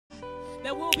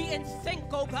that we'll be in sync,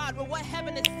 oh God, with what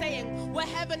heaven is saying, what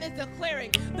heaven is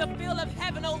declaring, the feel of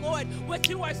heaven, oh Lord, what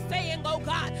you are saying, oh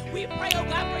God. We pray, oh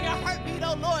God, for your heartbeat,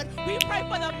 oh Lord. We pray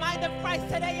for the mind of Christ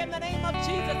today in the name of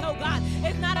Jesus, oh God.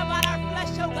 It's not about our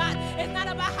flesh, oh God. It's not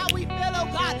about how we feel, oh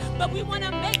God, but we want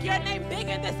to make your name big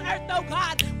in this earth, oh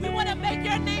God. We want to make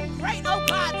your name great, oh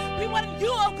God. We want you,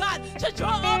 oh God, to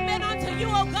draw all men unto you,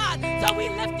 oh God. So we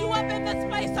lift you up in this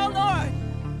place, oh Lord.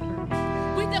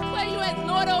 We declare you as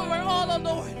Lord over all, oh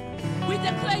Lord. We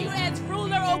declare you as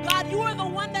ruler, oh God. You are the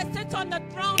one that sits on the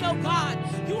throne, oh God.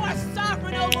 You are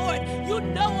sovereign, oh Lord. You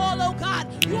know all, oh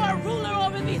God. You are ruler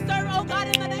over these earth, oh God,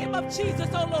 in the name of Jesus,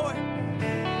 oh Lord.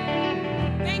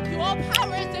 Thank you. All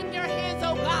power is in your hands,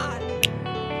 oh God.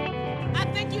 I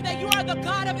thank you that you are the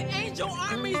God of angel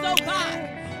armies, oh God.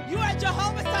 You are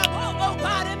Jehovah Sabaoth, oh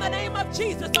God, in the name of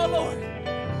Jesus, oh Lord.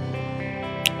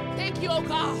 Thank you, oh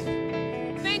God.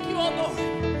 Thank you, oh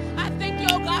Lord. I thank you,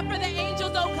 oh God, for the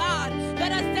angels, oh God,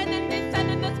 that are sending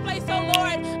in this place, oh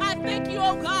Lord. I thank you,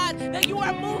 oh God, that you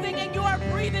are moving and you are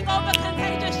breathing over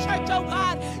Contagious Church, oh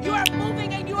God. You are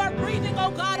moving and you are breathing,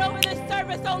 oh God, over this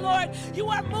service, oh Lord. You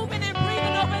are moving and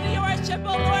breathing over the worship,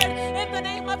 oh Lord, in the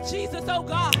name of Jesus, oh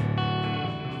God.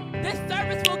 This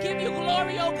service will give you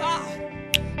glory, oh God.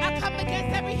 I come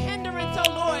against every hindrance,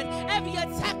 oh Lord, every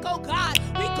attack, oh God.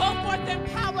 We go forth in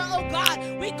power, oh God.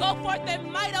 We go forth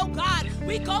in might, oh God.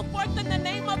 We go forth in the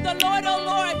name of the Lord, oh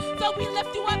Lord. So we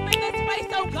lift you up in this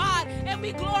place, oh God, and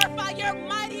we glorify your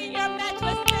mighty and your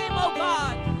matchless name, oh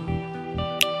God.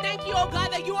 Thank you, oh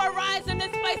God, that you arise in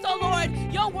this place, oh Lord.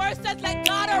 Your word says, let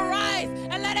God arise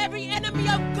and let every enemy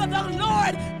of the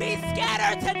Lord be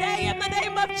scattered today in the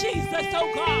name of Jesus,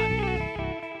 oh God.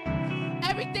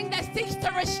 Everything that seeks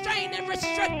to restrain and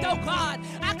restrict, oh God,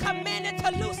 I command it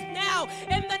to loose now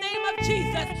in the name of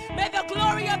Jesus. May the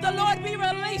glory of the Lord be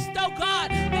released, oh God.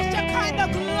 The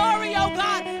Shekinah glory, oh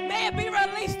God, may it be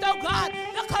released, oh God.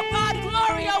 The Kabod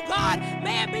glory, oh God,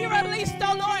 may it be released,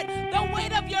 oh Lord. The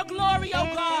weight of your glory, oh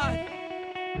God.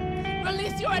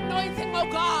 Release your anointing, oh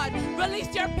God.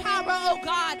 Release your power, oh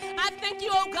God. I thank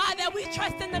you, oh God, that we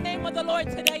trust in the name of the Lord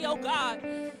today, oh God.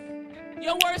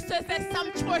 Your word says that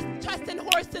some trust in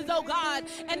horses, oh God,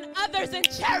 and others in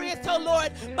chariots, oh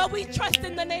Lord. But we trust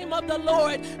in the name of the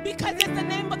Lord because it's the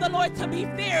name of the Lord to be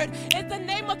feared. It's the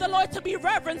name of the Lord to be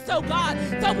reverenced, oh God.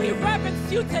 So we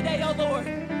reverence you today, oh Lord.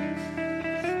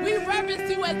 We reverence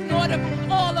you as Lord of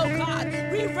all, oh God.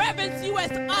 We reverence you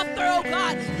as author, oh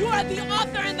God. You are the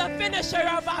author and the finisher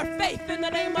of our faith in the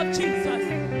name of Jesus.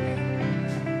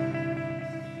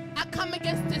 I come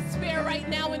against despair right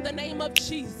now in the name of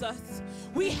Jesus.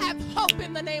 We have hope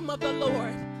in the name of the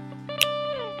Lord.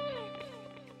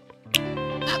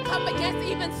 I come against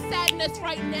even sadness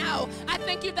right now. I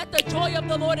thank you that the joy of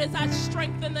the Lord is our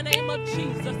strength in the name of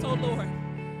Jesus, oh Lord.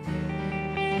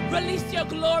 Release your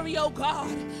glory, oh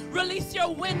God. Release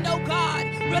your wind, oh God.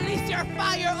 Release your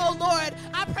fire, oh Lord.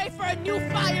 I pray for a new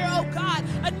fire, oh God.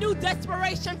 A new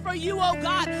desperation for you, oh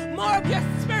God. More of your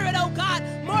spirit, oh God.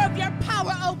 More of your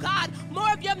power, oh God.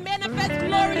 More of your manifest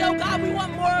glory, oh God. We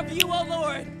want more of you, oh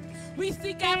Lord. We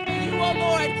seek after you, oh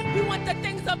Lord. We want the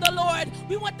things of the Lord.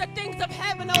 We want the things of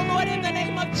heaven, oh Lord, in the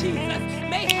name of Jesus.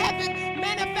 May heaven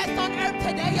manifest on earth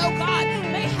today, oh God.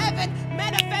 May heaven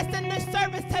manifest in this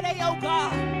service today, oh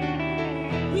God.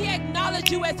 We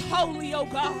acknowledge you as holy, oh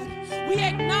God. We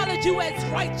acknowledge you as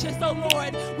righteous, oh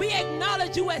Lord. We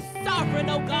acknowledge you as sovereign,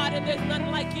 oh God, and there's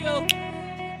none like you.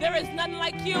 There is none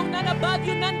like you, none above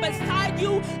you, none beside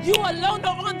you. You alone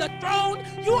are on the throne.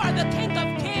 You are the King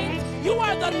of kings. You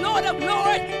are the Lord of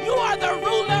lords. You are the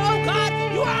ruler, oh God.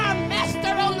 You are our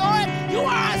master, oh Lord. You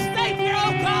are our Savior,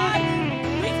 oh God.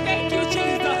 We thank you,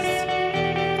 Jesus.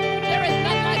 There is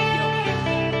none like you.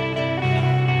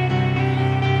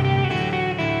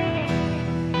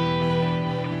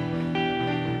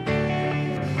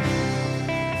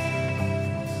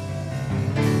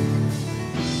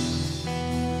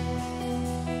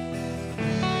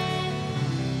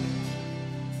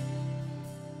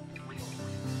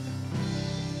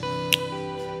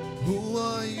 Who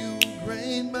are you,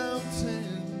 great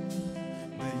mountain,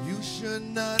 that you should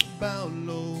not bow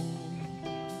low?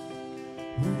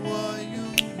 Who are you,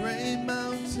 great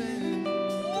mountain,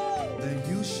 that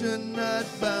you should not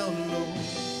bow low?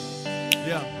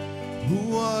 Yeah.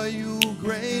 Who are you,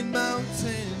 great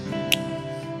mountain,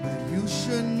 that you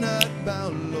should not bow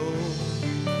low?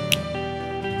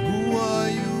 Who are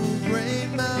you, great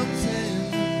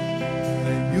mountain,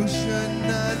 that you should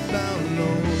not bow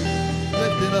low?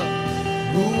 Lift it up.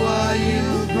 Who are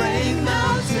you, great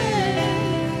mountain,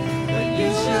 that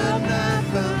you should not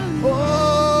bow?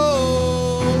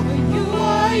 Oh, who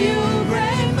are you,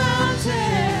 great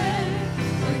mountain,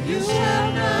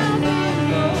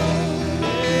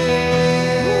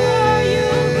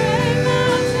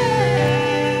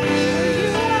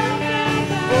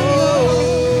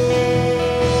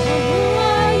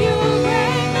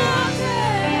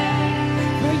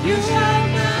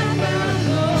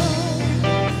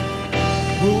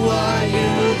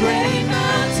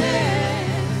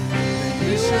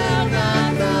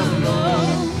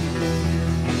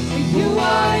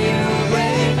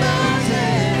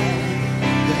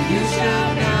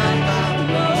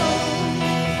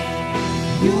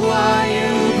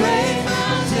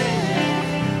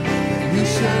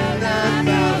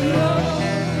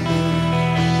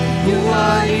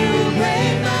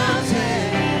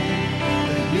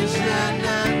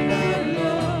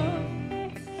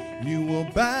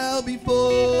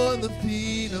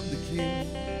 feet of the King.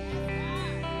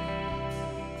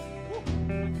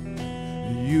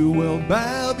 You will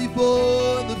bow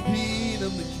before the feet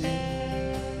of the King.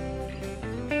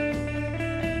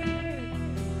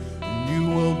 You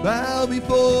will bow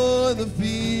before the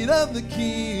feet of the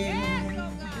King.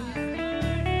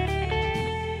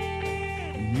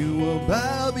 You will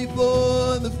bow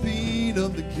before the feet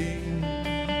of the King.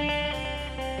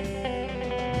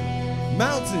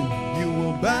 Mountain, you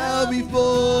will bow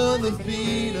before the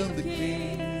feet of the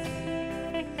King.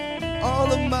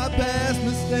 All of my past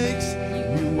mistakes,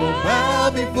 you will bow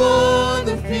before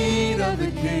the feet of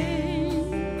the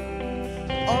King.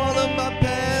 All of my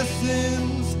past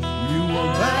sins, you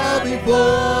will bow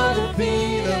before the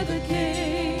feet of the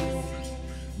King.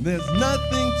 There's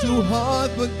nothing too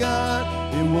hard for God.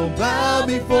 It will bow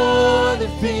before the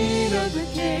feet of the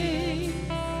King.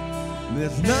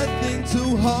 There's nothing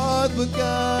too hard for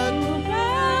God. It will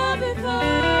bow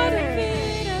before the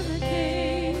feet of the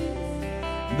King.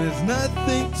 There's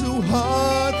nothing too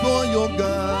hard for your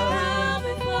God. Bow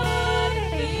before the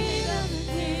feet of the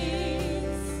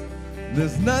kings.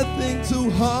 There's nothing too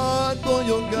hard for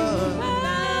your God.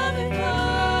 Bow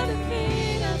before the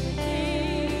feet of the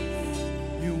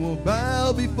kings. You will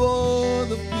bow before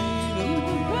the feet of the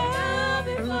King. Bow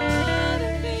before the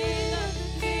feet of the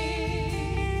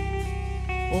King.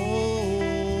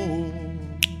 Oh.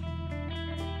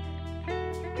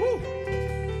 Woo.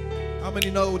 How many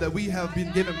know that we have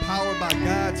been given power by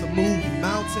God to move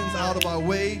mountains out of our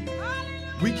way?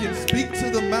 We can speak to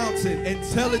the mountain and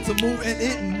tell it to move, and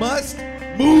it must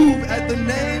move at the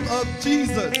name of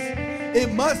Jesus.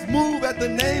 It must move at the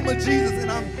name of Jesus, and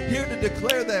I'm here to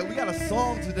declare that. We got a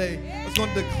song today that's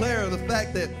going to declare the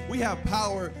fact that we have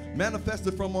power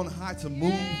manifested from on high to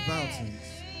move mountains.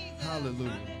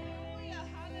 Hallelujah.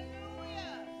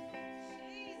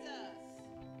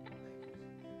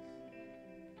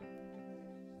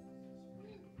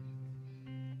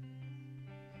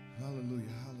 Hallelujah,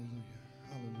 hallelujah,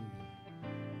 hallelujah.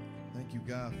 Thank you,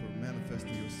 God, for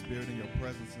manifesting your spirit and your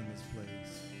presence in this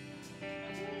place.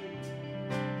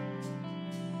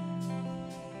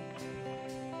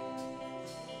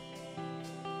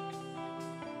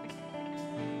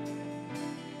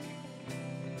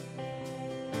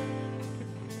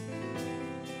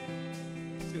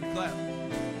 Let's get a clap.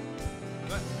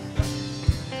 Clap, clap.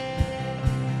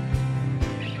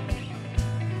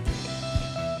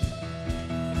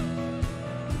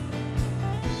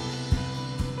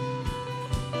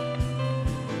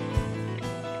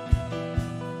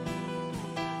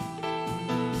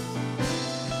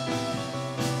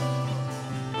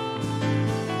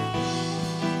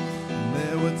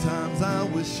 Times I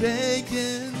was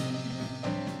shaken,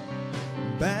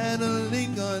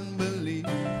 battling unbelief,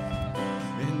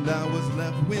 and I was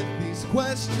left with these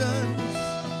questions,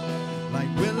 like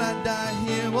will I die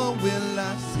here or will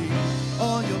I see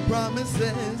all your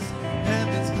promises,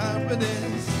 heaven's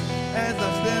confidence, as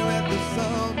I stare at the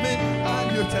summit,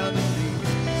 you're telling me,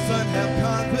 son, have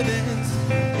confidence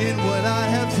in what I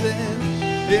have said.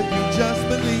 If you just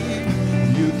believe,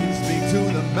 you can speak to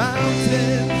the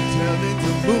mountain, tell it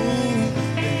to move,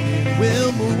 and it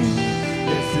will move.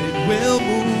 Yes, it will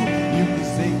move. You can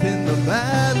sing in the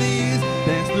valleys,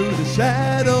 dance through the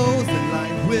shadows, and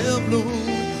light will bloom.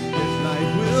 Yes,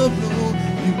 light will bloom.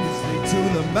 You can speak to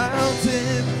the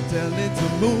mountain, tell it to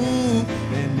move,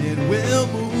 and it will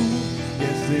move.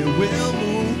 Yes, it will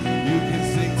move. You can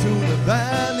sing to the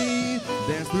valley,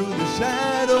 dance through the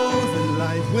shadows, and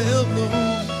light will bloom.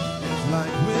 Yes,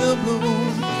 light will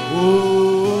bloom.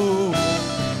 Oh.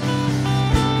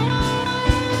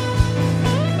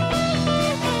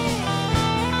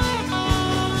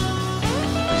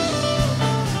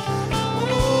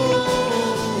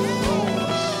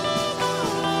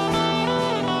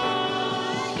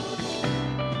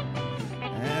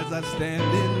 As I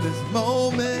stand in this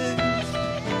moment,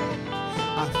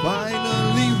 I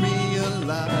finally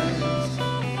realize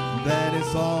that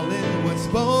it's all in what's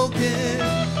spoken.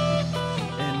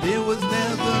 It was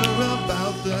never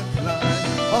about the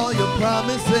climb. All your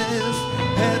promises,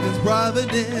 heaven's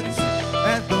providence.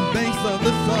 At the base of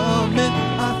the summit,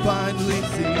 I finally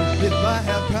see. If I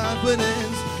have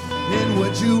confidence in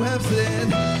what you have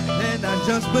said, and I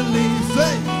just believe,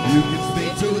 say, you can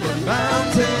speak to the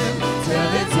mountain,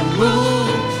 tell it to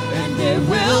move, and it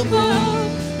will move.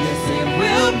 Yes, it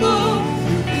will move.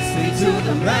 You can speak to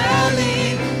the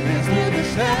valley, dance through the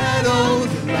shadows,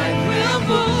 and light will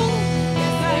move.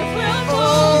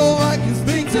 Oh, I can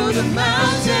speak to the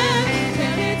mountain,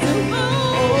 tell it to move,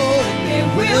 oh, and it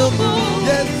will move.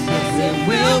 Yes, yes, it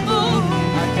will move.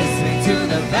 I can speak to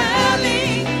the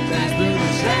valley, dance through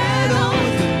the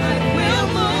shadows, and light will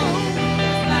move.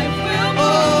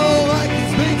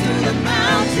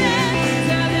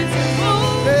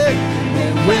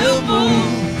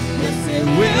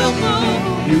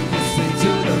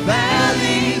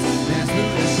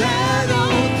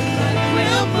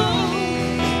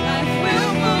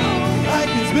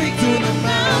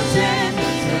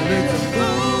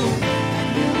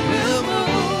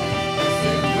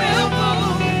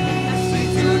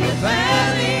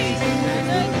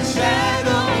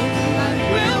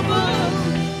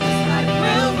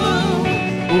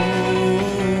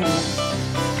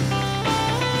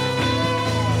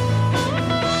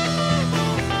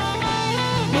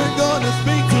 to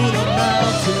speak to the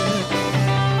mountain.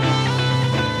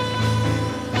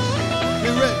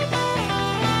 Get ready.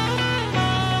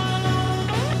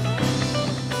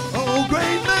 Oh,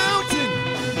 great mountain,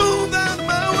 move out of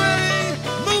my way,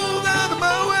 move out of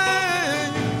my way.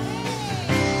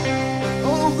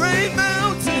 Oh, great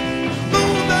mountain,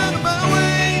 move out of my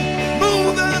way,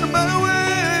 move out of my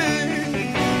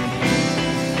way.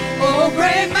 Oh,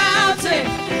 great mountain,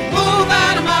 move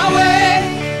out of my way,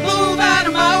 move out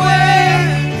of my way.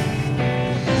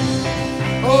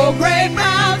 Oh, great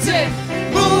mountain,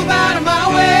 move out of my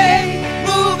way,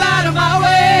 move out of my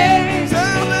way.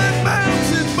 Tell that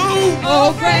mountain, move.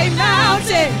 Oh, great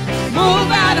mountain,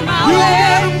 move out of my You way,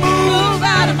 gotta move. move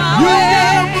out of my You way.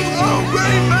 gotta move. Oh,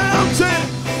 great mountain.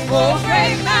 Oh,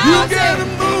 great You mountain, gotta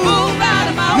move. move out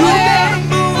of my You way, gotta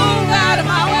move. move out of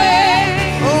my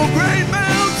way. Oh, great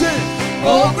mountain.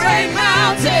 Oh, great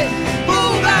mountain,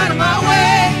 move out of my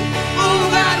way,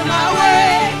 move out of my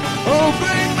way. Oh,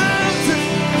 great mountain.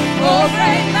 Oh,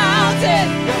 great mountain,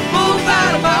 move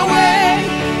out of my way,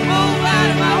 move out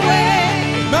of my way.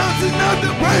 Mountain of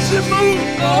depression, move.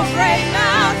 Oh, great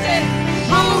mountain,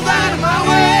 move out of my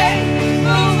way,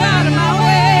 move out of my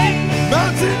way.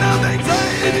 Mountain of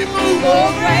anxiety, move.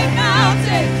 Oh, great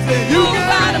mountain, You move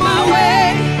gotta out of my move.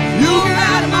 way, You move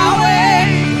gotta out of my way.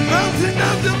 Mountain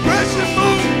of depression,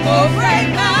 move. Oh, great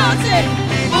mountain,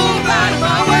 move out of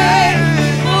my way,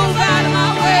 move out of my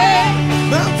way.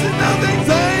 Mountain of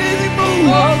anxiety, move.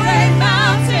 Oh, great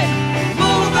mountain,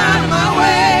 move out of my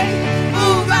way,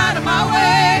 move out of my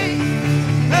way.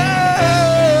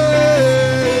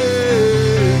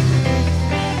 Hey.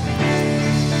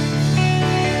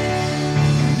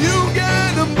 You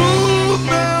gotta move,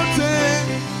 mountain.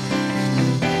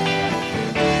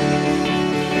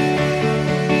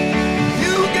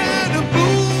 You gotta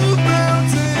move,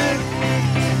 mountain.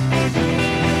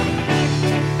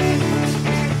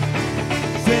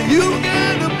 Say you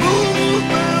gotta move,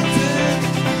 mountain.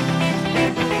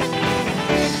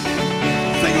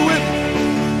 Sing it with me.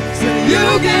 Say You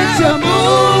get to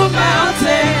move,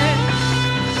 mountain.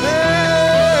 Hey.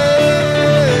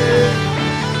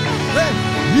 Hey.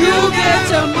 You get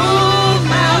to move,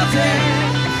 mountain.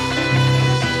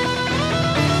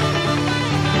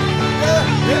 Yeah,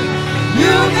 yeah.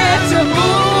 You get to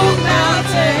move,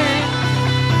 mountain.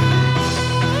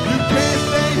 You can't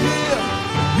stay here.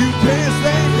 You can't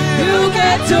stay here. You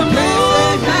get to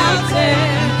move, mountain.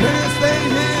 You can't stay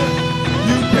here.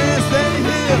 You can't stay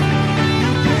here.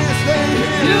 You can't stay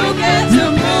here. You get to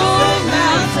move,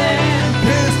 mountain. You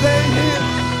can't stay here.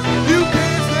 You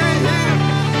can't stay here.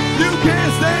 You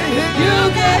can't stay here. You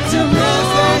get to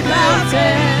move,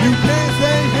 mountain. You can't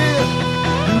stay here.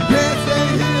 You can't stay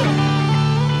here.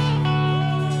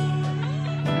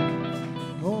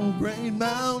 Oh, great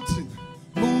mountain,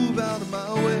 move out of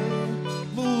my way.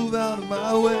 Move out of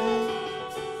my way.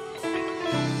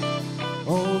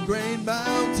 Oh, great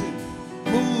mountain,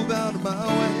 move out of my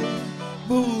way.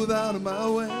 Move out of my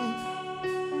way.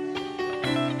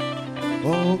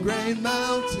 Oh, great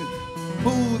mountain,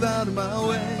 move out of my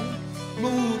way.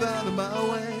 Move out of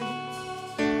my way.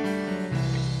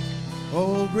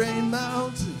 Oh, great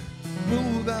mountain,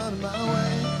 move out of my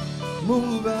way.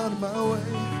 Move out of my way.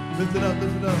 Lift it up,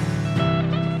 lift it up.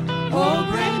 Oh,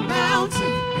 great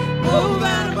mountain, move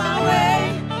out of my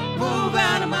way, move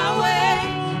out of my way.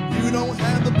 You don't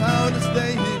have the power to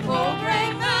stay here. Oh,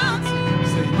 great mountain,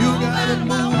 Say you gotta out of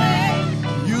my move. way,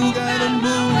 You gotta out of my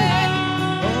move. way.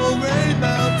 Oh, great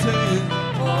mountain.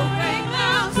 Oh, great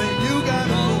mountain, Say you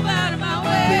gotta move move. out of my Say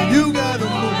way, you gotta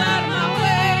move move. out of my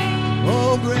way.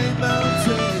 Oh, great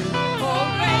mountain. Oh,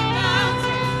 great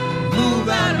mountain, Move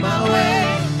out of my way.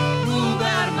 move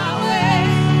out of my way.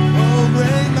 Oh,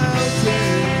 great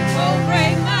mountain. Oh,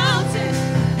 great mountain,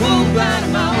 move out of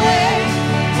my way,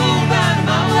 move out of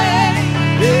my way.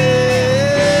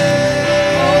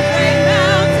 Yeah. Oh, great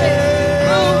mountain,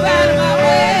 move out of my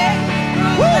way,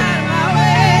 move out of my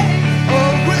way.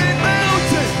 Oh, great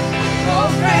mountain. Oh,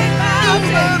 great mountain,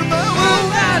 Move out of my way.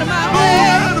 move out of my way,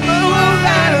 Move out of my move way.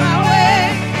 out of my way.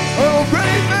 Oh,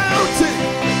 great mountain.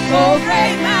 Oh,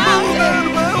 great mountain, Move out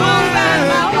of my move out of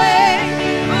my way,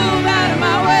 move out of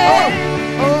my way.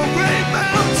 Oh, great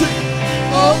mountain.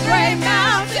 Oh, great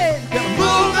mountain,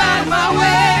 move out of my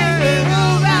way,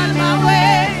 move out of my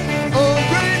way. Oh,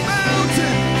 great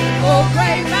mountain. Oh,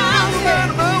 great mountain, Move out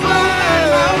of my move out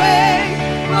of my way,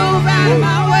 move out of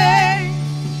my way.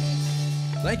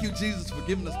 Thank you, Jesus, for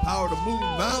giving us power to move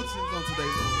mountains on today,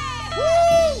 Lord.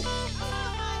 Woo!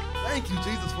 Thank you,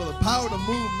 Jesus, for the power to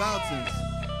move mountains.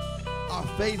 Our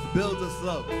faith builds us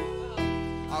up.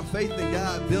 Our faith in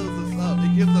God builds us up.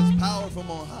 It gives us power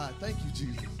from on high. Thank you,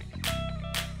 Jesus.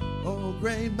 Oh,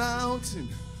 great mountain,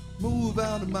 move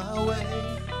out of my way.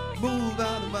 Move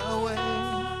out of my way.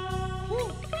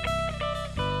 Woo.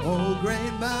 Oh,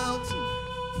 great mountain,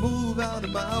 move out of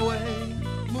my way.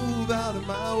 Move out of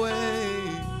my way.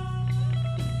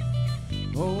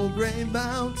 Oh, great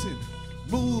mountain,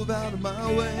 move out of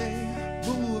my way.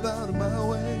 Move out of my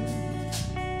way.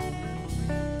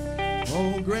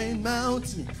 Oh, great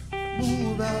mountain,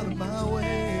 move out of my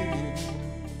way.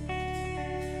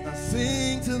 I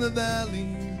sing to the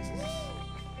valleys.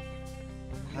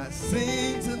 I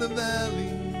sing to the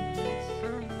valleys.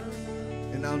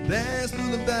 And I'll dance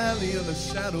through the valley of the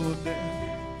shadow of death.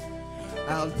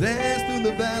 I'll dance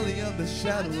through the valley of the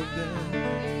shadow of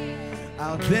death.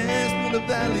 I'll dance through the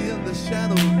valley of the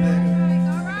shadow of death.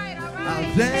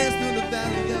 I'll dance through the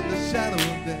valley of the shadow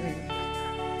of death.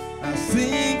 I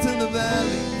sing to the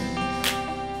valley.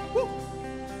 Woo.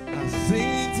 I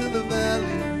sing to the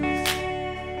valley.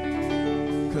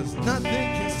 'Cause nothing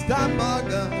can stop our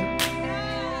God.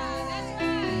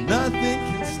 Nothing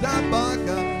can stop our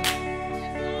God.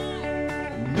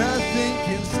 Nothing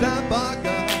can stop our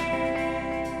God.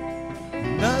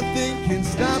 Nothing can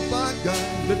stop our God.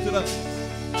 Lift it up.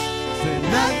 Say,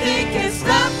 Nothing can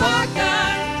stop our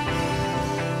God.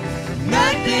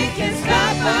 Nothing can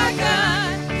stop our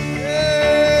God.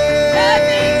 yeah.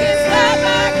 Nothing can stop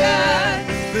our God.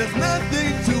 There's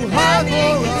nothing too hard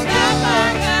Nothing for can our stop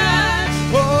our God. God.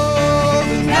 Oh,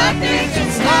 there's Nothing can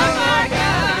too stop hard. our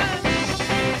God.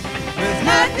 There's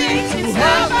Nothing can too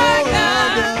stop hard our for God.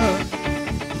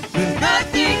 There's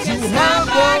Nothing can too stop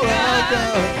hard our for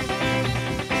God.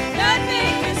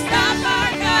 Nothing can stop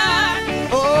our God.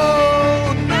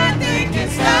 Oh, Nothing can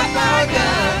stop our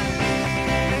God.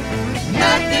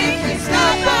 Nothing can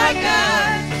stop our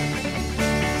God.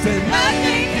 say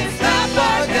Nothing can stop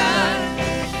our God.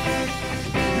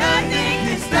 Nothing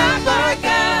can stop our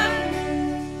God.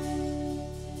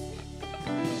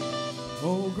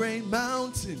 oh, great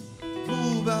mountain,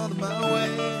 move out of my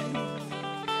way.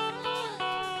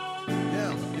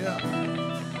 Yeah, yeah.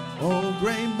 Oh,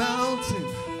 great mountain,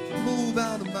 move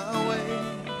out of my way.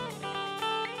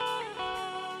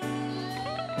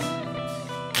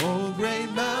 Oh, great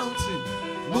mountain,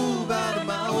 move out of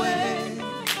my way.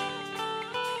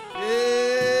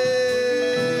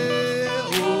 Yeah.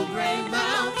 Oh, Great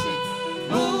mountain,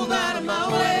 move out of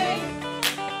my way.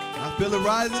 I feel it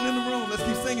rising in the room. Let's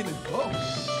keep singing it. Oh,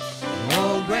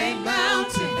 Oh, great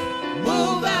mountain,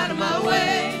 move out of my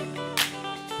way.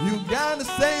 you gotta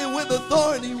say it with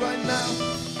authority right now.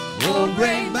 Oh,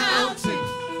 great mountain,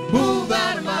 move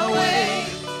out of my way.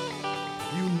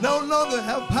 You no longer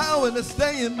have power to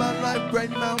stay in my life,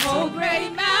 great mountain. Oh,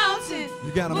 great mountain,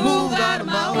 You gotta move out of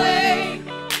my way.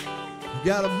 You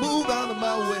gotta move out of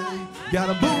my way. You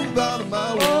gotta move out of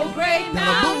my way. Oh, great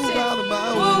Gotta move mountain, out of my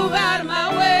move way. out of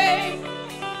my way.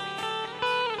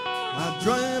 I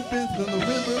jump into the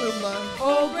river of life.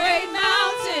 Oh, great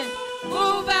mountain,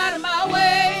 move out of my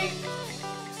way.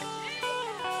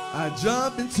 I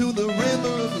jump into the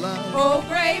river of life. Oh,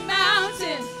 great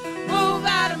mountain, move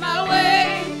out of my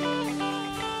way.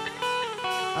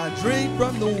 I drink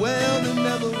from the well that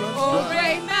never runs Oh, dry.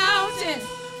 great mountain,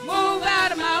 move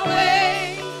out of my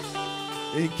way.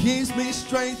 It keeps me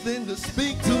strengthened to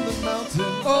speak to the mountain.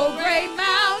 Oh, great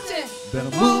mountain,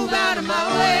 Better move out of my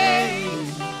way.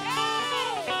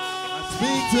 I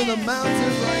speak to the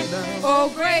mountain right now. Oh,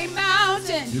 great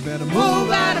mountain, You better move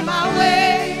out of my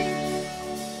way.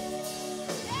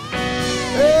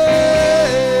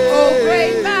 Hey. Oh,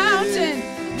 great mountain,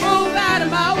 move out of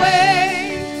my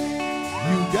way.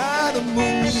 You gotta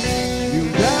move. You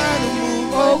gotta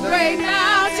move. Oh, right great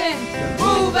mountain,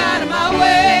 move out of my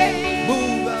way. now.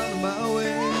 Move out of my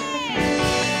way.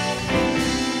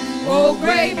 Oh,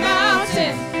 great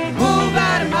mountain, move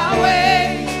out of my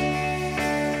way.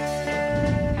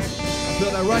 I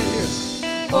feel that right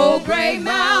here. Oh, great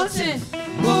mountain,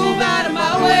 move out of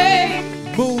my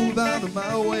way. Move out of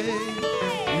my way.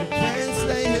 You can't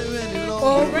stay here any longer.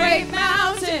 Oh, great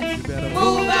mountain, You better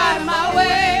move out of my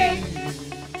way.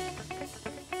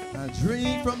 I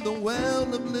drink from the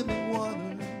well of living water.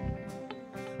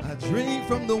 I drink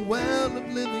from the well of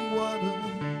living water.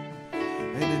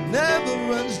 And it never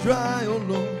runs dry, oh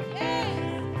Lord.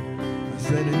 I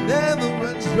said it never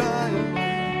runs dry, oh Lord.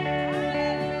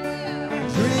 I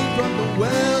drink from the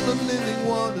well of living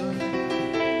water.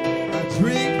 I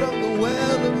drink from the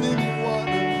well of living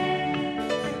water.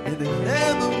 And it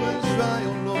never runs dry,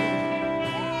 oh Lord.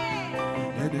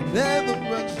 And it never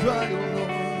runs dry, oh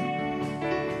Lord.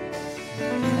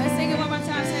 Let's sing it one more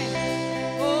time. Say,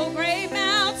 oh, great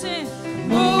mountain,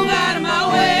 move out of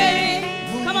my way.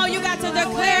 Come on, you got to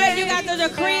declare it. You got to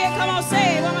decree it. Come on,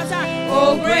 say it one more time.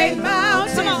 Oh, great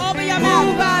mountain. Come on, open your mouth.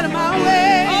 Move out of my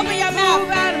way. Open your mouth.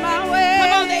 Move out of my way.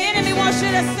 Come on, the enemy wants you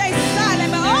to stay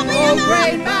silent, but open your mouth.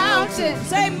 Great mountain.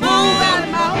 Say move out of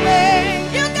my way.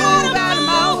 You gotta move out of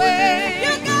my way.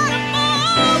 You gotta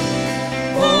move.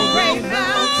 Oh, great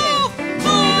mountain.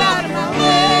 Move out of my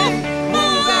way.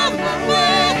 Move out of my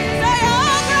way. Say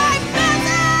oh, great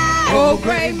mountain. Oh,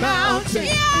 great mountain.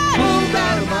 Yeah. Move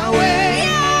out of my way.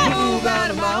 Yeah. Move out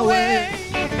of my way.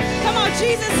 Come on,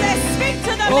 Jesus says, speak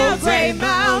to the mountain, great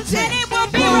mountain, and it will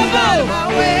be removed.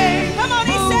 Come on,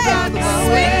 he said,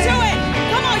 speak to it.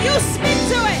 Come on, you speak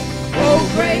to it. Oh,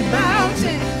 great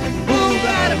mountain, move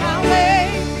out of my way.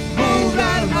 Move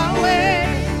out of my way.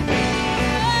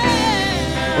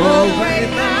 Oh, great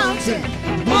mountain,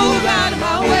 move out of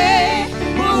my way.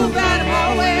 Move out of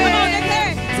my way. Come on,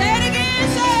 declare it. Say it again.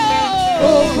 Say,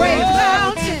 oh, great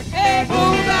mountain,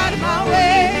 move out of my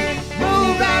way.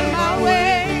 Move out of my way.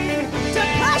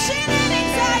 And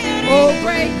anxiety. Oh,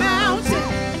 great mountain,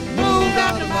 move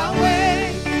out of my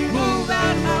way. Move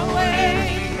out of my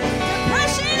way.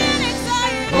 Depression and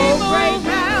anxiety. Oh, great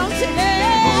mountain,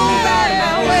 move out of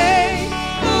my way.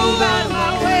 Move out of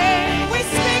my way. We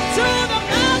speak to the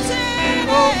mountain.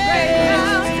 Oh, great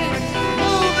mountain,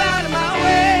 move out of my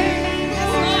way.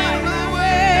 Move out of my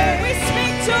way. We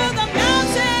speak to the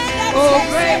mountain. Oh,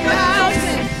 great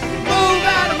mountain, move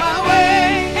out of my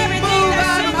way. Everything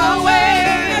that's in my way.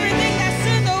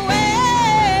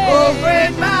 Oh,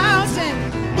 great mountain,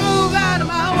 move out of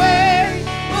my way.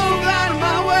 Move out of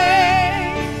my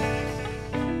way.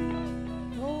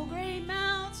 Oh, great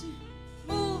mountain,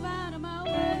 move out of my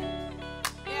way.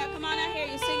 Yeah, come on, I hear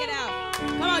you. Sing it out.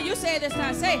 Come on, you say it this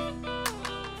time. Say it.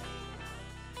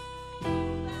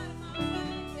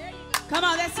 Come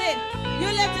on, that's it. You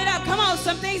lift it up. Come on,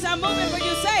 some things are moving for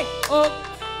you. Say, oh.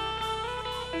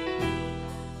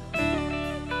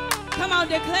 Come on,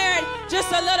 declare it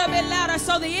just a little bit louder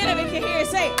so the enemy can hear it.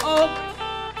 Say, oh.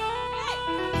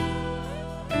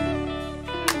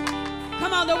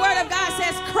 Come on, the word of God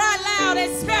says, cry loud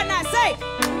and spare not. Say,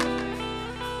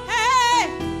 hey.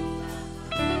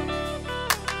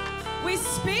 We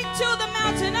speak to the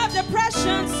mountain of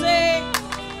depression. Say,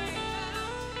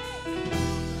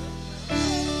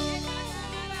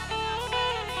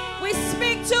 we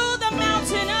speak to the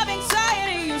mountain of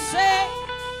anxiety. You say,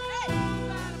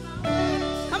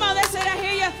 come on, that's it, I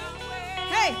hear you.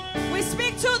 Hey, we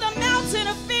speak to the mountain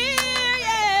of fear,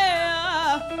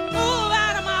 yeah. Move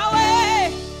out of my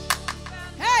way.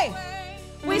 Hey,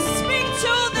 we speak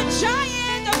to the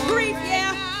giant of grief,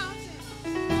 yeah.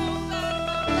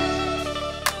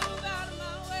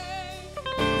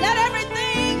 Let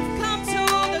everything come to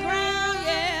the ground,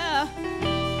 yeah.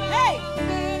 Hey,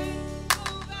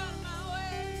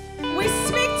 we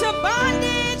speak to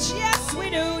bondage, yes we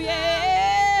do, yeah.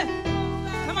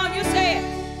 You say it.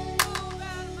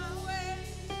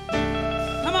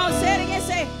 Come on, say it again.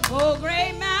 Say, oh,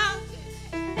 great mountain.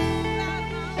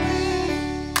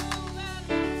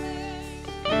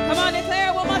 Come on, declare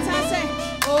it one more time. Say,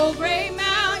 oh, great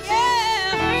mountain.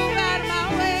 Yeah, move out of my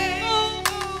way.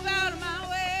 Move out of my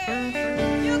way.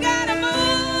 You gotta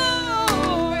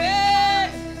move. Yeah.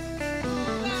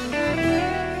 Move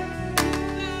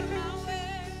out of my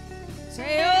way.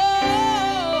 Say, oh.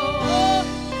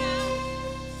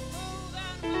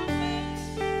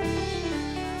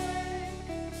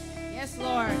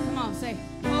 Lord, come on, say,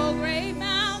 oh, great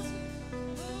mountain,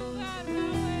 move out of my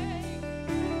way,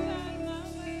 move out of my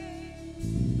way.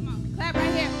 Come on, clap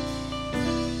right here.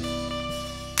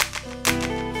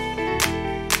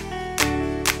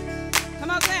 Come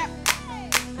on, clap.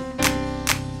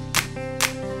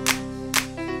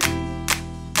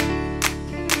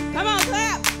 Come on,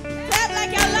 clap. Clap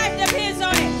like your life depends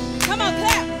on it. Come on,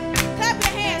 clap. Clap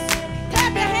your hands.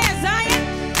 Clap your hands, Zion.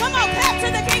 Come on, clap to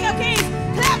the King of Kings.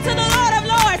 Clap to the Lord of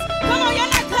Lords. Come on,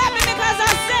 you're not clapping because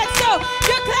I said so.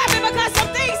 You're clapping because some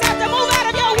things have to move out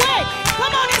of your way.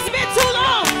 Come on, it's been too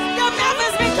long. Your mouth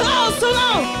has been closed too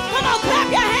long. Come on, clap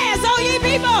your hands, oh ye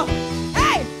people.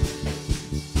 Hey.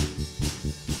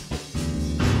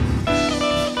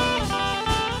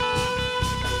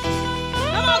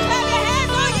 Come on, clap your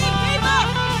hands, oh ye people.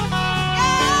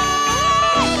 Yeah.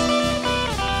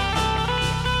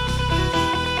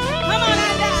 Come on,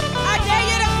 I dare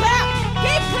you to clap.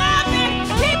 Keep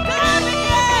clapping,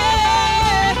 yeah.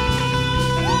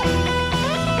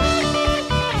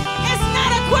 It's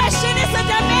not a question, it's a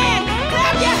demand.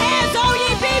 Clap your hands, oh ye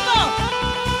people.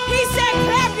 He said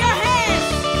clap your hands.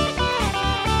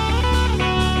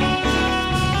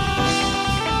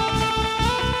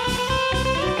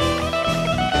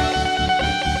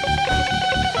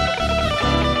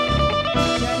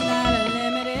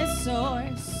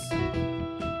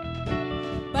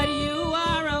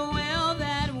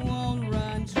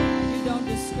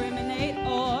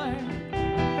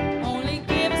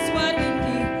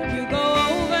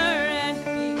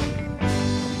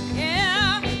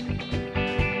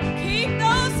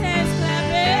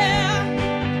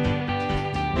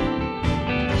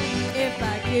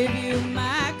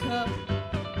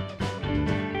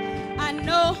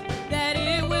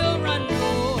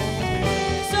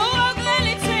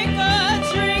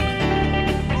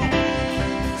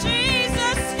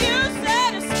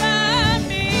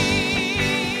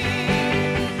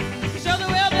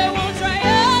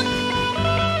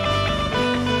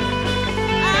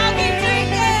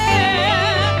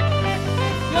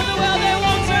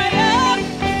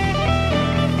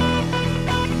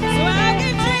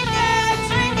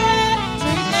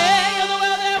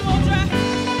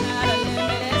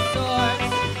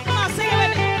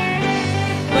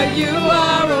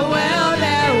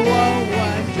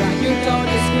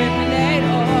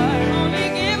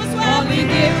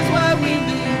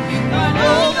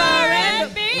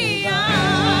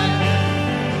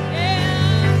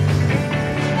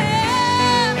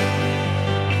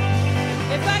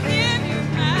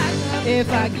 If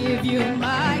I give you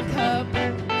my cup,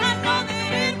 I know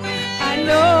that it will. I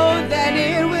know that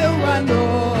it will run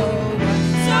over.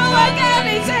 So I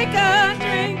gladly take a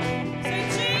drink. Say,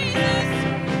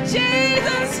 Jesus,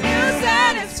 Jesus, you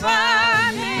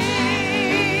satisfy me.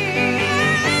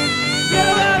 You're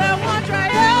the well that won't dry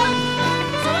up.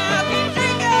 so I'll keep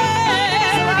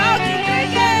drinking. So I'll keep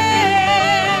drinking.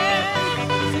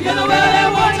 You're the well that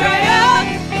won't dry up.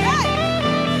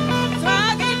 So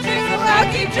I'll keep drinking. So I'll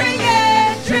keep drinking,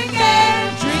 drinking,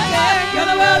 drinking. You're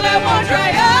the well that won't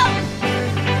dry up.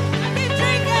 I'll keep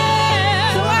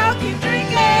drinking. So I'll keep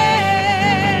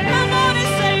drinking. Come on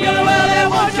and say, You're the well that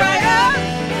won't dry up.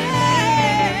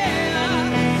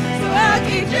 So I'll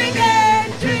keep drinking,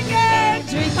 drinking,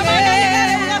 drinking. Come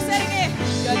on, y'all say it again.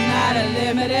 You're not a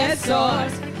limited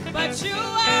source, But you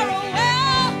are a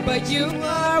well. but you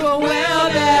are a well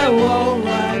that won't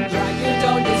run dry. You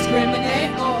don't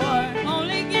discriminate or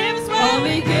Only gives what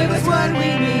only give us what we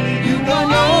need. You run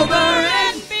over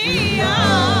and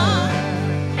beyond.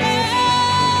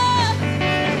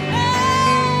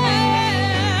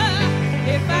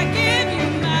 If I give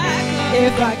you my cup,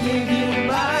 if I give you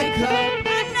my cup,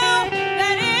 I know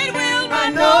that it will I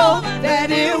run know over. that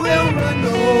it will run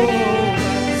over.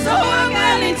 So I'll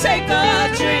gladly take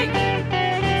a drink.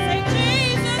 Say,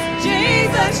 Jesus,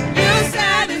 Jesus, you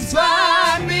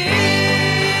satisfy me.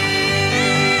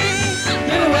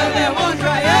 You're the well that won't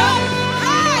dry up.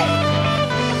 hey,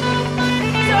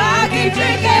 So I'll keep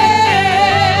drinking.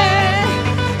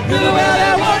 You're the well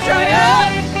that won't dry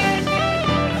up.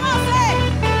 come on, say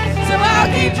it. So I'll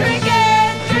keep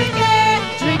drinking, drinking,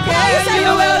 drinking. You're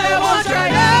the well that won't dry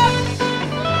up.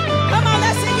 Come on,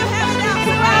 let's see you have it now.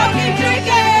 So I'll keep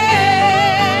drinking.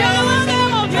 You're the one that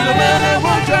won't You're the well that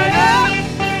won't dry up.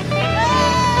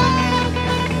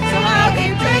 So I'll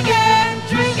keep drinking,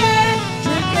 drinking,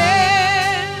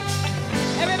 drinking.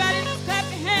 Everybody just clap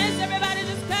your hands. Everybody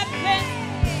just clap your hands.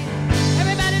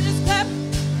 Everybody just clap.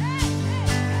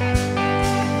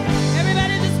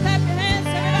 Everybody just clap your hands.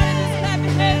 Everybody just clap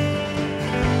your hands.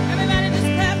 Everybody just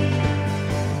clap.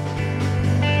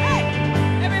 Hey!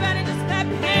 Everybody just clap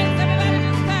your hands. Everybody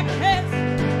just clap your hands.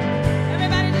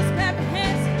 Everybody just clap your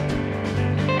hands.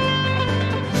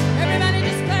 Everybody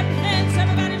just clap your hands.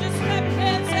 Everybody just clap your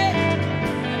hands. Hey!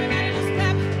 Everybody just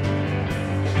clap.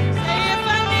 Say, if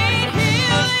I need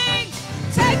healing,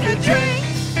 Take a drink,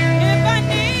 if I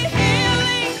need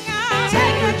healing,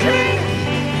 take a drink,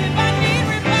 if I need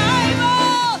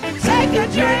revival, take a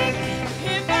drink,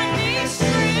 if I need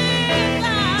strength,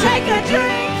 take a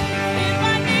drink, if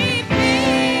I need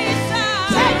peace,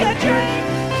 take a drink,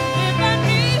 if I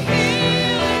need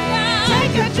healing,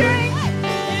 take a drink,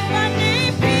 if I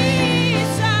need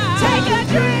peace, take a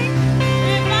drink,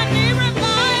 if I need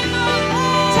revival,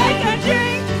 take a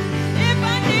drink, if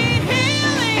I need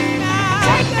healing,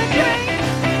 take a drink,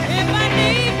 if I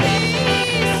need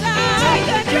peace, take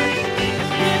a drink,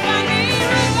 if I need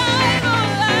revival,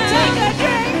 take a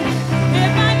drink,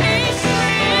 if I need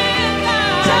strength,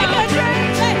 take a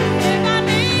drink, if I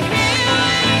need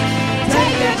healing,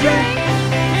 take a drink,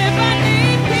 if I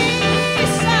need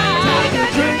peace, take a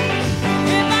drink,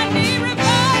 if I need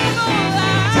revival,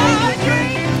 take a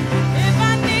drink, if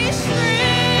I need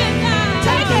strength,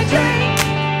 take a drink,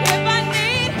 if I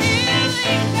need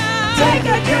healing, take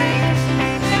a drink,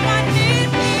 if I need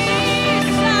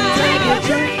peace, take a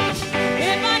drink,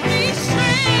 if I need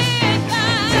strength,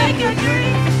 take a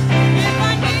drink, if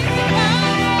I need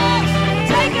revival,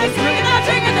 take a drink, and I'll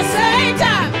drink at the same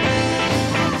time.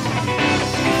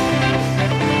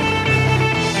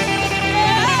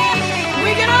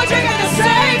 We can all drink at the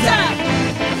same time.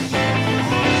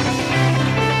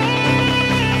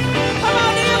 come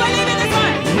on, do you believe in this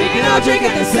one? We can all drink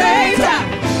at the same time.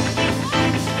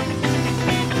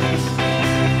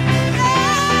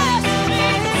 Yes,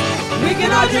 Jesus. We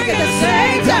can all drink at the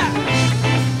same time.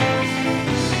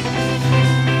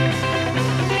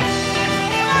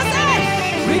 Come on, say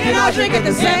it. We can all drink at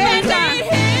the same time.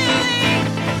 If I need healing,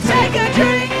 Take a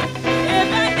drink,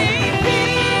 if I need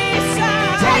peace,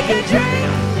 take a drink,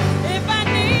 if I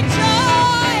need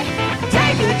joy,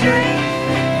 take a drink,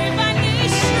 if I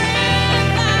need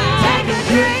strength, take a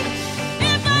drink,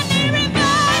 if I need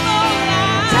revival,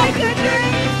 take a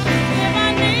drink, if I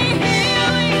need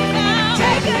healing,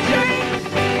 take a drink,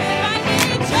 if I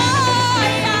need joy,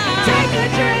 take a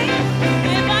drink,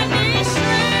 if I need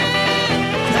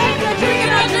strength, take a drink,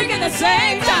 and I'll drink at the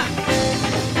same time.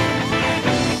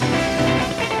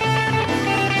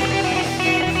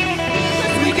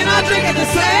 We can all drink at the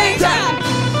same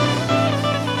time.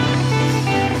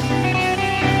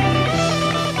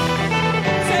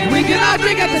 We can all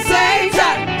drink at the same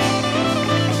time.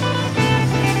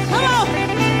 come on,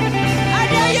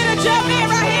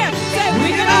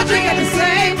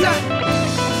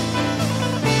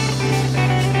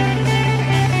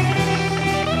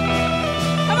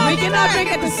 all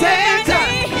drink at the same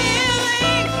time.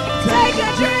 Take a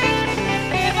drink.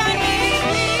 If I need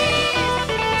peace,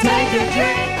 take a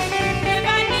drink. If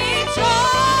I need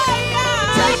joy,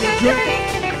 take a drink.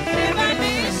 If I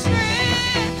need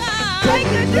strength, take a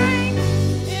drink.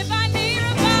 If I need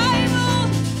revival,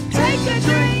 take a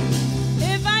drink.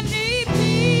 If I need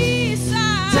peace,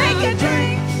 take a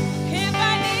drink. If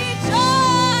I need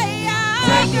joy,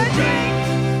 take a drink.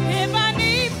 If I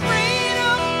need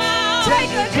freedom, take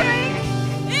a drink.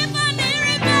 If I need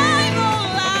revival,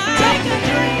 take a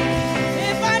drink.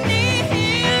 If I need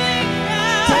healing,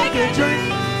 take a drink.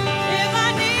 If I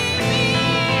need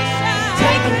peace,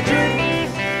 take a drink.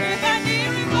 If I need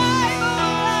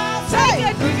revival, take a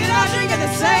drink. We can all drink at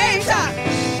the same time.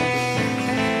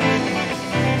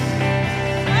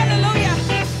 Hallelujah.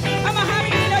 Come on, how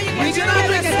many of you know you can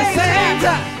drink at the same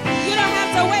time? You don't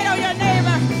have to wait on your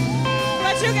neighbor,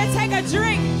 but you can take a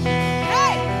drink.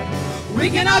 Hey! We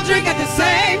can all drink at the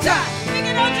same time. We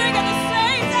can all drink at the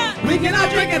same time. We can all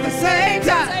drink at the same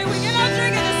time. Say we can all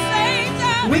drink at the same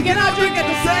time. We can all drink at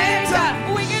the same time.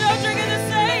 We can all drink at the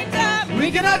same time.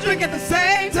 We can all drink at the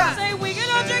same time. Say we can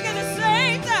all drink at the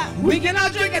same time. We can all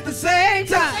drink at the same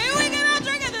time. Say we can all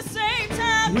drink at the same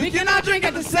time. We can all drink at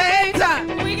the same time.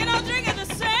 We can all drink at the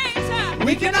same time.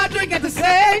 We can all drink at the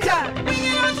same time. We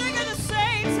can all drink at the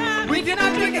same time. We can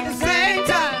all drink at the same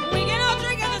time. We can all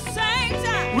drink at the same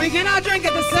time. We can all drink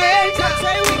at the same time.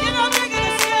 Say we can all drink at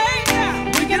the same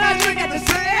time. We can all drink at the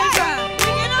same time. We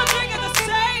can all drink at the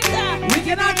same time. We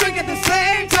can all drink at the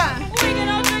same time. We can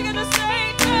all drink at the same time. We can all drink at the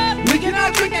same time. We can all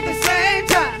drink at the same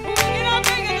time. We can all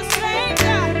drink at the same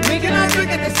time. We can all drink at the same time. We can all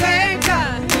drink at the same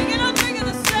time.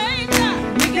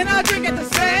 We can all drink at the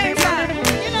same time. We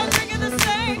can all drink at the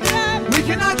same time. We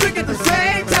can all drink at the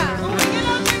same time. We can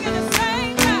all drink at the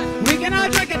same time. We can all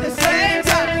drink at the same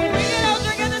time.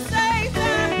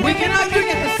 We can all drink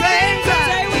at the same time.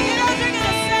 Say we can all drink at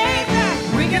the same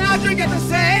time. We can all drink at the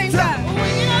same time.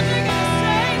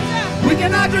 We can all drink at the same time. We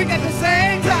can all drink at the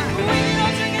same time.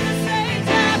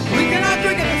 We can all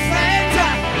drink at the same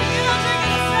time.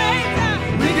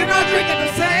 We can all drink at the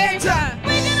same time.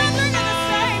 We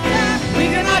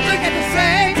can all drink at the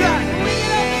same time.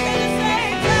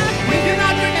 We can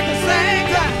all drink at the same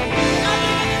time.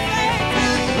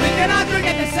 We can all drink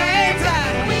at the same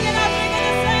time. We can all drink at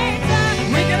the same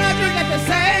time. We can all drink at the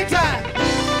same time.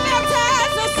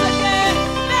 Baptize us again.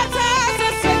 Baptize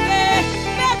us again.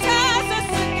 Baptize us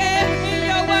again in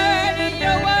your word, in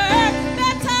your word.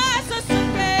 Baptize us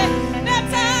again.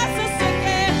 Baptize us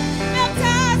again.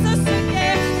 Baptize us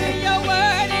again in your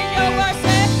word, in your word.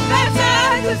 Say,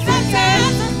 baptize us,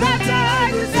 baptize us,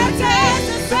 baptize us, baptize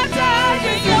us, baptize us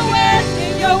in your word,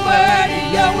 in your word, in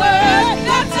your word.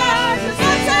 Baptize us,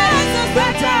 baptize us,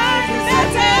 baptize us,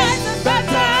 baptize us,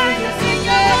 baptize us in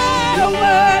your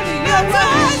word, in your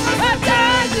word.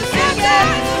 Baptize us again.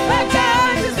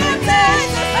 Baptize us,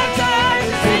 baptize us, baptize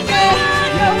us in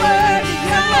your word, in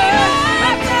your word.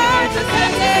 Baptize us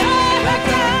again.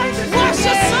 Baptize us, wash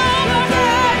us over,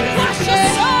 wash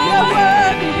us over,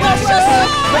 wash us over.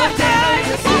 Baptize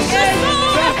us again.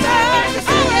 Baptize us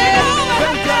again.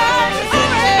 Baptize us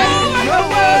again. Your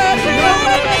word, your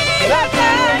word.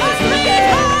 Baptize us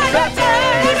again.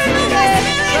 Baptize us again.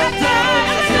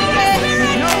 Baptize us again.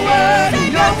 Your word,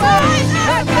 your word.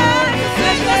 Baptize us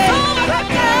again.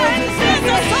 Baptize us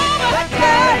again.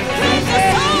 Baptize us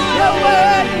again. Your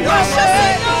word, your word.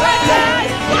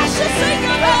 Baptize, wash us in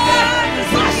your blood.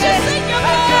 Wash us in your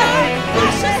blood.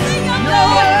 Wash us in your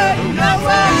blood. Your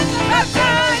word,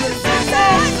 baptize us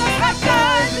again.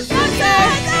 Baptize us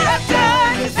again.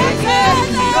 Baptize us again.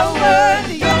 Your word,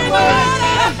 your word.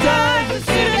 Baptize us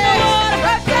again.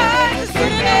 Baptize us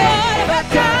again.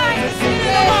 Baptize us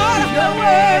again. Your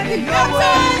word, your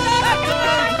word.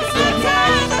 Baptize us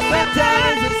again.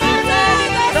 Baptize us again.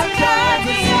 Baptize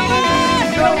us again.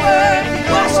 Your word,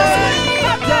 your word.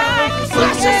 Baptize us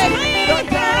again.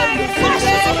 Baptize us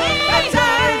again.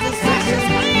 Baptize us again.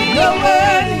 Your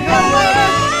word, your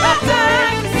word.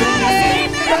 Baptize us again.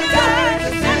 Baptize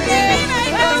us again.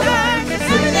 Baptize us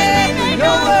again.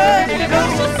 Your word, your word.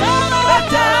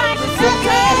 Baptize us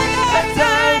again.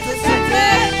 Baptize us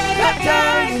again.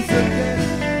 Baptize us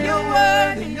again. Your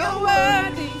word, your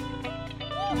word.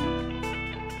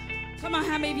 Come on,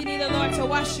 how many of you need the Lord to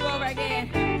wash you over again?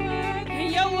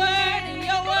 In your word, in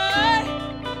your word.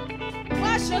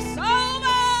 Wash us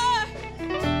over.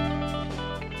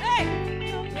 Hey,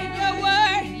 in your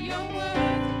word, your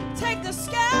word. Take the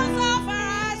scales off our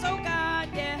eyes, oh God,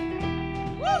 yeah.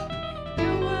 Woo.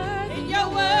 Your word, in your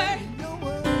word.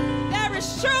 There is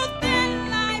truth in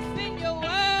life in your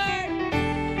word.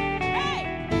 Hey,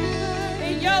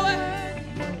 in your word.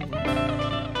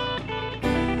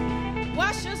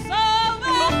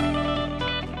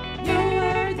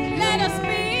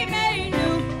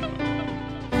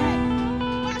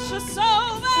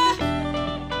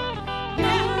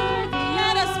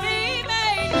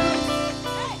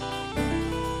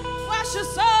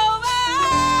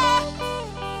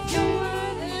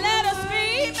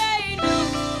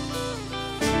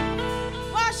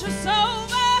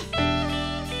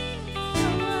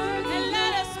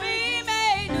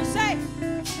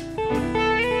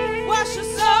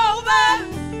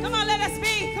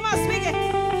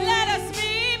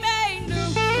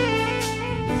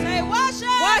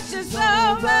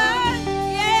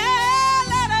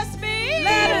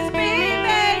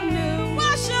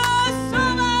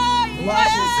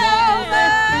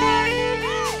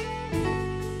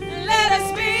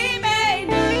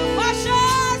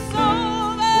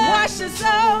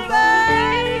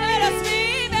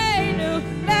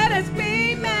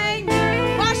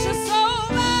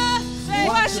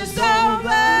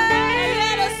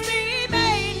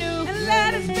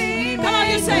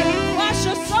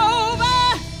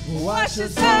 Wash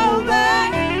us over.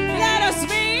 Let us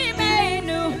be made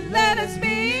new. Let us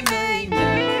be made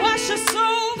new. Wash us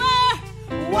over.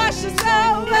 Wash us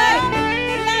over.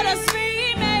 Let us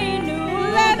be made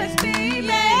new. Let us be made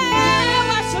new.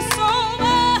 Wash us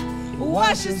over.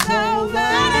 Wash us over.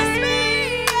 Let us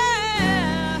be.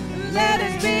 Let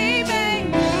us be made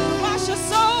new. Wash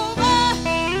us over.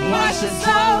 Wash us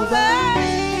over.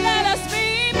 Let us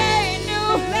be made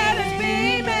new. Let us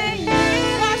be made new.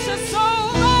 Wash us over.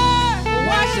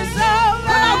 Wash us over.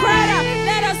 Come on, cry it out.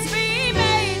 Let us be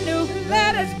made new.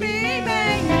 Let us be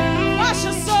made new. Wash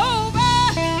us over.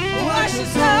 Wash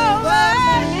us over.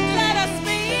 Let us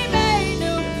be made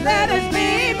new. Let us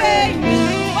be made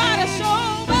new. Wash us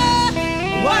over.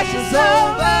 Wash us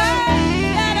over.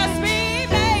 Let us be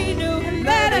made new.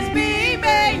 Let us be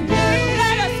made new.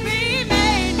 Let us be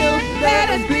made new. Let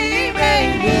us be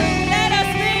made new. Let us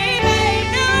be made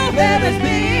new. Let us be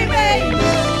made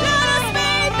new.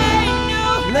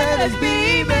 Let us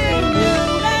be made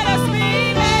new. Let us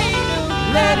be made new.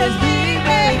 Let us be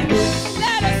made new.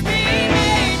 Let us be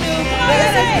made new. Let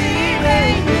us be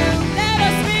made new. Let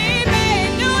us be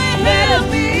made new. Let us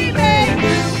be made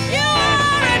new. You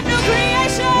are a new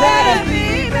creation. Let us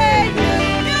be made new.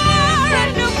 You are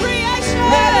a new creation.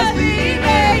 Let us be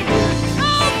made new.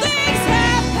 All things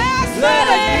have passed away.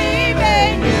 Let us be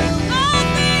made new. All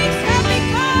things have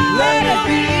become. Let us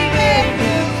be made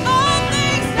new. All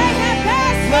things that have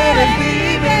passed away. Let us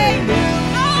be made new.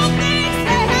 All things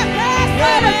that have passed away.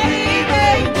 Let us be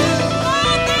made new.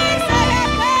 All things that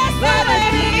have passed away. Let us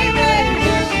be made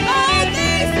new. All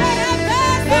things that have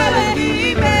passed away. Let us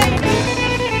be made new.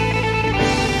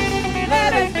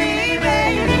 Let us be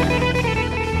made new.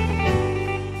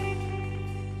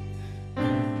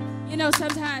 You know,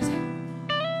 sometimes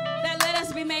that let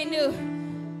us be made new.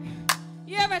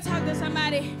 You ever talk to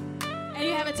somebody and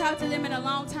you haven't talked to them in a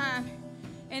long time,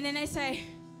 and then they say,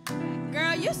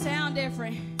 girl, you sound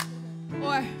different.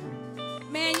 Or,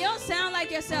 man, you don't sound like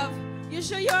yourself. You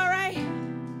sure you're all right?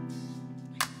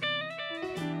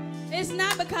 It's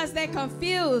not because they're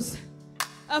confused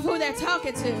of who they're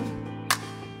talking to.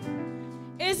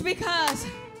 It's because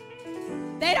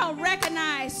they don't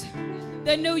recognize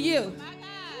the new you.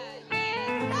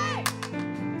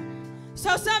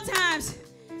 So sometimes,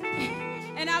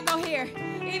 and I'll go here,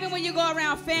 even when you go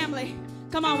around family,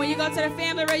 come on, when you go to the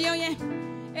family reunion,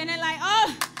 and they're like,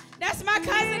 oh, that's my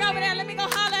cousin over there. Let me go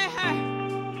holler at her.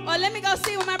 Or let me go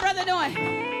see what my brother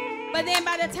doing. But then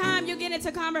by the time you get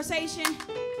into conversation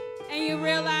and you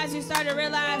start to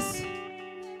realize,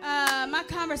 my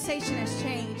conversation has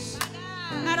changed.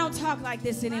 I don't talk like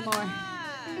this anymore.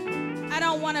 I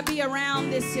don't want to be around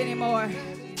this anymore.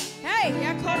 Hey,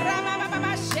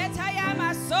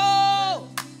 my soul.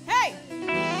 Hey,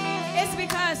 it's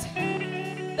because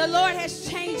the Lord has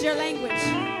changed your language.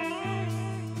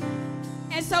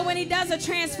 And so when he does a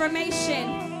transformation,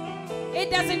 it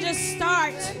doesn't just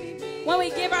start when we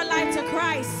give our life to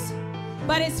Christ,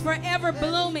 but it's forever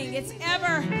blooming. It's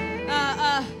ever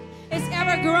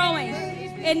growing.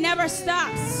 It never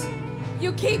stops.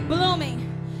 You keep blooming.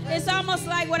 It's almost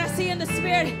like what I see in the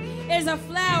spirit is a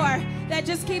flower that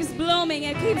just keeps blooming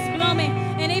and keeps blooming.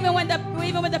 And even when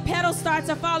the petals start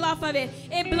to fall off of it,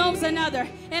 it blooms another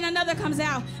and another comes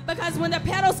out. Because when the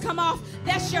petals come off,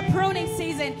 that's your pruning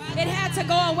season. It had to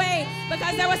go away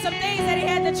because there were some things that he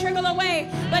had to trickle away.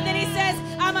 But then he says,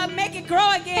 I'm going to make it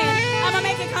grow again. I'm going to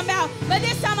make it come out. But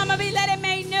this time I'm going to let it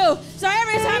made new. So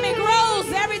every time it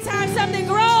grows, every time something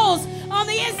grows on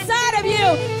the inside of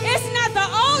you, it's not the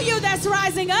old you that's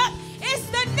rising up. It's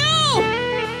the new.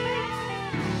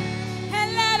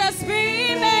 And let us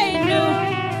be made new.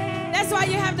 That's why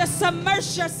you have to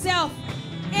submerge yourself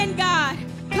in God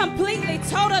completely,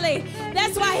 totally.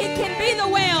 That's why he can be the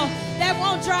well that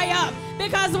won't dry up.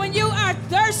 Because when you are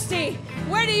thirsty,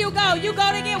 where do you go? You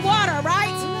go to get water,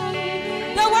 right?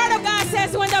 The word of God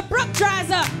says when the brook dries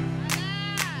up.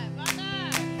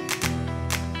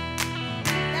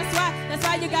 That's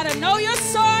why you got to know your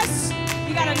source.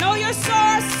 You got to know your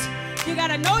source. You got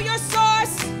to know your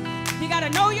source. You got to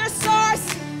know your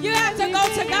source. You have to go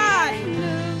to God.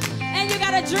 And you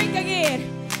got to drink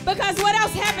again. Because what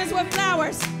else happens with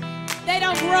flowers? They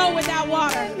don't grow without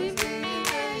water.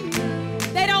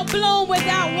 They don't bloom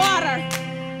without water.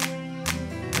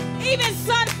 Even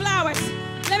sunflowers.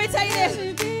 Let me tell you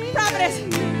this. Prophetess,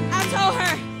 I told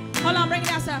her, hold on, bring it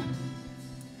down some.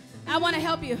 I want to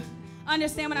help you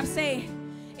understand what I'm saying.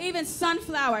 Even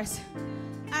sunflowers.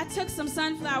 I took some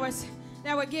sunflowers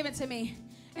that were given to me,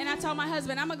 and I told my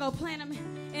husband, I'm going to go plant them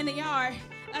in the yard.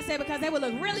 I said, because they would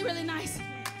look really, really nice.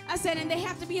 I said, and they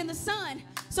have to be in the sun.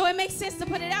 So it makes sense to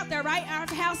put it out there, right? Our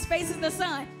house faces the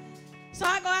sun. So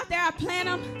I go out there, I plant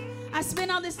them. I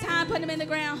spend all this time putting them in the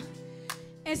ground.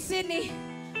 And Sydney,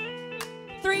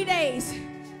 3 days,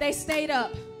 they stayed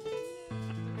up.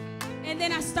 And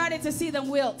then I started to see them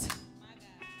wilt.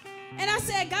 And I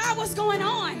said, God, what's going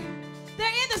on? They're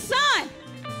in the sun.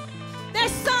 They're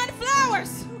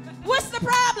sunflowers. What's the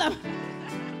problem?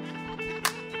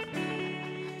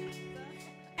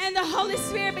 And the Holy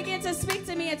Spirit began to speak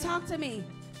to me and talk to me.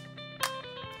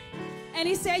 And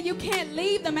he said, you can't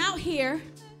leave them out here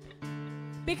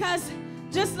because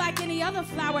just like any other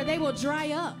flower, they will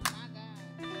dry up.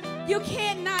 You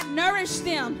cannot nourish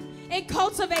them and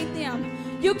cultivate them.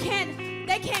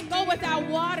 They can't go without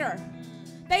water.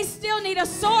 They still need a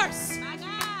source.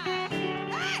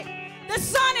 Hey, the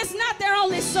sun is not their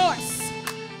only source.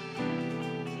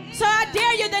 So I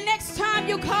dare you the next time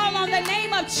you call on the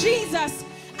name of Jesus,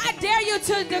 I dare you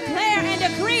to declare and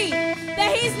decree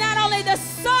that he's not only the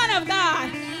Son of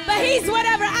God, but he's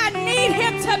whatever I need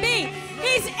him to be.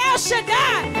 He's El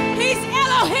Shaddai. He's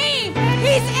Elohim.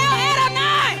 He's El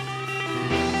Adonai.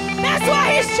 That's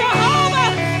why he's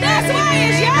Jehovah. That's why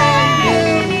he's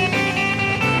Yahweh.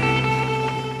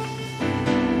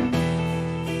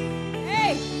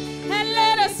 Hey, and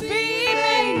let us be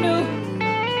made new.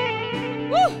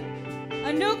 Woo!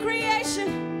 A new creation,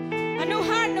 a new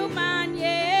heart, new mind,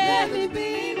 yeah. Let me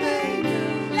be made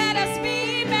new. Let us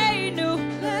be made new.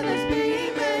 Let us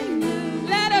be made new.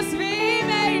 Let us be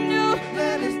made new.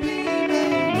 Let us be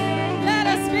made new. Let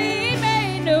us be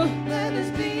made new. Let us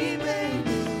be made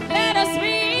new. Let us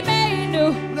be made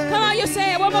new. Come on, you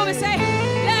say it. One more, say,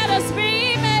 let us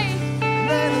be made.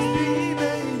 Let us be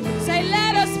made new. Say,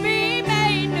 let us be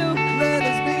made new. Let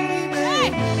us be Hey,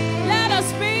 made new. let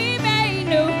us be made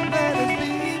new. Let us be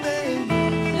made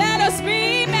new. Let us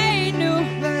be made new.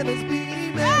 Let us be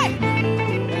Hey,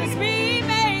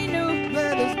 made new.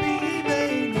 let us be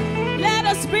made new. Let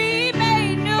us be made new. Let us be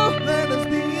made new. Let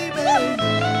us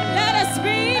be made new. Let us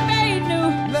be made new.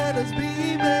 Let us be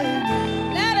made new.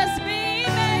 Let us be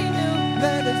made new.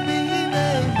 Let us be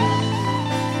made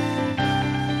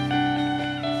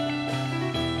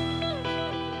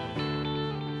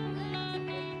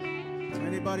new.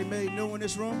 Anybody made new in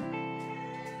this room?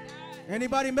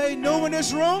 Anybody made new in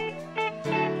this room?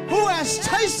 Who has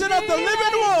tasted of the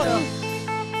living water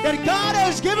that God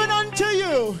has given unto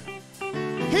you?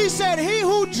 He said, he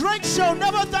who drinks shall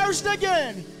never thirst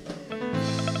again.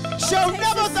 Shall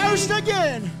never thirst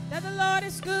again. That the Lord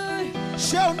is good.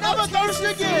 Shall never thirst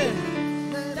again.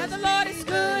 That the Lord is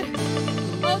good.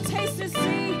 Oh, taste and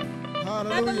see. That the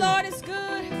Hallelujah. Lord is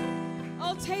good.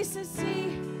 Oh, taste and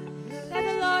see. That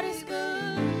the Lord is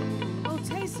good. Oh,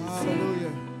 taste and see.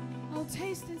 Hallelujah. Oh,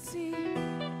 taste and see.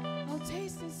 Oh,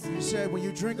 taste and see. He said, when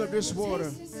you drink of this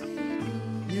water,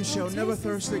 you shall never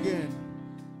thirst again.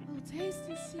 Oh, taste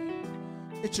and see.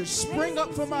 It should spring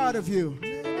up from out of you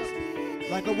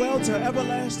like a well to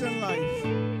everlasting life.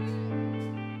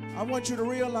 I want you to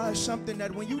realize something,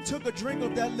 that when you took a drink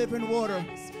of that living water,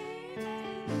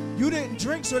 you didn't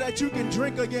drink so that you can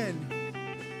drink again,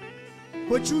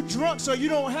 but you drunk so you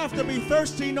don't have to be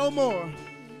thirsty no more.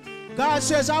 God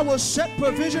says, I will set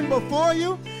provision before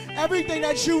you. Everything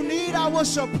that you need, I will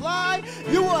supply.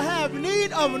 You will have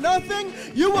need of nothing.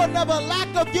 You will never lack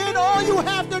again. All you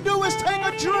have to do is take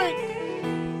a drink.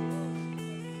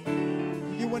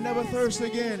 You will never thirst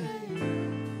again.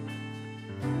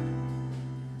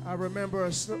 I remember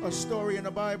a story in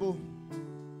the Bible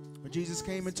where Jesus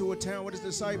came into a town with his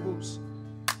disciples,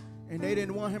 and they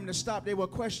didn't want him to stop. They were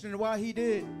questioning why he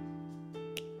did.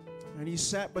 And he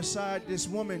sat beside this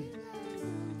woman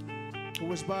who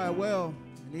was by a well,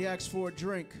 and he asked for a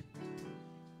drink.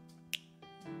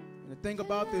 And the thing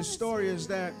about this story is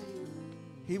that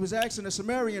he was asking a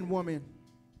Samaritan woman.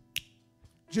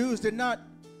 Jews did not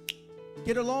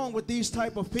get along with these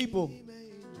type of people.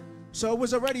 So it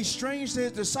was already strange to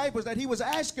his disciples that he was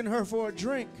asking her for a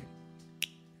drink.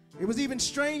 It was even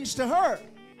strange to her.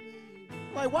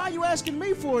 Like, why are you asking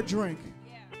me for a drink?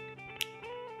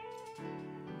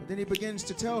 But then he begins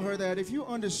to tell her that if you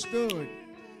understood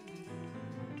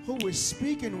who is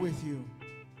speaking with you,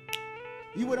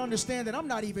 you would understand that I'm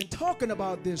not even talking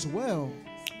about this well.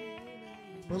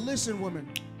 But listen, woman,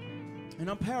 and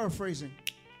I'm paraphrasing.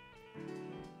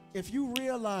 If you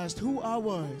realized who I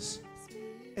was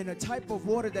and the type of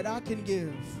water that I can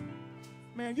give,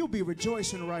 man, you'll be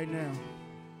rejoicing right now.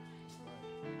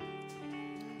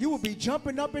 You will be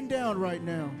jumping up and down right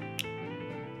now.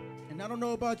 And I don't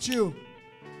know about you,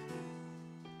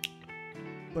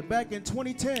 but back in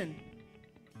 2010,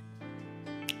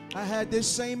 I had this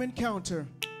same encounter.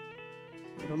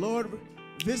 The Lord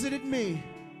visited me,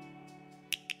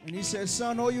 and he said,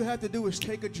 son, all you have to do is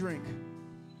take a drink.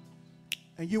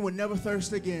 and you will never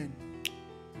thirst again.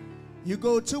 You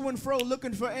go to and fro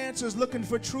looking for answers, looking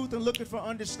for truth, and looking for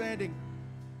understanding.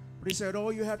 But he said,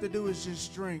 all you have to do is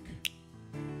just drink,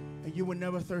 and you will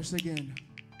never thirst again.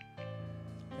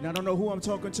 And I don't know who I'm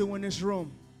talking to in this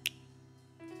room,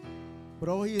 but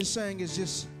all he is saying is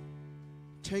just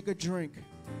take a drink,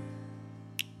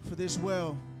 for this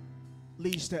well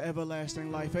leads to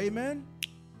everlasting life. Amen?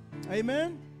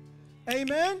 Amen?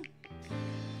 Amen?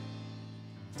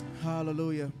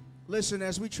 Hallelujah. Listen,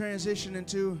 as we transition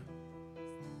into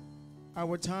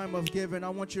our time of giving, I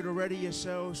want you to ready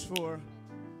yourselves for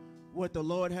what the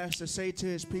Lord has to say to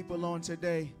his people on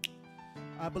today.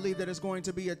 I believe that it's going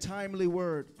to be a timely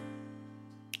word.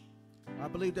 I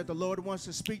believe that the Lord wants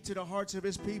to speak to the hearts of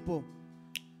his people.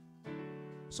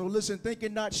 So listen, think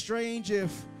it not strange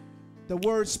if the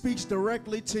word speaks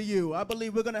directly to you. I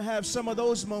believe we're going to have some of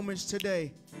those moments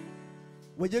today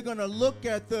where you're going to look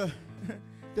at the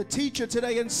teacher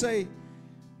today and say,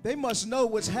 they must know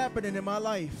what's happening in my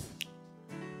life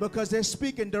because they're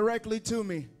speaking directly to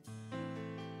me.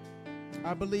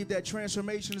 I believe that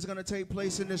transformation is going to take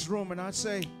place in this room, and I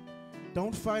say,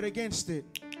 don't fight against it,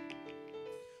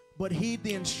 but heed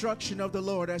the instruction of the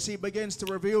Lord as he begins to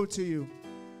reveal to you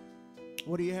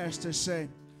what he has to say.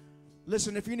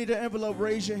 Listen, if you need an envelope,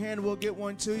 raise your hand. We'll get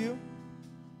one to you.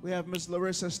 We have Miss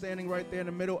Larissa standing right there in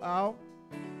the middle aisle.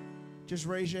 Just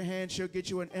raise your hand. She'll get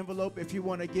you an envelope if you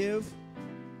want to give.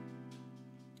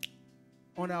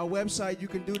 On our website, you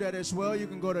can do that as well. You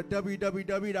can go to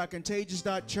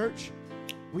www.contagious.church.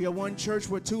 We are one church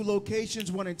with 2 locations,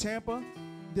 one in Tampa,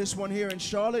 this one here in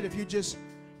Charlotte. If you just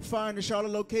find the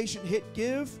Charlotte location, hit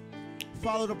give.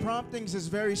 Follow the promptings. It's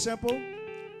very simple.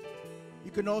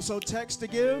 You can also text to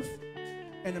give.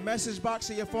 In the message box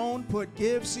of your phone, put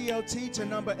give CLT to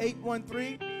number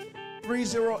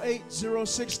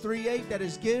 813-308-0638. That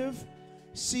is give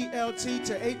CLT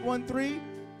to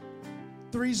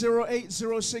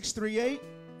 813-308-0638.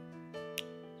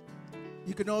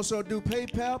 You can also do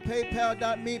PayPal,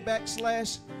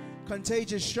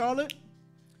 paypal.me/Contagious Charlotte.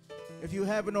 If you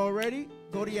haven't already,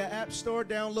 go to your app store,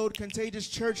 download Contagious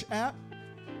Church app.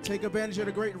 Take advantage of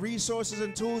the great resources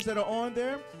and tools that are on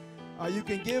there. You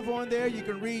can give on there. You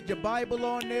can read your Bible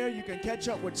on there. You can catch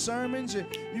up with sermons.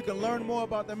 You can learn more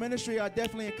about the ministry. I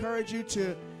definitely encourage you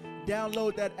to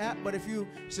download that app. But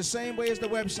it's the same way as the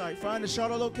website. Find the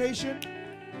Charlotte location,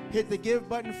 hit the give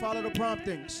button, follow the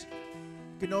promptings.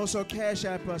 You can also cash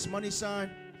app us, $Contagious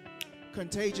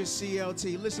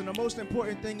CLT. Listen, the most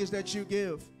important thing is that you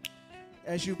give.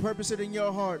 As you purpose it in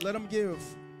your heart, let them give.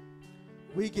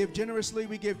 We give generously,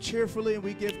 we give cheerfully, and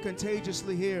we give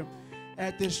contagiously here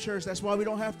at this church. That's why we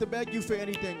don't have to beg you for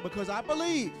anything, because I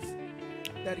believe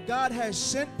that God has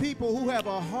sent people who have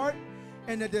a heart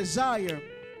and a desire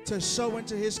to sow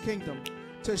into his kingdom,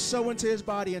 to sow into his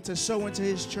body, and to sow into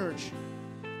his church.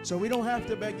 So we don't have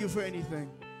to beg you for anything,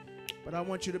 but I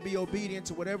want you to be obedient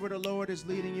to whatever the Lord is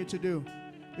leading you to do.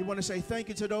 We want to say thank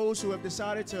you to those who have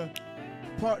decided to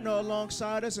partner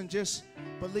alongside us and just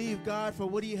believe God for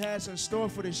what he has in store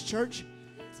for this church.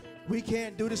 We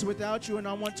can't do this without you, and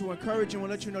I want to encourage you and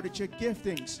let you know that your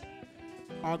giftings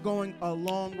are going a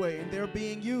long way, and they're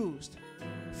being used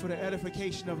for the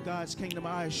edification of God's kingdom.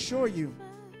 I assure you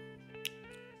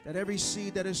that every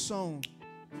seed that is sown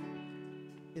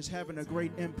is having a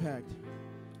great impact.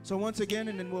 So once again,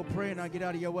 and then we'll pray and I'll get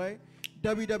out of your way,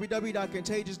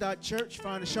 www.contagious.church.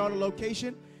 Find the Charlotte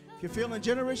location. If you're feeling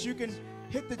generous, you can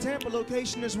hit the Tampa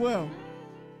location as well.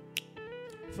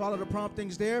 Follow the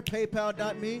promptings there,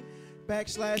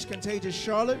 paypal.me/Contagious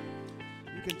Charlotte.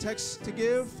 You can text to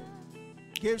give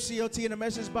CLT in the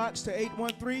message box to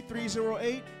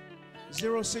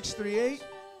 813-308-0638.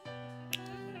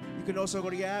 You can also go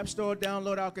to your app store,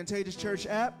 download our Contagious Church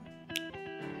app,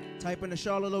 type in the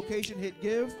Charlotte location, hit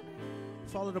give,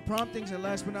 follow the promptings, and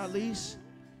last but not least,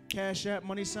 Cash App,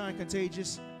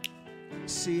 $Contagious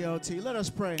CLT. Let us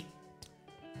pray.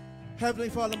 Heavenly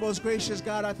Father, most gracious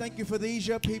God, I thank you for these,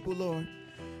 your people, Lord.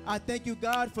 I thank you,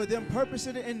 God, for them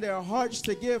purposing it in their hearts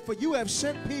to give. For you have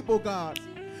sent people, God,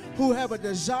 who have a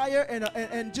desire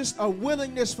and just a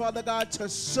willingness, Father God, to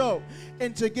sow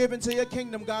and to give into your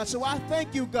kingdom, God. So I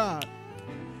thank you, God,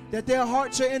 that their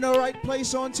hearts are in the right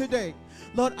place on today.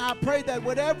 Lord, I pray that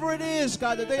whatever it is,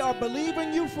 God, that they are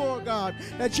believing you for, God,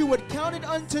 that you would count it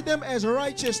unto them as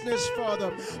righteousness,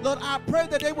 Father. Lord, I pray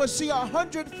that they will see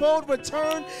 100-fold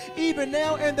return even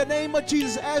now in the name of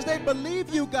Jesus as they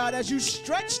believe you, God, as you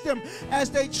stretch them, as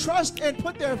they trust and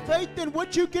put their faith in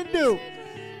what you can do.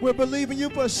 We're believing you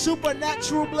for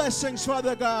supernatural blessings,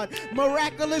 Father God.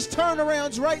 Miraculous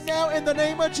turnarounds right now in the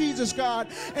name of Jesus, God.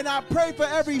 And I pray for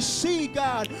every seed,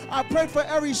 God. I pray for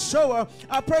every sower.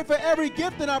 I pray for every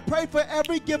gift, and I pray for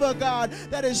every giver, God,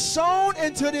 that is sown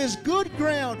into this good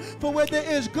ground. For where there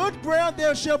is good ground,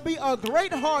 there shall be a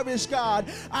great harvest,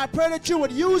 God. I pray that you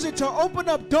would use it to open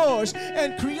up doors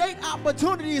and create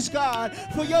opportunities, God,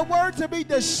 for your word to be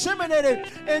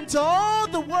disseminated into all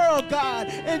the world, God,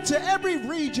 into every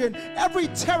region, every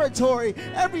territory,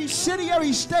 every city,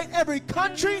 every state, every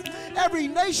country, every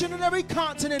nation, and every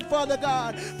continent, Father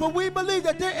God. For we believe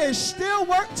that there is still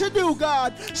work to do,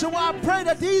 God. So I pray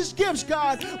that these gifts,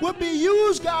 God, will be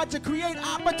used, God, to create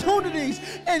opportunities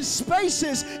and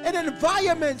spaces and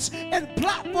environments and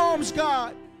platforms,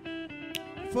 God,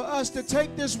 for us to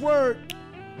take this word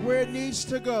where it needs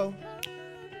to go.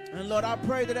 And Lord, I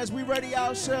pray that as we ready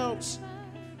ourselves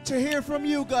to hear from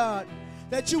you, God,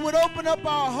 that you would open up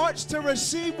our hearts to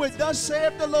receive what thus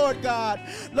saith the Lord, God.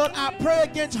 Lord, I pray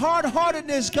against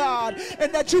hard-heartedness, God,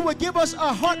 and that you would give us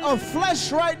a heart of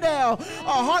flesh right now,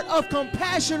 a heart of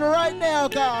compassion right now,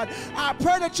 God. I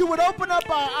pray that you would open up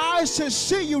our eyes to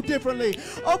see you differently,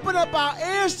 open up our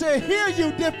ears to hear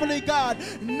you differently, God.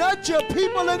 Nudge your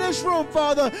people in this room,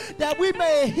 Father, that we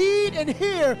may heed and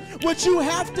hear what you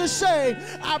have to say.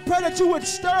 I pray that you would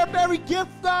stir up every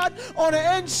gift, God, on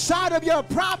the inside of your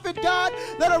prophet, God.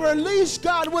 Let her release,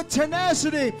 God, with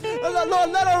tenacity.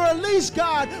 Lord, let her release,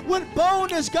 God, with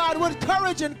boldness, God, with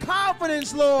courage and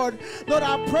confidence, Lord. Lord,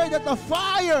 I pray that the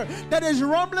fire that is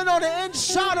rumbling on the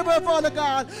inside of her, Father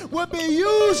God, will be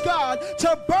used, God,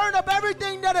 to burn up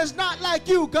everything that is not like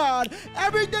you, God.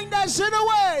 Everything that's in the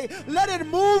way, let it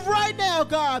move right now,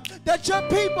 God, that your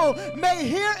people may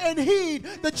hear and heed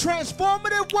the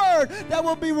transformative word that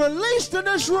will be released in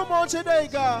this room on today,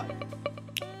 God.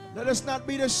 Let us not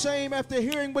be the same after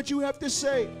hearing what you have to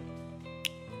say,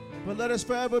 but let us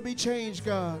forever be changed,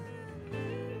 God.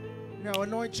 Now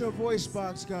anoint your voice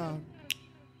box, God.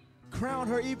 Crown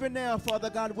her even now, Father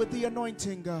God, with the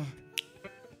anointing, God.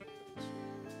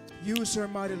 Use her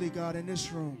mightily, God, in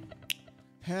this room.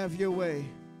 Have your way,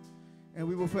 and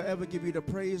we will forever give you the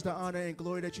praise, the honor, and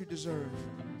glory that you deserve.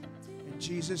 In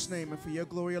Jesus' name and for your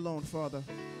glory alone, Father.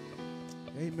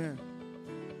 Amen.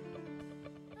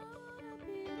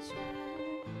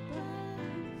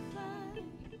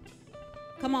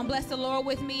 Come on, bless the Lord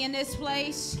with me in this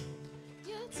place.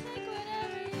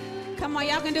 Come on,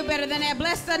 y'all can do better than that.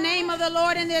 Bless the name of the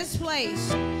Lord in this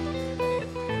place.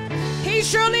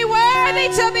 He's truly worthy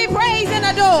to be praised and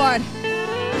adored.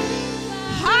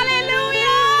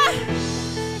 Hallelujah.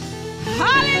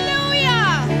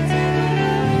 Hallelujah.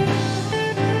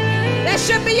 That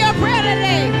should be your prayer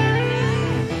today.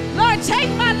 Lord, take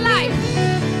my life.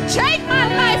 Take my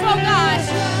life, oh God.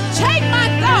 Take my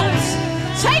thoughts.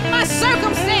 Take my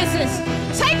circumstances.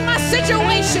 Take my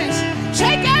situations.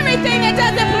 Take everything that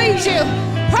doesn't please you.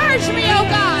 Purge me, oh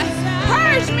God.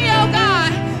 Purge me, oh God.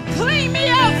 Clean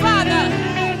me up, Father,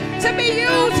 to be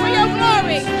used for your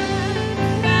glory.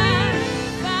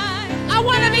 I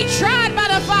want to be tried by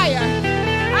the fire.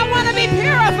 I want to be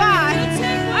purified.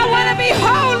 I want to be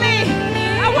holy.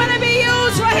 I want to be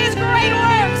used for his great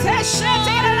works.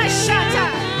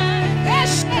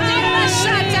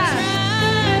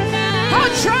 Oh,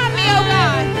 try me, oh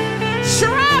God.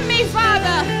 Try me,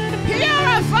 Father.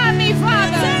 Purify me,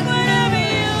 Father.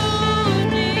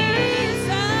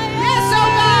 Yes, oh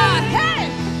God. Hey.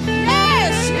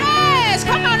 Yes, yes.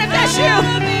 Come on, if that's you.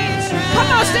 Come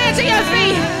on, stand to your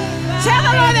feet. Tell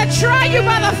the Lord to try you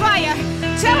by the fire.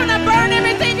 Tell him to burn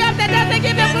everything up that doesn't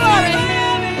give him glory.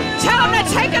 Tell him to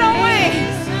take it away.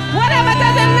 Whatever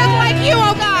doesn't look like you,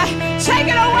 oh God. Take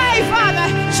it away,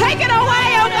 Father. Take it away,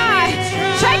 oh God.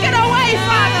 Take it away,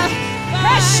 Father.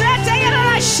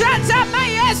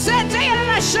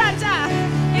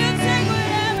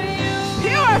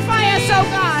 Purify us, oh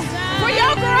God, for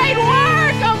your great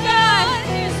work, oh God.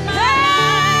 Hey!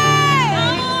 I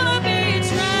want to be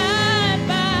tried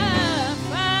by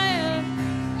fire.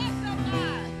 Yes, oh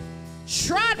God.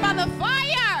 Tried by the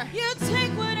fire. You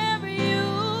take whatever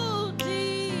you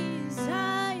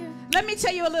desire. Let me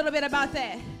tell you a little bit about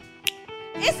that.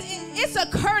 It's a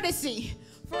courtesy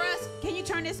for us. Can you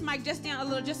turn this mic just down a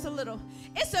little, just a little?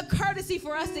 It's a courtesy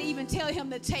for us to even tell him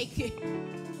to take it.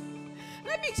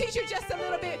 Let me teach you just a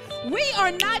little bit. We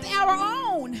are not our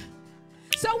own.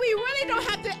 So we really don't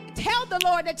have to tell the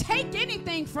Lord to take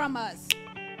anything from us.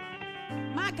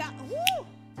 My God. Woo.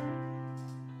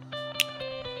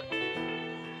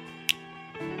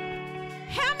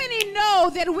 How many know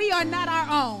that we are not our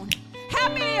own? How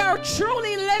many are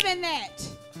truly living that?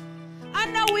 I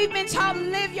know we've been taught to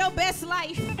live your best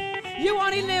life. You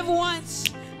only live once.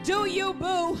 Do you,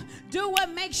 boo? Do what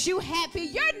makes you happy.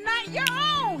 You're not your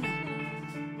own.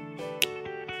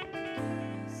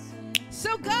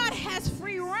 So God has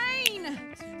free reign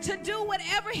to do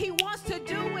whatever he wants to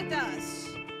do with us.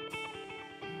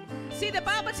 See, the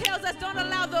Bible tells us don't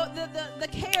allow the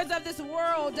cares of this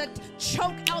world to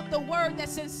choke out the word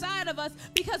that's inside of us,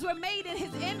 because we're made in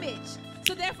his image.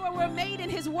 So therefore, we're made in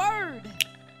his word.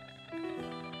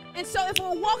 And so if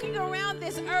we're walking around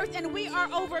this earth and we are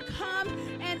overcome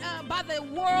and by the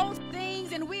world's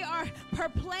things, and we are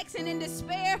perplexed and in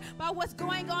despair by what's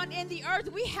going on in the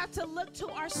earth, we have to look to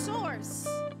our source.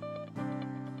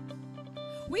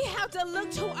 We have to look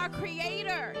to our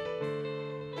Creator.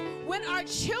 When our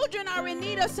children are in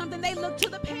need of something, they look to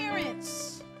the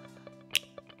parents.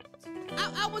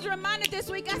 I was reminded this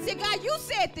week, I said, God, you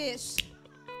said this.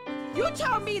 You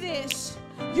told me this.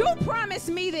 You promised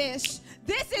me this.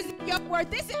 This is your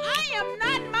word. I am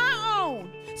not my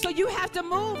own. So you have to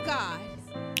move, God.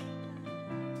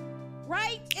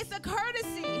 Right? It's a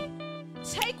courtesy.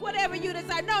 Take whatever you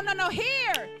desire. No.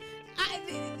 Here.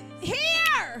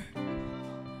 Here.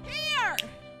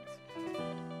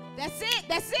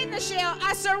 That's it, Michelle.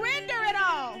 I surrender it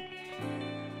all.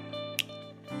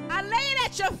 I lay it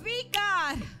at your feet,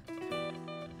 God.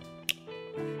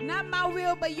 Not my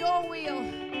will, but your will.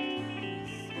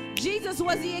 Jesus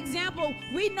was the example.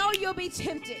 We know you'll be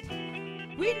tempted.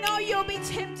 We know you'll be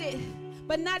tempted,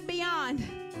 but not beyond.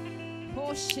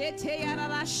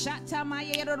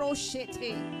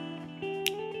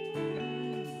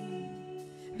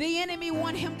 The enemy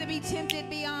want him to be tempted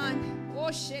beyond.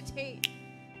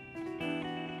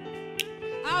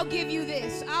 I'll give you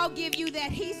this. I'll give you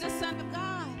that. He's the Son of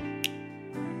God.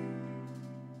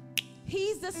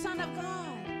 He's the Son of God.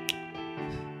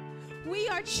 We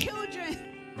are children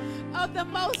of the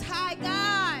Most High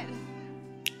God.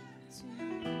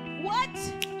 What?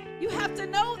 You have to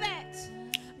know that.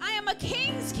 I am a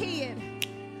king's kid.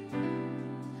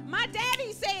 My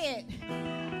daddy said.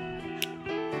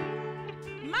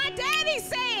 My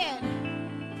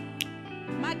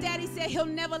daddy said he'll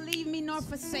never leave me nor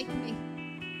forsake me.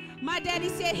 My daddy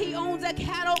said he owns a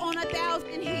cattle on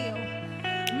 1,000 hills.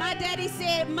 My daddy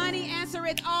said money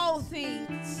answereth all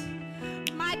things.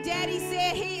 My daddy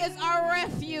said he is our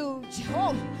refuge.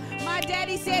 Oh, my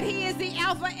daddy said he is the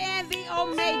Alpha and the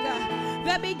Omega,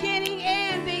 the beginning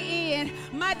and the end.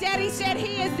 My daddy said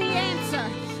he is the answer.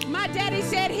 My daddy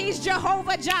said he's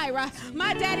Jehovah Jireh.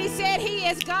 My daddy said he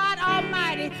is God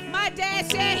Almighty. My dad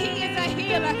said he is a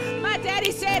healer. My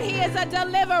daddy said he is a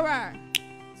deliverer.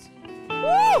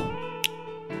 Woo!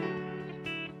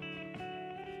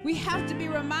 We have to be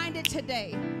reminded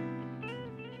today.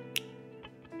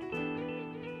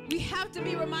 We have to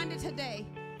be reminded today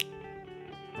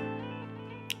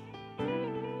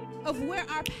of where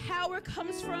our power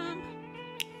comes from,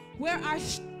 where our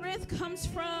strength comes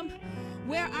from,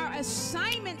 where our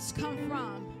assignments come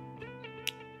from.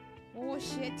 Oh,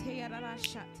 shit.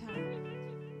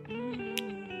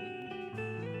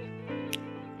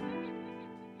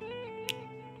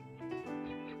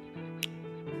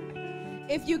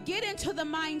 If you get into the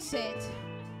mindset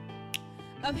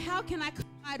of how can I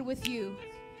collide with you?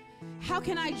 How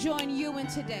can I join you in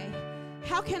today?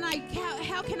 How can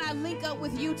I link up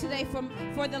with you today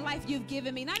for the life you've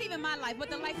given me? Not even my life, but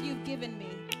the life you've given me.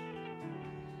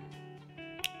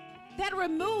 That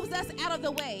removes us out of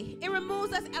the way. It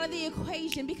removes us out of the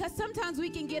equation, because sometimes we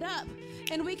can get up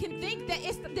and we can think that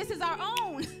this is our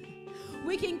own.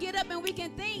 We can get up and we can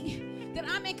think that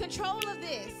I'm in control of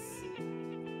this.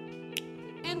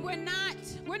 And we're not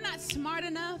smart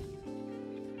enough.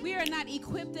 We are not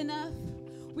equipped enough.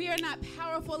 We are not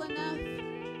powerful enough.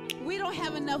 We don't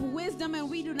have enough wisdom, and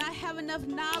we do not have enough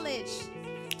knowledge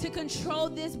to control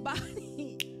this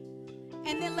body,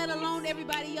 and then let alone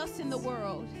everybody else in the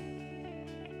world.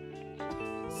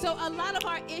 So a lot of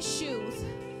our issues,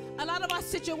 a lot of our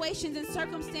situations and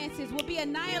circumstances will be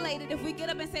annihilated if we get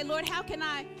up and say, Lord, how can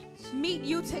I meet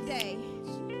you today?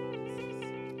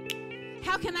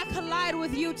 How can I collide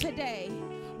with you today?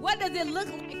 What does it look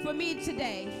like for me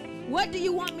today? What do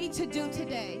you want me to do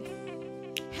today?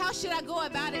 How should I go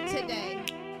about it today?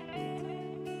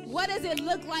 What does it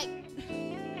look like?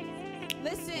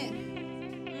 Listen.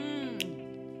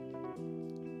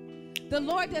 The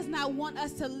Lord does not want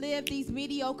us to live these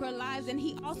mediocre lives, and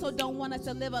he also don't want us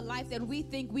to live a life that we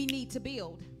think we need to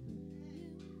build.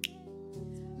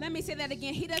 Let me say that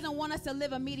again. He doesn't want us to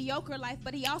live a mediocre life,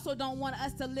 but he also don't want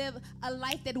us to live a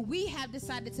life that we have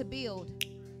decided to build.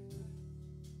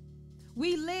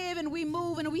 We live and we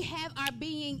move and we have our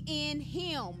being in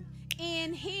him.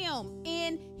 In him.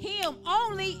 In him.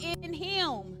 Only in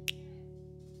him.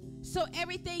 So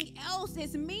everything else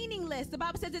is meaningless. The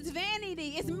Bible says it's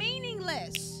vanity. It's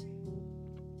meaningless.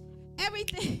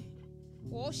 Everything.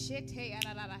 Oh, shit. Hey,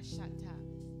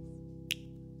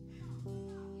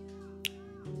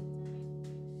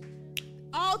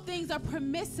 all things are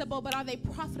permissible, but are they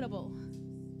profitable?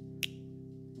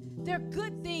 They're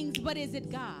good things, but is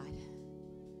it God?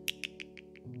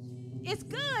 It's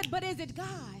good, but is it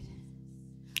God?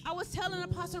 I was telling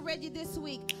Apostle Reggie this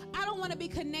week, I don't want to be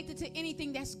connected to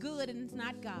anything that's good and it's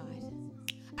not God.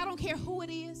 I don't care who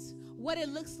it is, what it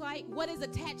looks like, what is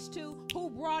attached to, who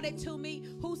brought it to me,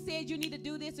 who said you need to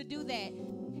do this or do that.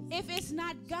 If it's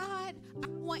not God, I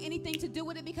don't want anything to do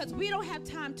with it because we don't have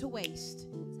time to waste.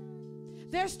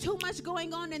 There's too much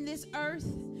going on in this earth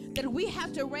that we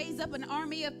have to raise up an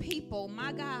army of people,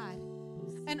 my God,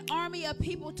 an army of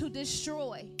people to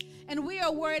destroy. And we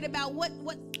are worried about what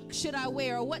should I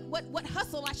wear or what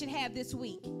hustle I should have this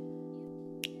week.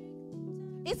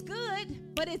 It's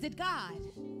good, but is it God?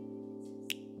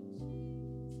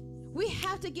 We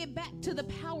have to get back to the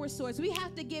power source. We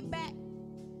have to get back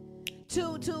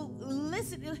to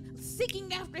listen,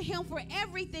 seeking after him for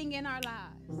everything in our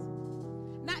lives.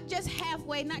 Not just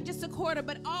halfway, not just a quarter,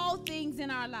 but all things in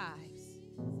our lives.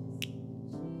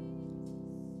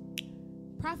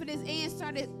 Prophetess Ann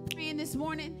started praying this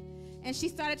morning, and she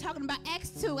started talking about Acts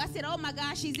 2. I said, oh my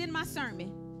gosh, she's in my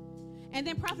sermon. And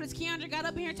then Prophetess Keandra got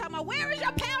up in here talking about, where is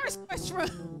your power source from?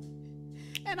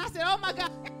 And I said, oh my God,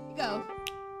 here we go.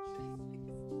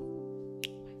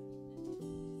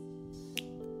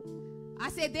 I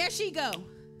said, there she go.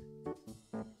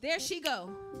 There she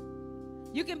go.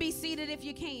 You can be seated if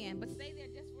you can, but stay there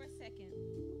just for a second.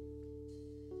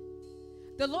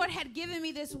 The Lord had given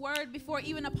me this word before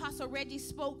even Apostle Reggie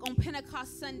spoke on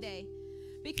Pentecost Sunday.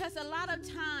 Because a lot of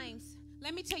times,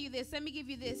 let me tell you this, let me give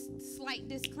you this slight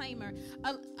disclaimer.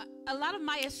 A lot of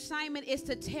my assignment is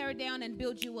to tear down and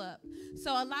build you up.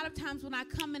 So a lot of times when I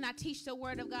come and I teach the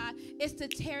word of God, it's to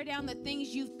tear down the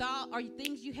things you thought or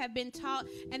things you have been taught,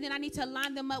 and then I need to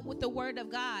line them up with the word of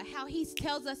God, how he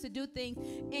tells us to do things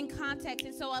in context.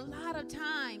 And so a lot of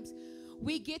times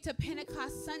we get to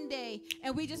Pentecost Sunday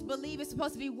and we just believe it's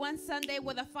supposed to be one Sunday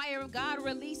where the fire of God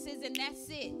releases and that's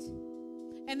it.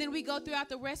 And then we go throughout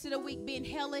the rest of the week being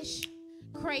hellish,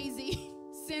 crazy,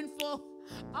 sinful,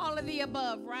 all of the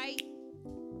above, right?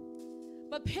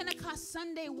 But Pentecost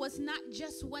Sunday was not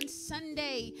just one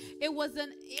Sunday. It was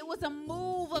a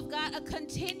move of God, a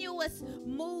continuous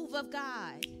move of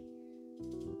God.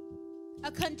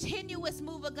 A continuous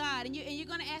move of God. And you're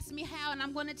going to ask me how, and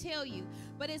I'm going to tell you.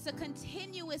 But it's a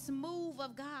continuous move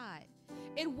of God.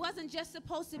 It wasn't just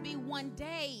supposed to be one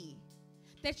day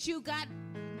that you got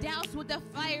doused with the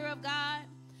fire of God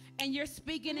and you're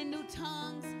speaking in new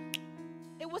tongues.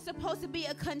 It was supposed to be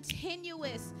a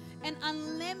continuous and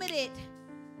unlimited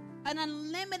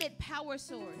power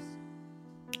source.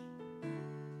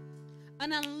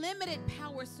 An unlimited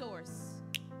power source.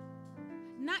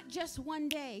 Not just one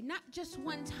day, not just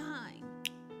one time,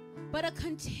 but a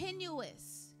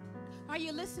continuous. Are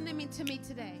you listening to me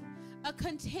today? A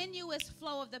continuous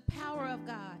flow of the power of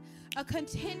God. A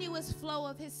continuous flow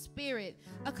of his spirit.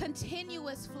 A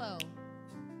continuous flow.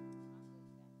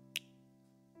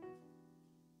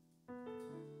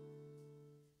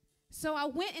 So I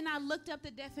went and I looked up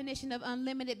the definition of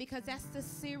unlimited because that's the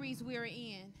series we're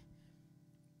in.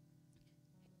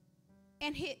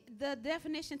 And the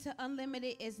definition to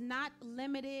unlimited is not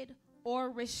limited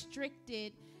or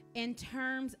restricted in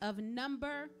terms of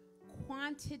number,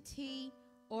 quantity,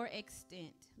 or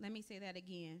extent. Let me say that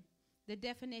again. The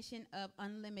definition of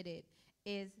unlimited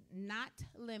is not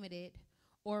limited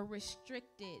or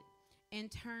restricted in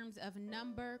terms of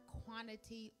number,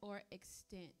 quantity, or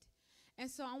extent. And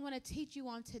so I want to teach you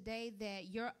on today that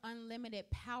your unlimited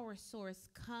power source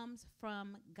comes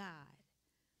from God.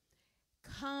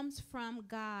 Comes from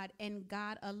God and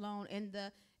God alone. And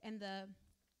the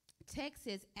text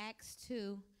is Acts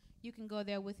 2. You can go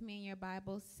there with me in your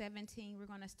Bible. 17. We're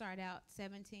going to start out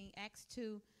 17. Acts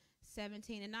 2,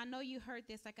 17. And I know you heard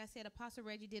this. Like I said, Apostle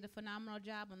Reggie did a phenomenal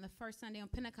job on the first Sunday, on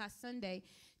Pentecost Sunday,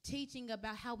 teaching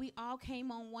about how we all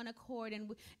came on one accord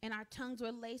and our tongues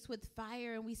were laced with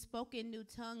fire and we spoke in new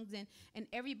tongues and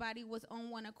everybody was on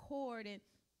one accord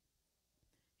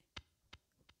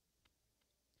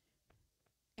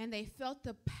and they felt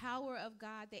the power of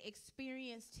God. They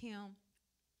experienced him.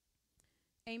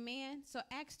 Amen. So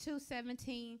Acts 2,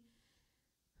 17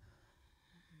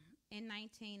 and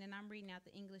 19, and I'm reading out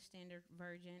the English Standard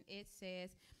Version. It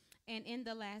says, and in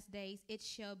the last days it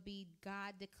shall be,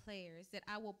 God declares, that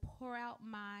I will pour out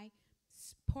my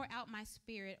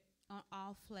spirit on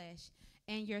all flesh,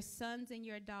 and your sons and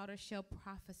your daughters shall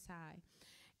prophesy,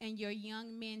 and your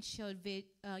young men shall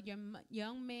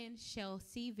young men shall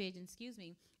see vision,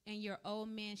 and your old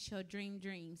men shall dream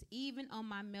dreams, even on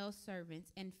my male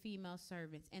servants and female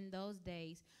servants. In those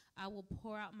days I will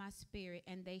pour out my spirit,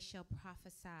 and they shall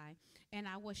prophesy. And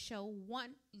I will show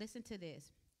listen to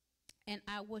this, and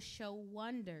I will show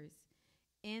wonders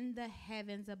in the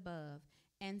heavens above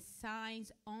and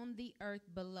signs on the earth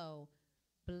below,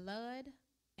 blood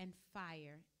and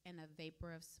fire and a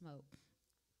vapor of smoke.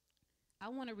 I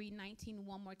want to read 19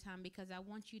 one more time because I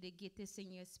want you to get this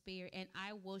in your spirit. And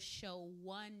I will show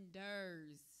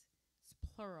wonders, it's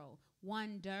plural,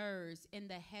 wonders in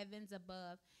the heavens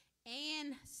above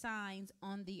and signs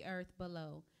on the earth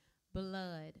below,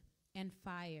 blood and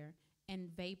fire and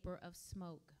vapor of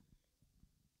smoke.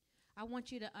 I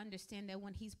want you to understand that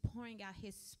when he's pouring out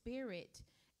his spirit,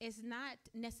 it's not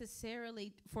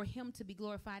necessarily for him to be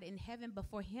glorified in heaven, but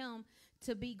for him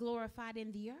to be glorified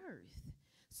in the earth.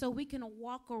 So we can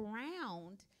walk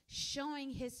around showing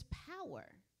his power,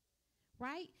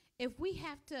 right? If we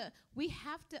have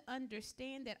to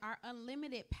understand that our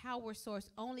unlimited power source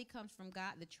only comes from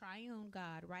God, the triune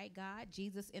God, right? God,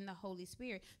 Jesus, and the Holy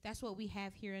Spirit. That's what we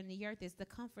have here in the earth is the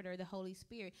comforter, the Holy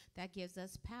Spirit, that gives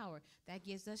us power, that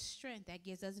gives us strength, that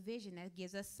gives us vision, that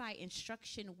gives us sight,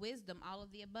 instruction, wisdom, all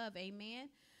of the above, amen?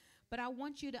 But I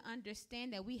want you to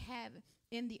understand that we have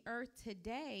in the earth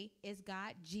today is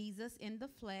God, Jesus in the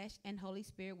flesh, and Holy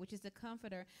Spirit, which is the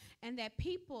comforter, and that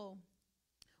people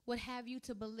would have you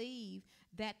to believe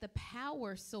that the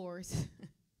power source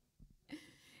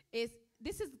is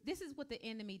this is what the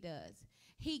enemy does.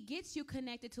 He gets you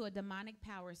connected to a demonic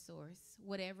power source,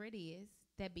 whatever it is,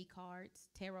 that be cards,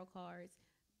 tarot cards,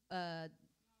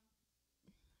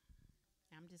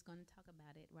 I'm just going to talk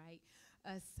about it, right?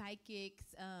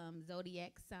 Psychics,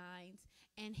 zodiac signs,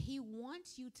 and he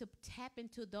wants you to tap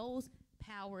into those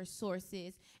power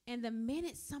sources, and the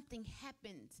minute something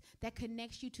happens that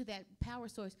connects you to that power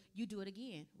source, you do it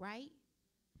again, right?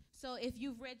 So if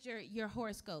you've read your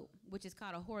horoscope, which is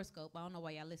called a horoscope, I don't know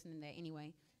why y'all listening to that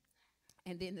anyway,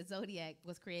 and then the zodiac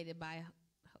was created by,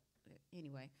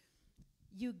 anyway,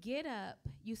 you get up,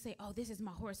 you say, oh, this is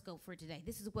my horoscope for today.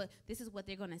 This is what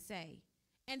they're going to say.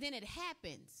 And then it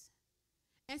happens.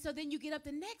 And so then you get up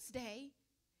the next day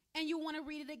and you want to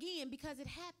read it again because it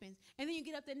happens. And then you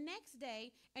get up the next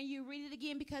day and you read it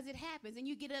again because it happens. And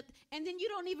you get up and then you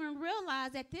don't even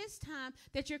realize at this time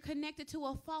that you're connected to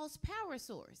a false power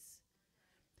source.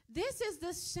 This is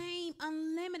the same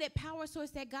unlimited power source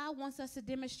that God wants us to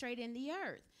demonstrate in the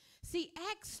earth. See,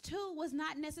 Acts 2 was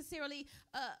not necessarily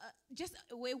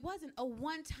it wasn't a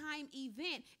one-time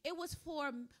event. It was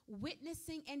for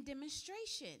witnessing and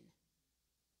demonstration.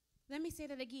 Let me say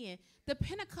that again. The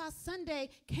Pentecost Sunday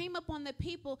came upon the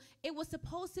people. It was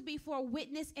supposed to be for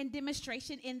witness and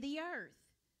demonstration in the earth.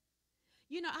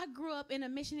 You know, I grew up in a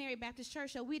missionary Baptist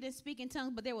church, so we didn't speak in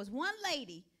tongues, but there was one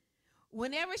lady,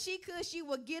 whenever she could, she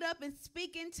would get up and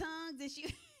speak in tongues,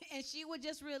 and she would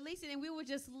just release it, and we would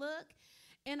just look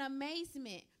in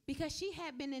amazement because she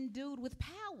had been endued with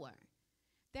power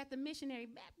that the missionary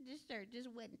Baptist church just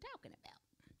wasn't talking about.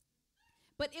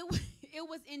 But it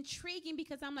was intriguing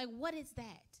because I'm like, what is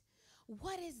that?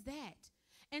 What is that?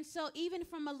 And so even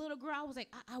from a little girl, I was like,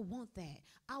 I want that.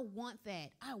 I want that.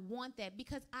 I want that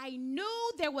because I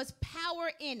knew there was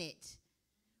power in it,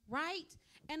 right?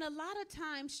 And a lot of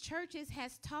times churches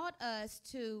has taught us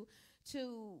to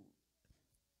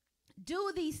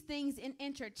do these things in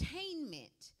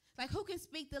entertainment. Like who can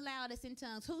speak the loudest in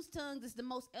tongues? Whose tongue is the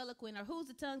most eloquent? Or whose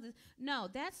the tongue is? No,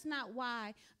 that's not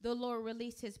why the Lord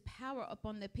released his power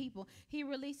upon the people. He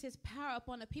released his power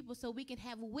upon the people so we can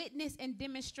have witness and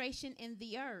demonstration in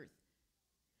the earth.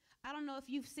 I don't know if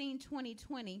you've seen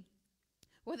 2020,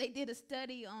 where they did a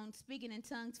study on speaking in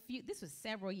tongues. This was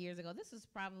several years ago. This was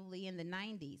probably in the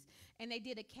 90s. And they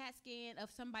did a CAT scan of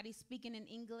somebody speaking in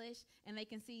English, and they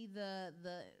can see the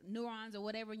neurons or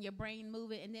whatever in your brain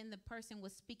moving, and then the person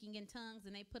was speaking in tongues,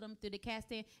 and they put them through the CAT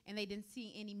scan, and they didn't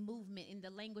see any movement in the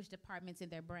language departments in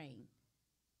their brain.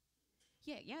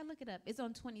 Yeah, look it up. It's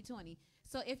on 2020.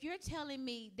 So if you're telling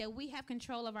me that we have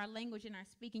control of our language and our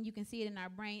speaking, you can see it in our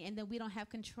brain, and then we don't have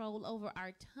control over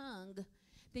our tongue,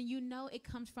 then you know it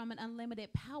comes from an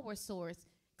unlimited power source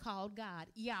called God,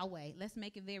 Yahweh. Let's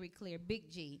make it very clear, big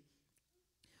G.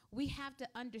 We have to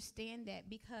understand that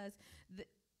because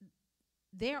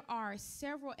there are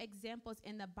several examples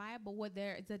in the Bible where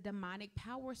there is a demonic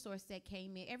power source that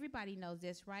came in. Everybody knows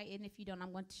this, right? And if you don't,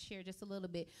 I'm going to share just a little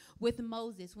bit. With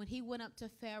Moses, when he went up to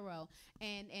Pharaoh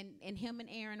and him and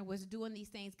Aaron was doing these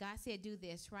things, God said, do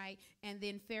this, right? And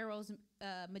then Pharaoh's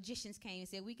magicians came and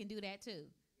said, we can do that too,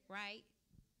 right?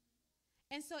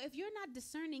 And so if you're not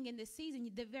discerning in this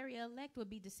season, the very elect will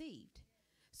be deceived.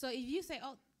 So if you say,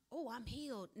 oh, I'm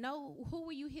healed. No, who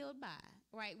were you healed by?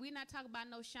 Right? We're not talking about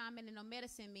no shaman and no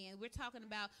medicine man. We're talking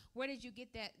about where did you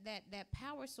get that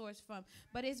power source from?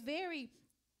 But it's very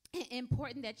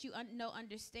important that you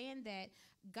understand that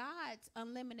God's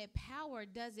unlimited power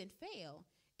doesn't fail.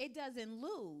 It doesn't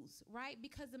lose, right?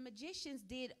 Because the magicians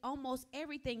did almost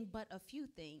everything but a few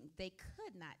things they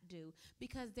could not do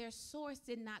because their source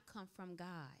did not come from God.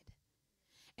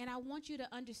 And I want you to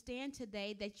understand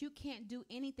today that you can't do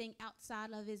anything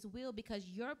outside of his will because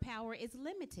your power is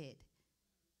limited.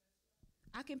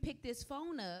 I can pick this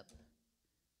phone up,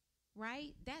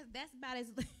 right? That's about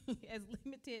as as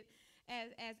limited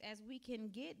as we can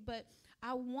get. But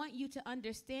I want you to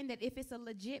understand that if it's a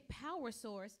legit power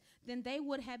source, then they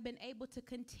would have been able to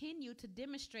continue to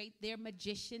demonstrate their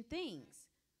magician things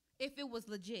if it was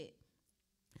legit.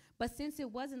 But since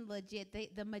it wasn't legit,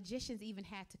 the magicians even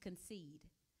had to concede.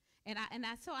 And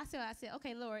I said,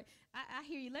 okay, Lord, I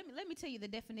hear you. Let me tell you the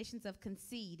definitions of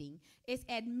conceding. It's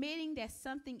admitting that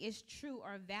something is true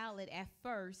or valid at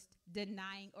first,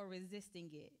 denying or resisting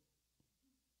it.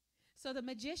 So the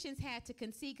magicians had to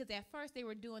concede because at first they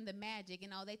were doing the magic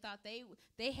and all. They thought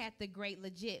they had the great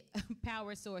legit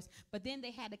power source. But then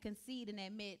they had to concede and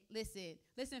admit,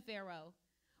 listen, Pharaoh,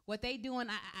 what they doing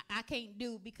I can't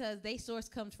do because their source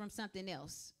comes from something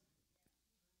else.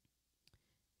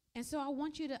 And so I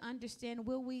want you to understand,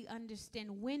 when will we understand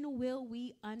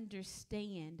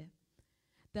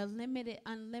the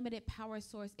unlimited power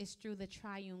source is through the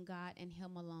triune God and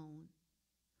him alone?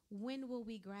 When will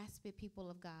we grasp it, people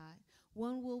of God?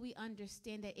 When will we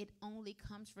understand that it only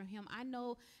comes from him? I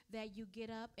know that you get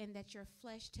up and that your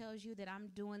flesh tells you that I'm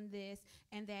doing this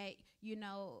and that,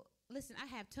 listen, I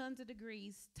have tons of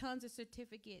degrees, tons of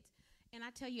certificates, and I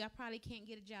tell you I probably can't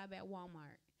get a job at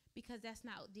Walmart, because that's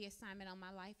not the assignment on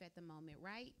my life at the moment,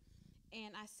 right?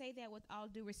 And I say that with all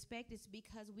due respect. It's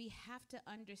because we have to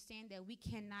understand that we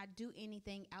cannot do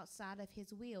anything outside of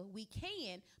his will. We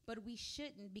can, but we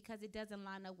shouldn't, because it doesn't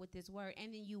line up with his word.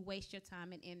 And then you waste your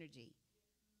time and energy.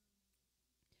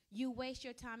 You waste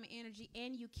your time and energy,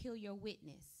 and you kill your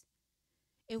witness.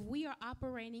 If we are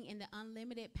operating in the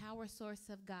unlimited power source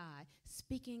of God,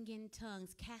 speaking in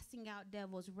tongues, casting out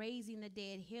devils, raising the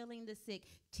dead, healing the sick,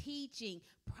 teaching,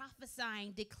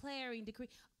 prophesying, declaring, decree,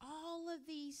 all of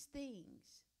these things,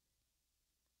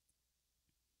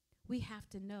 we have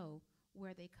to know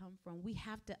where they come from. We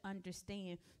have to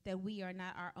understand that we are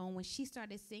not our own. When she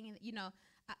started singing,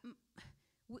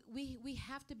 we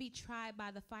have to be tried by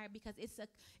the fire, because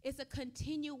it's a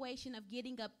continuation of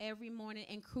getting up every morning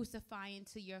and crucifying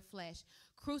to your flesh,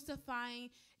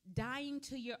 dying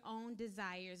to your own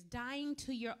desires, dying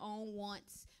to your own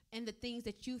wants and the things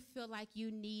that you feel like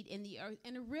you need in the earth.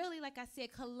 And really, like I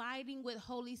said, colliding with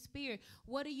Holy Spirit.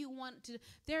 What do you want to?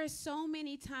 There are so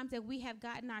many times that we have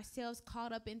gotten ourselves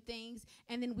caught up in things,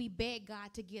 and then we beg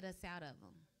God to get us out of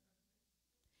them.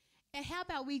 And how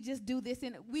about we just do this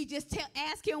and we just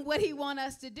ask him what he wants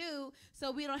us to do,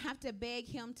 so we don't have to beg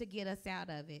him to get us out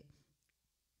of it.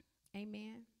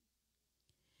 Amen.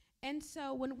 And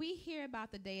so when we hear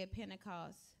about the day of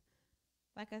Pentecost,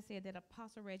 like I said, that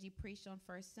Apostle Reggie preached on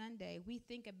first Sunday, we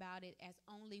think about it as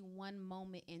only one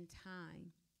moment in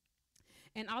time.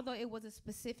 And although it was a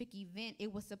specific event,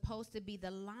 it was supposed to be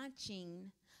the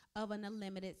launching of an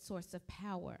unlimited source of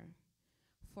power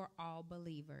for all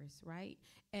believers, right?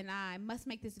 And I must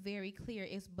make this very clear,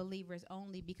 it's believers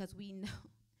only, because we know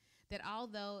that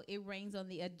although it rains on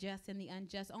the just and the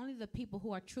unjust, only the people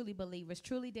who are truly believers,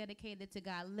 truly dedicated to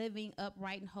God, living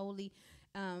upright and holy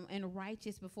and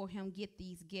righteous before him, get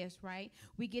these gifts, right?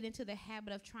 We get into the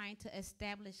habit of trying to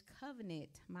establish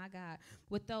covenant, my God,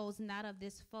 with those not of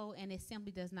this fold, and it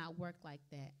simply does not work like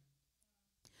that.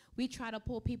 We try to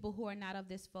pull people who are not of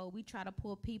this fold. We try to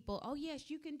pull people, oh, yes,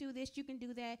 you can do this, you can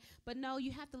do that. But no,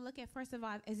 you have to look at, first of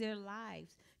all, is their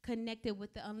lives connected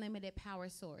with the unlimited power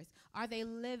source? Are they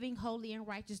living holy and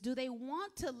righteous? Do they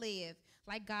want to live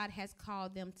like God has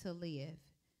called them to live?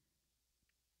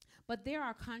 But there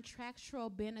are contractual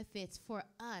benefits for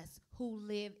us who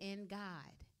live in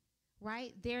God,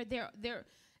 right?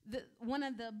 One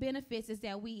of the benefits is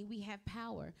that we have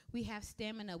power, we have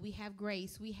stamina, we have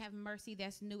grace, we have mercy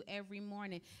that's new every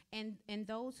morning. And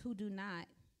those who do not,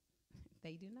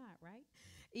 they do not, right?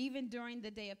 Even during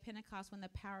the day of Pentecost, when the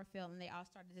power fell and they all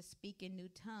started to speak in new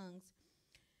tongues,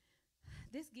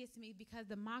 this gets me because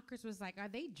the mockers was like, are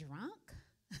they drunk?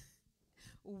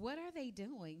 What are they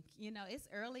doing? It's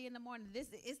early in the morning.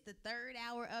 It's the third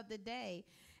hour of the day.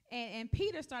 And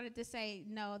Peter started to say,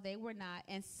 no, they were not.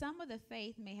 And some of the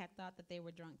faith may have thought that they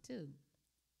were drunk too.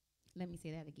 Let me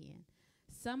say that again.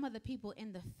 some of the people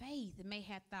in the faith may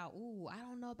have thought, ooh, I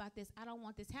don't know about this. I don't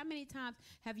want this. How many times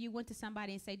have you went to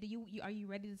somebody and say, are you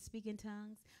ready to speak in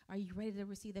tongues? Are you ready to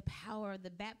receive the power of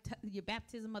your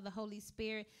baptism of the Holy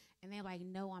Spirit? And they're like,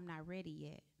 no, I'm not ready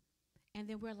yet. And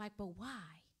then we're like, but why?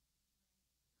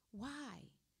 Why?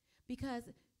 Because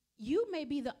you may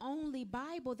be the only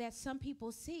Bible that some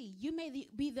people see. You may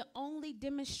be the only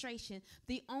demonstration,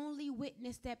 the only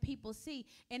witness that people see.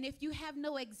 And if you have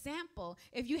no example,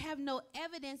 if you have no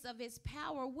evidence of its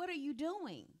power, what are you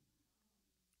doing?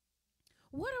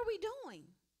 What are we doing?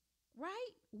 Right?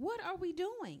 What are we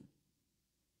doing?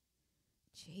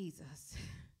 Jesus.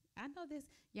 I know this.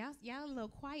 Y'all a little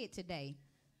quiet today.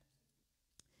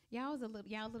 Y'all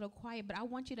a little quiet, but I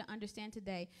want you to understand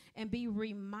today and be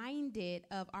reminded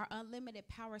of our unlimited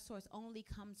power source only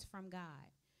comes from God.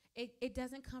 It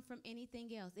doesn't come from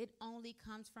anything else. It only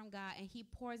comes from God, and he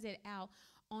pours it out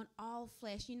on all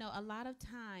flesh. You know, a lot of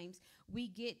times we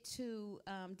get to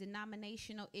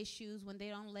denominational issues when they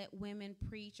don't let women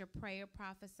preach or pray or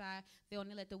prophesy. They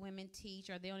only let the women teach,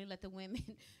 or they only let the women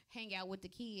hang out with the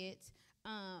kids.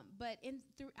 But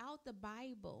throughout the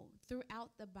Bible,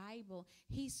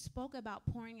 he spoke about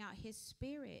pouring out his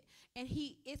spirit, and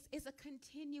it's a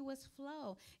continuous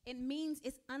flow. It means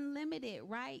it's unlimited,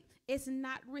 right? It's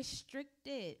not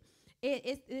restricted.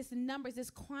 It's numbers,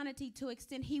 it's quantity to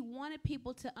extent. He wanted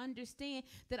people to understand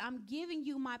that I'm giving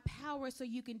you my power so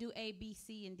you can do A, B,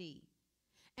 C, and D.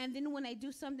 And then when they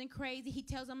do something crazy, he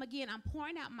tells them again, I'm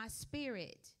pouring out my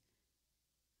spirit.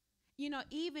 You know,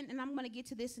 and I'm going to get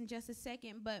to this in just a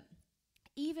second, but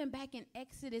even back in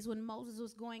Exodus when Moses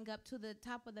was going up to the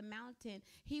top of the mountain,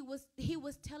 he was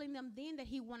telling them then that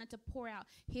he wanted to pour out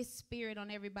his spirit on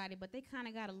everybody, but they kind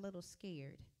of got a little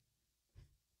scared.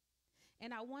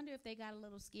 And I wonder if they got a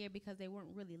little scared because they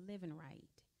weren't really living right.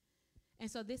 And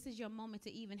so this is your moment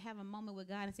to even have a moment with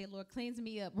God and say, Lord, cleanse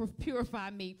me up, purify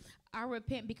me. I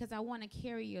repent because I want to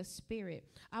carry your spirit.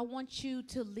 I want you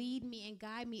to lead me and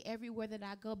guide me everywhere that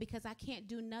I go, because I can't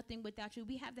do nothing without you.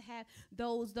 We have to have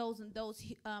those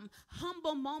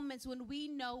humble moments when we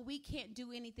know we can't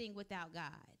do anything without God.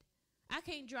 I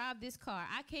can't drive this car.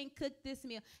 I can't cook this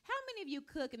meal. How many of you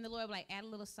cook and the Lord will like, add a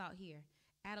little salt here,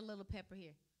 add a little pepper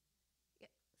here?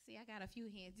 See, I got a few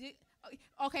hands.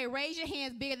 Okay, raise your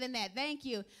hands bigger than that. Thank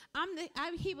you.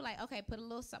 He was like, okay, put a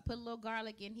little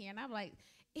garlic in here. And I'm like,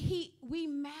 we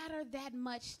matter that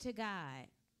much to God.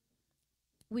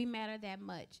 We matter that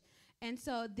much. And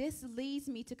so this leads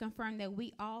me to confirm that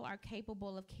we all are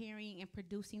capable of carrying and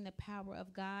producing the power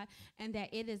of God, and that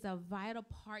it is a vital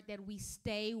part that we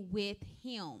stay with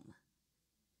him,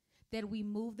 that we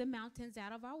move the mountains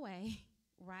out of our way,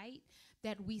 right?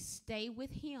 That we stay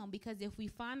with him, because if we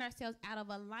find ourselves out of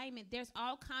alignment, there's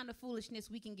all kind of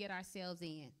foolishness we can get ourselves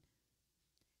in.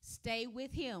 Stay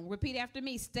with him. Repeat after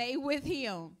me. Stay with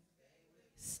him.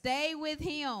 Stay with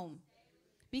him.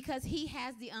 Because he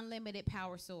has the unlimited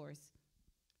power source.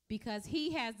 Because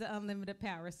he has the unlimited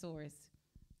power source.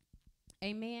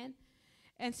 Amen.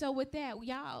 And so with that,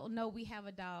 y'all know we have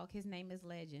a dog. His name is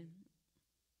Legend.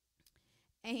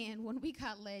 And when we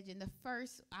got Legend, the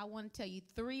first, I want to tell you,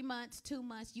 3 months, 2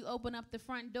 months, you open up the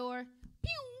front door,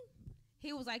 pew,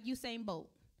 he was like Usain Bolt.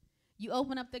 You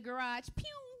open up the garage, pew,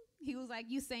 he was like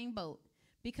Usain Bolt.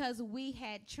 Because we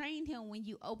had trained him, when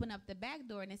you open up the back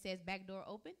door and it says back door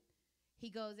open, he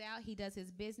goes out, he does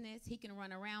his business, he can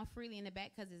run around freely in the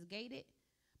back because it's gated.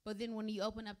 But then when you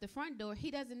open up the front door, he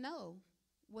doesn't know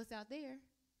what's out there.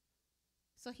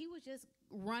 So he was just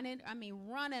running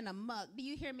amok. Do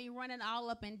you hear me? Running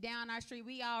all up and down our street.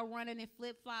 We all running in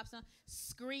flip-flops,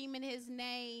 screaming his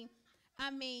name. I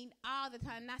mean, all the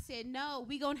time. And I said, no,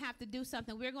 we're going to have to do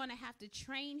something. We're going to have to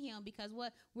train him, because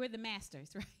what? We're the masters,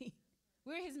 right?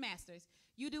 We're his masters.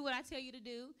 You do what I tell you to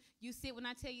do. You sit when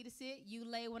I tell you to sit. You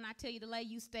lay when I tell you to lay.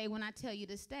 You stay when I tell you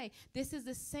to stay. This is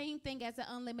the same thing as an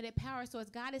unlimited power source.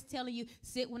 God is telling you,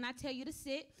 sit when I tell you to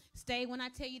sit. Stay when I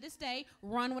tell you to stay.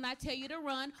 Run when I tell you to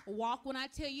run. Walk when I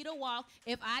tell you to walk.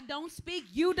 If I don't speak,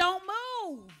 you don't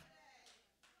move.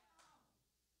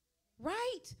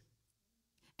 Right?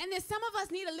 And then some of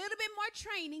us need a little bit more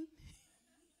training.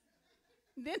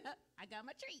 Then I got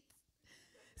my treats.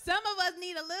 Some of us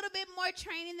need a little bit more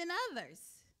training than others.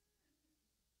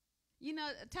 You know,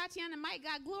 Tatiana might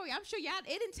got Glory. I'm sure y'all,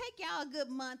 it didn't take y'all a good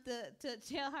month to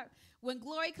tell her, when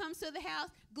Glory comes to the house,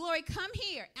 Glory, come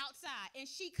here outside. And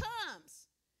she comes.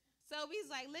 So he's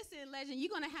like, listen, Legend, you're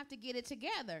going to have to get it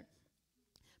together.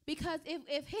 Because if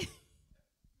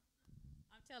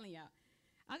I'm telling y'all,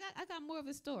 I got more of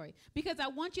a story because I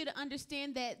want you to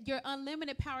understand that your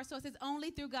unlimited power source is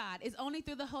only through God. It's only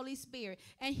through the Holy Spirit.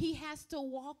 And he has to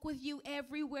walk with you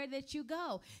everywhere that you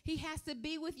go. He has to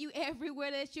be with you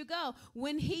everywhere that you go.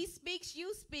 When he speaks,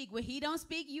 you speak. When he don't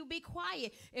speak, you be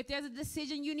quiet. If there's a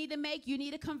decision you need to make, you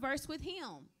need to converse with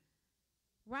him.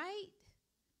 Right?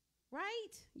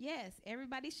 Right? Yes.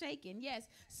 Everybody's shaking. Yes.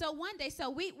 So one day, so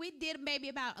we did maybe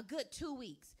about a good 2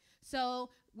 weeks.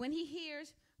 So when he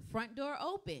hears front door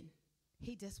open,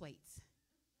 he just waits.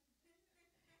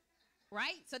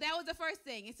 Right? So that was the first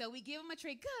thing. And so we give him a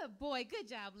treat. Good boy. Good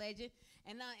job, legend.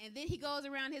 And then he goes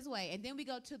around his way. And then we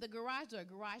go to the garage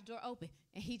door open.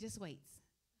 And he just waits.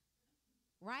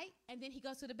 Right? And then he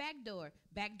goes to the back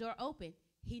door open.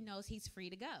 He knows he's free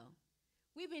to go.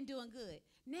 We've been doing good.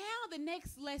 Now the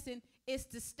next lesson is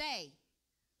to stay.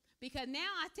 Because now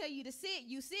I tell you to sit,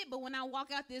 you sit, but when I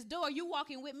walk out this door, you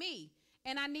walking with me.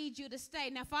 And I need you to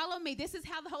stay. Now follow me. This is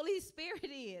how the Holy Spirit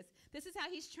is. This is how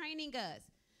he's training us.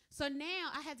 So now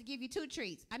I have to give you 2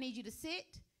 treats. I need you to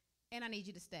sit and I need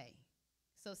you to stay.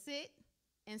 So sit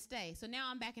and stay. So now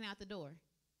I'm backing out the door.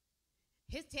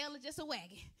 His tail is just a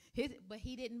wagging. But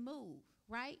he didn't move,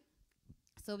 right?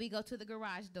 So we go to the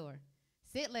garage door.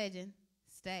 Sit, legend,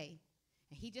 stay.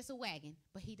 And he just a wagging,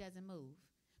 but he doesn't move.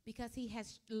 Because he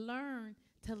has learned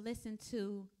to listen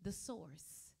to the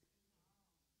source.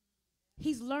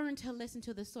 He's learned to listen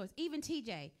to the source. Even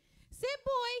TJ, sit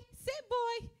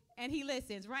boy, and he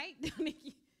listens, right?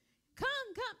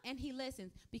 come, and he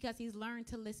listens because he's learned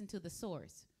to listen to the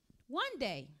source. One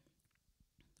day,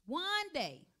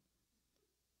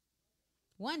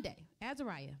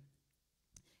 Azariah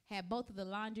had both of the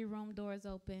laundry room doors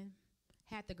open,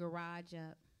 had the garage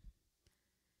up,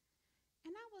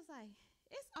 and I was like,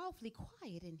 it's awfully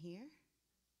quiet in here.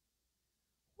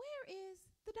 Where is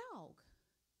the dog?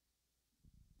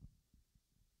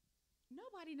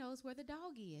 Nobody knows where the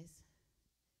dog is.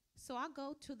 So I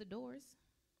go to the doors.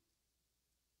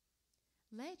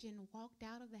 Legend walked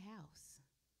out of the house,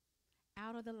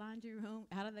 out of the laundry room,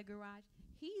 out of the garage.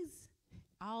 He's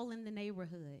all in the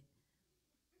neighborhood.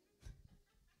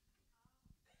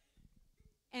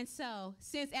 And so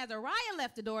since Azariah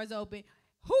left the doors open,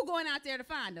 who going out there to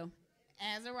find him?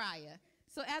 Azariah.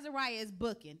 So Azariah is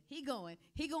booking. He going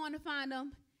to find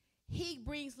him. He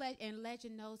brings and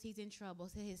Legend knows he's in trouble.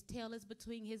 So his tail is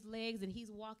between his legs and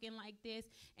he's walking like this.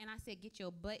 And I said, get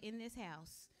your butt in this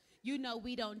house. You know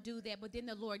we don't do that. But then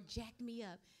the Lord jacked me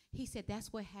up. He said,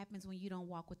 that's what happens when you don't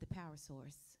walk with the power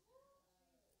source.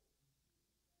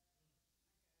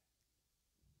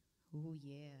 Oh,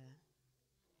 yeah.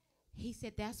 He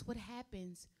said, that's what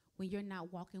happens when you're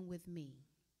not walking with me.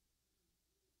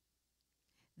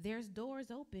 There's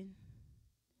doors open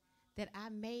that I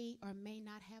may or may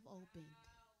not have opened.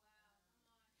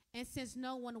 And since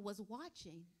no one was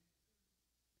watching,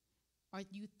 or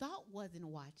you thought wasn't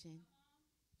watching,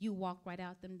 you walked right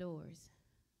out them doors.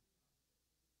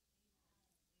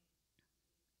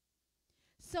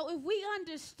 So if we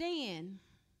understand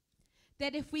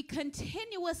that if we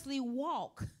continuously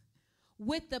walk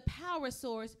with the power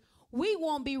source, we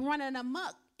won't be running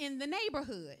amok in the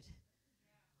neighborhood.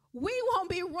 We won't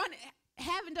be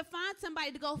having to find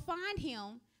somebody to go find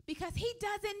him because he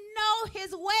doesn't know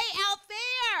his way out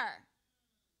there.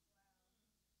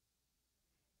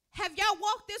 Have y'all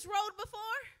walked this road before?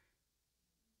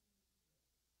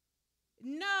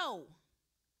 No.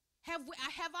 Have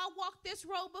I walked this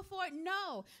road before?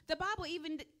 No. The Bible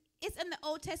even, it's in the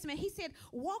Old Testament. He said,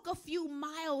 walk a few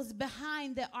miles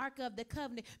behind the Ark of the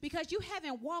Covenant because you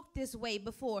haven't walked this way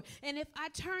before. And if I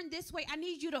turn this way, I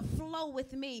need you to flow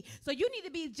with me. So you need to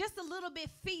be just a little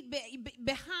bit feet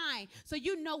behind so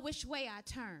you know which way I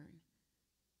turn.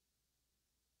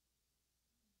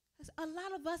 A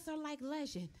lot of us are like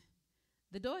Legend.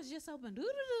 The door's just open.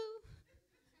 Doo-doo-doo.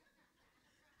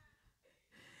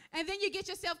 And then you get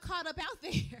yourself caught up out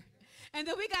there. And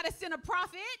then we got to send a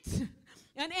prophet,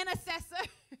 an intercessor,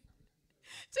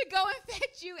 to go and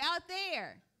fetch you out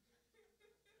there.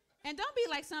 And don't be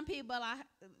like some people.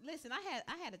 Listen,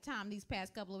 I had a time these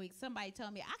past couple of weeks. Somebody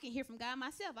told me, I can hear from God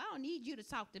myself. I don't need you to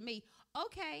talk to me.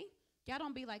 Okay. Y'all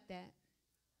don't be like that.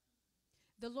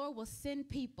 The Lord will send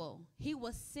people. He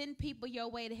will send people your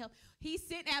way to help. He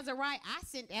sent Azariah. I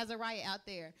sent Azariah out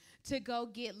there to go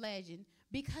get Legend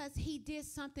because he did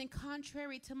something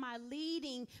contrary to my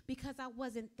leading because I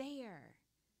wasn't there.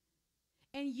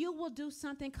 And you will do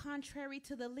something contrary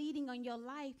to the leading on your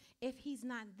life if he's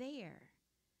not there.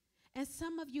 And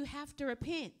some of you have to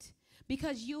repent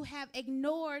because you have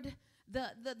ignored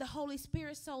the Holy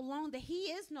Spirit so long that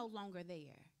he is no longer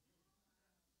there.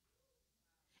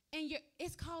 And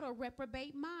it's called a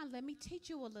reprobate mind. Let me teach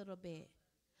you a little bit.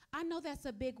 I know that's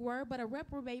a big word, but a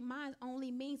reprobate mind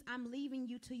only means I'm leaving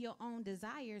you to your own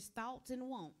desires, thoughts, and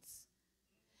wants.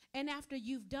 And after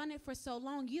you've done it for so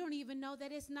long, you don't even know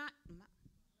that it's not.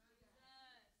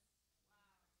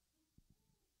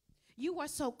 You are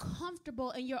so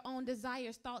comfortable in your own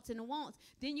desires, thoughts, and wants.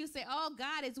 Then you say, oh,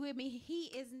 God is with me. He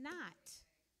is not.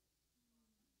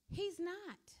 He's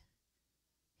not.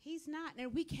 He's not.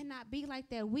 And we cannot be like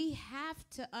that. We have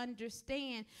to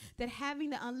understand that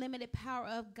having the unlimited power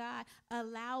of God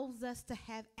allows us to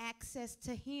have access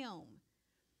to him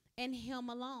and him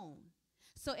alone.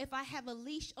 So if I have a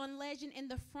leash on Legend in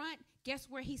the front, guess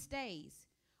where he stays?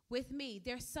 With me.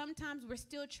 There's sometimes we're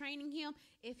still training him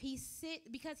if he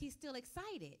because he's still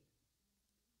excited.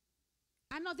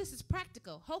 I know this is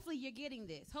practical. Hopefully you're getting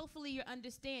this. Hopefully you're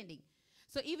understanding.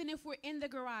 So even if we're in the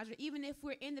garage or even if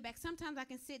we're in the back, sometimes I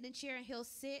can sit in the chair and he'll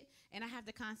sit and I have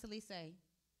to constantly say,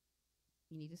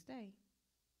 you need to stay.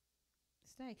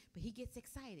 Stay. But he gets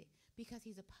excited because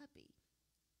he's a puppy.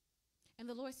 And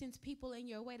the Lord sends people in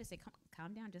your way to say,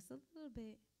 calm down just a little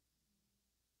bit.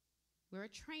 We're a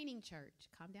training church.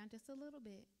 Calm down just a little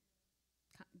bit.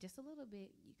 Just a little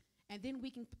bit. And then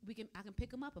I can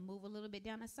pick them up and move a little bit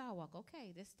down the sidewalk.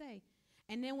 Okay, just stay.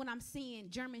 And then when I'm seeing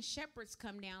German shepherds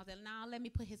come down, then now let me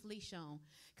put his leash on.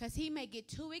 Because he may get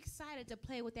too excited to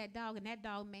play with that dog, and that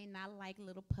dog may not like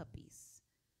little puppies.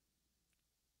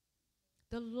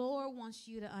 The Lord wants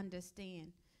you to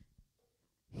understand.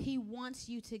 He wants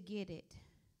you to get it.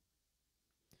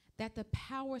 That the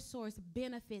power source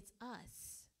benefits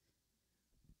us.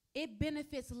 It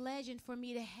benefits Legend for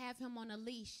me to have him on a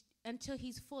leash until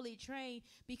he's fully trained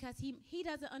because he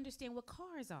doesn't understand what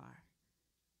cars are.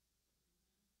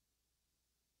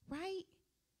 Right?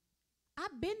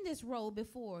 I've been this road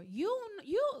before. You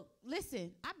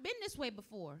listen, I've been this way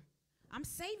before. I'm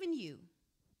saving you.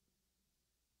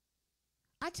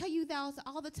 I tell you that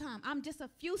all the time. I'm just a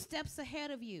few steps ahead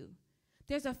of you.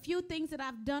 There's a few things that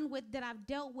I've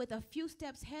dealt with a few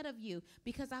steps ahead of you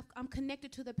because I'm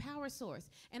connected to the power source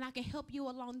and I can help you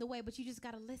along the way, but you just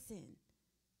got to listen.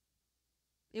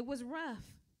 It was rough.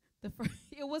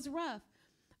 It was rough,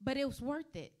 but it was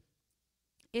worth it.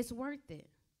 It's worth it.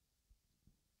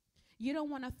 You don't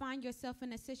want to find yourself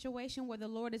in a situation where the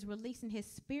Lord is releasing his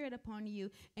spirit upon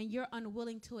you and you're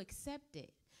unwilling to accept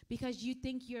it because you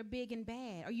think you're big and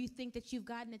bad, or you think that you've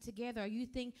gotten it together, or you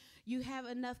think you have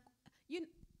enough.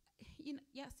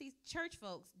 Yeah, see, church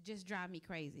folks just drive me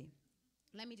crazy.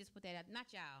 Let me just put that out. Not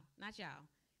y'all.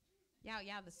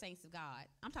 Y'all the saints of God.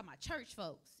 I'm talking about church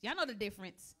folks. Y'all know the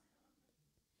difference.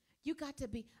 You got to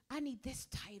be, I need this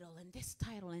title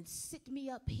and sit me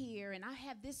up here and I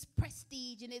have this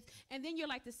prestige and then you're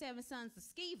like the 7 sons of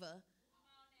Sceva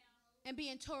and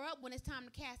being tore up when it's time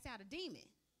to cast out a demon.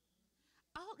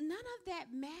 None of that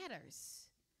matters.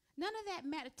 None of that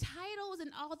matters. Titles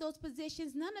and all those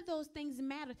positions, none of those things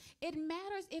matter. It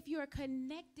matters if you're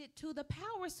connected to the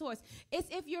power source. It's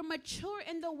if you're mature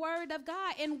in the word of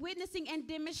God and witnessing and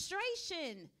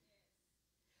demonstration.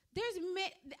 I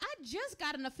just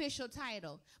got an official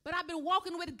title, but I've been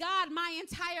walking with God my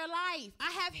entire life.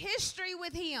 I have history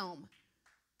with him.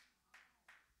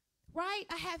 Right?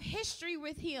 I have history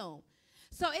with him.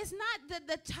 So it's not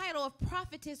the title of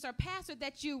prophetess or pastor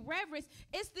that you reverence.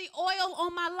 It's the oil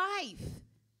on my life.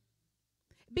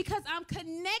 Because I'm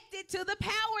connected to the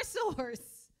power source.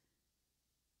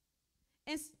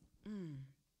 And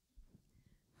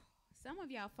some of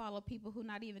y'all follow people who are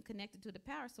not even connected to the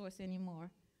power source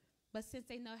anymore. But since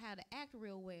they know how to act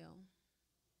real well,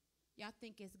 y'all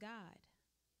think it's God.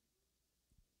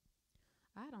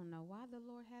 I don't know why the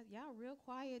Lord has y'all real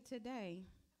quiet today.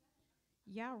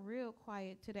 Y'all real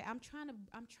quiet today. I'm trying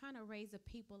to raise the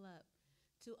people up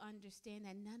to understand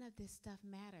that none of this stuff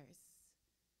matters.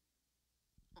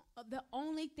 The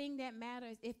only thing that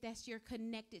matters is that you're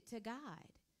connected to God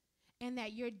and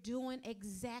that you're doing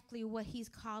exactly what he's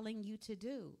calling you to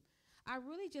do. I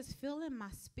really just feel in my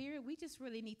spirit, we just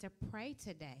really need to pray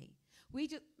today.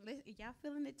 Y'all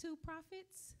feeling it too,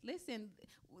 prophets? Listen,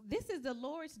 this is the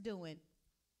Lord's doing.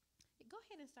 Go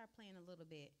ahead and start playing a little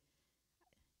bit.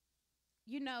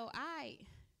 You know, I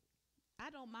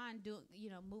don't mind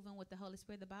moving with the Holy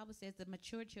Spirit. The Bible says the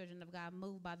mature children of God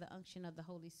move by the unction of the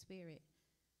Holy Spirit.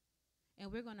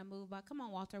 And we're going to move by, come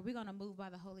on, Walter, we're going to move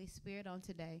by the Holy Spirit on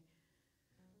today.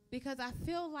 Because I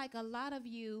feel like a lot of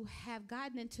you have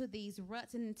gotten into these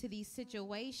ruts and into these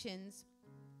situations.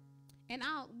 And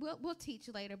we'll teach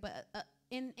later, but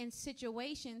in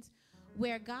situations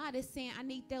where God is saying, I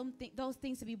need those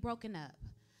things to be broken up.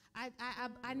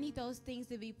 I need those things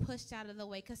to be pushed out of the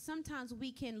way, because sometimes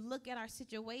we can look at our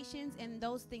situations and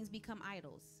those things become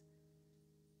idols.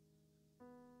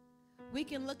 We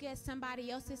can look at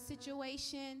somebody else's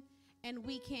situation and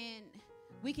we can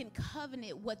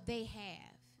covenant what they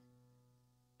have.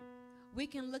 We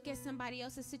can look at somebody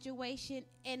else's situation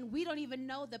and we don't even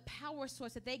know the power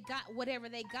source that they got, whatever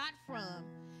they got from.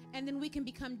 And then we can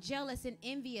become jealous and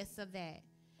envious of that.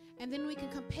 And then we can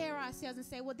compare ourselves and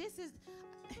say, well,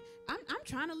 I'm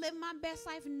trying to live my best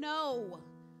life. No,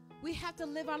 we have to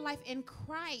live our life in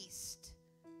Christ.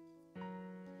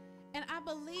 And I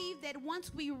believe that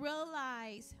once we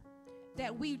realize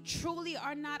that we truly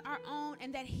are not our own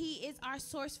and that he is our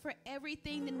source for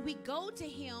everything, then we go to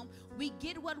him, we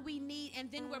get what we need,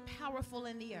 and then we're powerful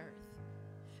in the earth.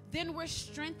 Then we're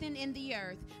strengthened in the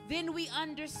earth. Then we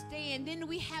understand. Then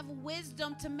we have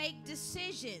wisdom to make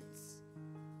decisions.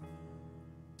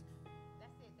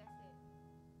 That's it.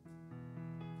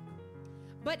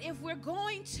 But if we're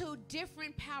going to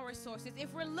different power sources,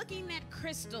 if we're looking at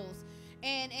crystals,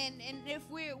 and if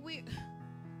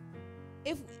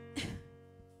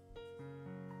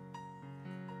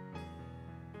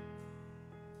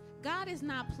God is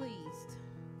not pleased.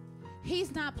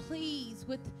 He's not pleased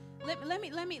with. Let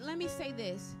me say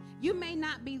this. You may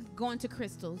not be going to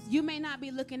crystals. You may not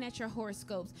be looking at your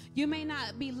horoscopes. You may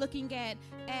not be looking at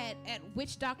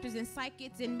witch doctors and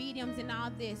psychics and mediums and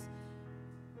all this.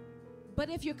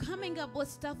 But if you're coming up with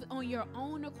stuff on your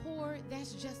own accord,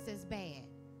 that's just as bad.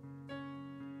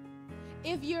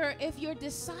 If you're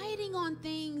deciding on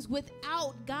things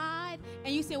without God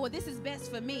and you say, well, this is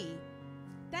best for me,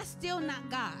 that's still not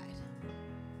God.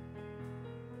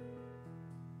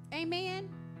 Amen.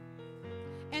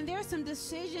 And there are some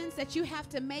decisions that you have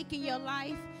to make in your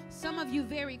life, some of you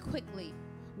very quickly.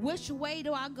 Which way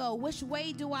do I go? Which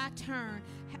way do I turn?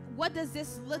 What does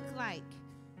this look like?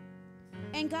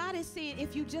 And God is saying,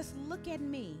 if you just look at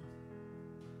me,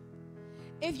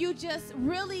 if you just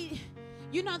really,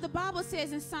 you know, the Bible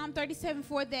says in Psalm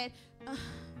 37:4 that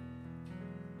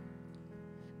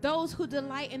those who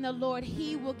delight in the Lord,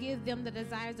 he will give them the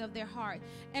desires of their heart.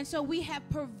 And so we have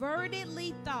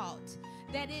pervertedly thought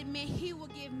that it meant he will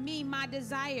give me my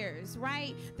desires,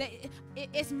 right? That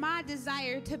it's my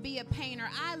desire to be a painter.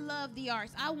 I love the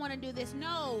arts. I want to do this.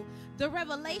 No, the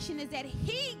revelation is that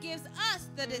he gives us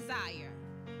the desire.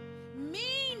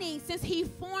 Meaning, since he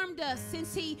formed us,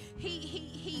 since he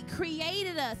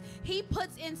created us, he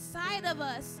puts inside of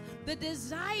us the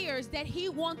desires that he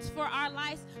wants for our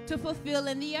lives to fulfill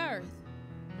in the earth.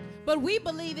 But we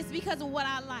believe it's because of what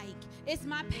I like. It's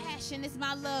my passion. It's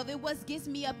my love. It what gets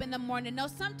me up in the morning. No,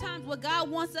 sometimes what God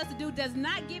wants us to do does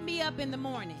not get me up in the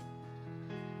morning.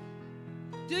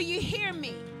 Do you hear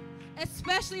me?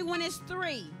 Especially when it's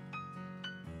 3.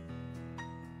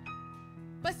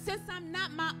 But since I'm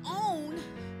not my own,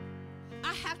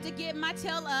 I have to get my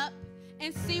tail up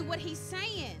and see what he's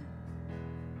saying.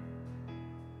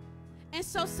 And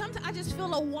so sometimes I just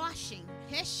feel a washing.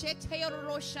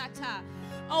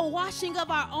 A washing of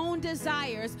our own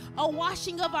desires, a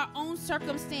washing of our own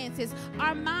circumstances,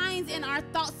 our minds and our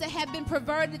thoughts that have been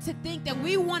perverted to think that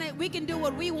we can do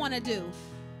what we want to do,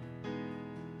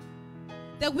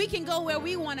 that we can go where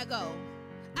we want to go.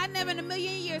 I never in a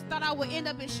million years thought I would end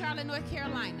up in Charlotte, North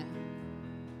Carolina.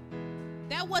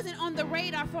 That wasn't on the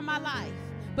radar for my life.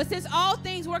 But since all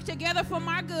things work together for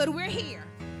my good, we're here.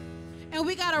 And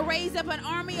we got to raise up an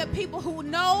army of people who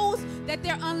knows that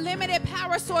their unlimited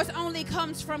power source only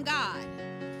comes from God.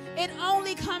 It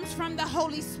only comes from the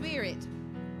Holy Spirit.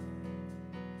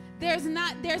 There's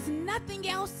nothing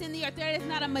else in the earth. There is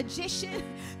not a magician.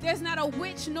 There's not a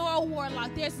witch nor a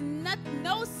warlock. There's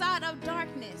no side of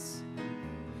darkness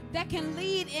that can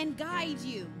lead and guide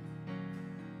you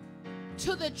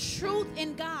to the truth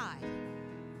in God.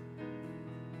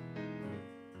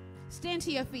 Stand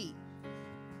to your feet.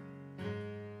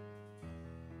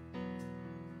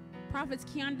 Prophets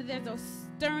Keandra, there's a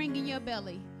stirring in your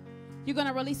belly. You're going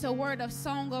to release a word of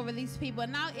song over these people.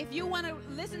 Now, if you want to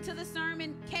listen to the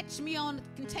sermon, catch me on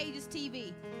Contagious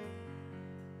TV.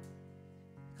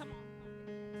 Come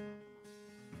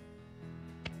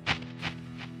on.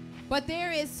 But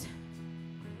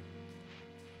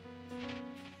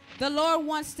the Lord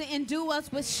wants to endue us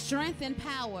with strength and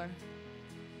power.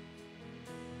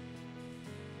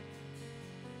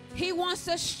 He wants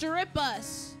to strip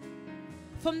us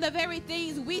from the very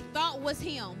things we thought was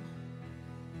him.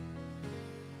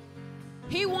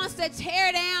 He wants to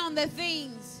tear down the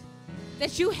things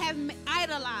that you have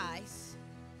idolized.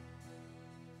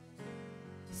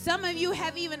 Some of you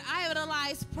have even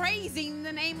idolized praising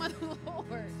the name of the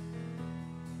Lord,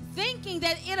 thinking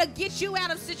that it'll get you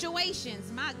out of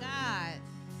situations. My God.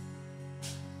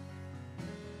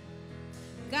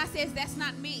 God says, that's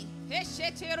not me. It's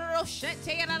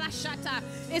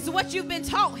what you've been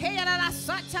taught.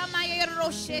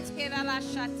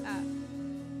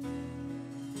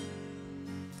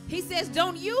 He says,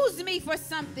 don't use me for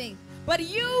something, but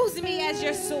use me as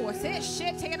your source.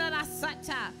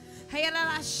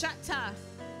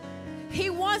 He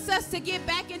wants us to get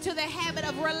back into the habit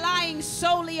of relying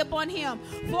solely upon him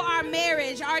for our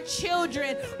marriage, our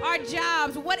children, our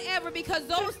jobs, whatever, because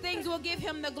those things will give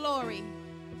him the glory.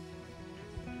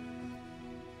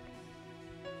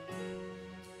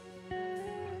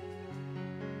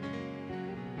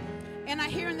 And I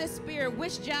hear in the spirit,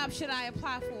 which job should I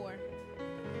apply for?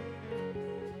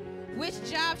 Which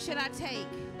job should I take?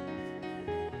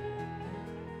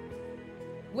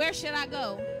 Where should I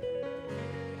go?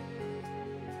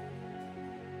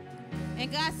 And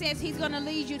God says he's going to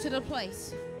lead you to the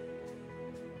place.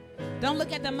 Don't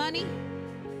look at the money.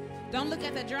 Don't look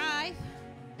at the drive.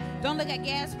 Don't look at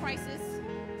gas prices.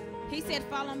 He said,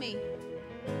 follow me.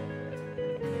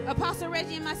 Apostle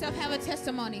Reggie and myself have a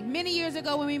testimony. Many years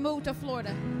ago when we moved to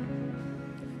Florida,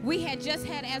 we had just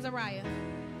had Azariah.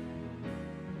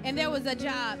 And there was a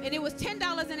job, and it was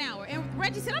 $10 an hour. And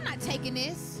Reggie said, I'm not taking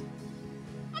this.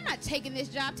 I'm not taking this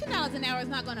job. $10 an hour is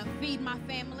not going to feed my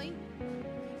family.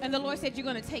 And the Lord said, you're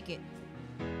going to take it.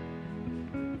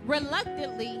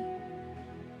 Reluctantly,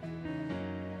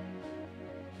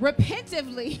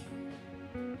 repentively,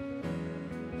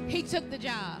 he took the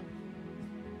job.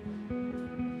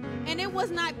 And it was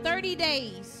not 30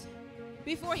 days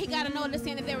before he got a notice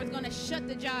saying that they was going to shut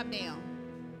the job down.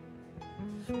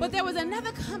 But there was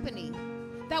another company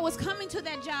that was coming to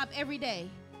that job every day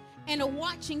and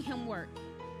watching him work.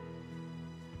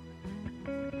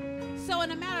 So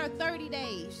in a matter of 30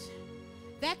 days,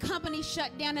 that company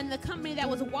shut down, and the company that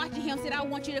was watching him said, I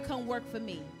want you to come work for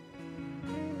me.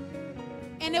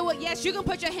 And it was, yes, you can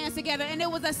put your hands together, and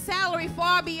it was a salary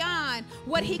far beyond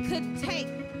what he could take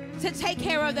to take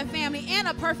care of the family and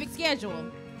a perfect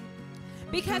schedule.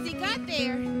 Because he got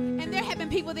there, and there had been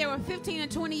people there for 15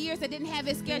 and 20 years that didn't have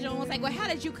his schedule, and was like, well, how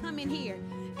did you come in here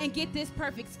and get this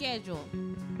perfect schedule?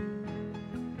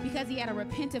 Because he had a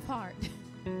repentant heart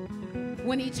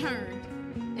when he turned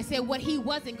and said what he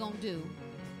wasn't going to do.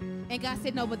 And God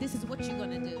said, no, but this is what you're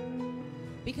going to do,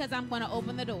 because I'm going to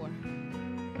open the door.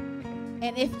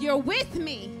 And if you're with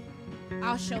me,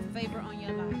 I'll show favor on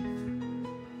your life.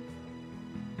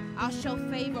 I'll show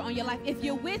favor on your life. If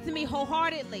you're with me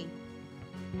wholeheartedly,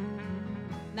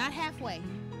 not halfway,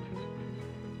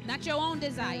 not your own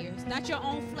desires, not your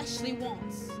own fleshly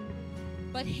wants,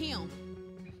 but him.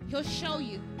 He'll show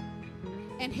you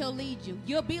and he'll lead you.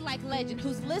 You'll be like Legend,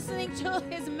 who's listening to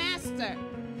his master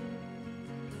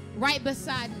right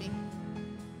beside me.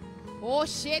 Oh,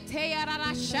 shit. You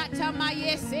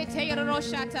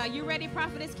ready,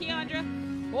 Prophetess Keandra?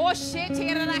 Oh, shit.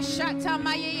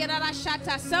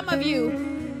 Some of you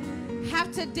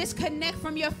have to disconnect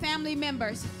from your family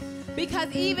members,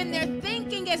 because even their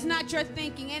thinking is not your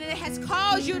thinking, and it has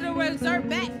caused you to resort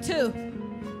back to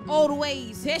old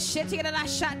ways. I'm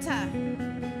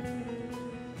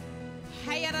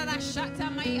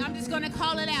just going to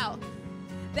call it out.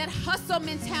 That hustle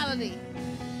mentality.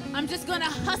 I'm just going to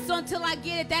hustle until I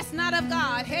get it. That's not of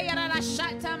God.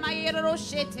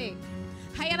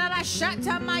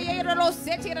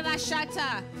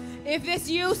 If it's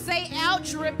you, say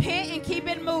ouch, repent, and keep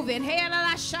it moving.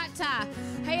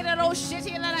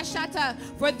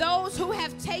 For those who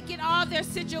have taken all their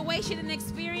situation and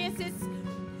experiences,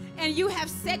 and you have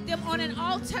set them on an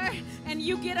altar, and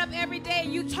you get up every day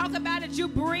and you talk about it, you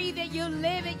breathe it, you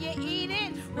live it, you eat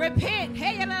it, repent.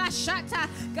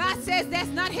 God says that's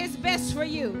not his best for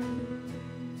you.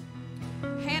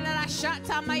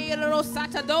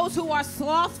 Those who are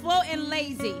slothful and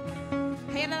lazy.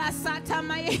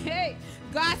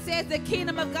 God says the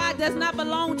kingdom of God does not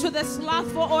belong to the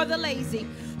slothful or the lazy.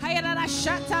 You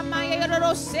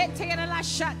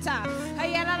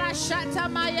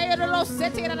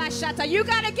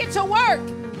got to get to work.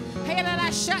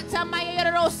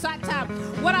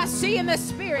 What I see in the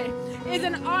spirit is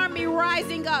an army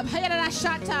rising up,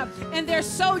 and there's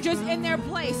soldiers in their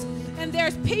place, and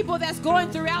there's people that's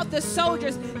going throughout the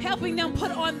soldiers, helping them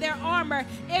put on their armor.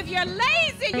 If you're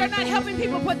lazy, you're not helping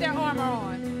people put their armor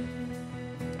on.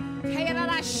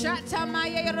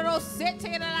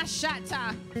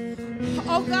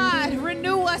 Oh God,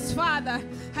 renew us, Father.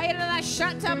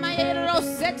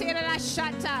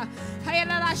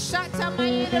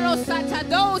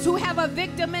 Those who have a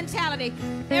victim mentality.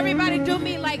 Everybody do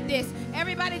me like this.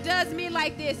 Everybody does me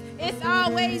like this. It's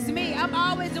always me. I'm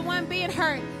always the one being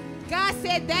hurt. God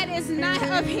said that is not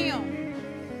of him.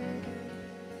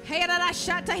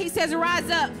 He says, rise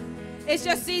up. It's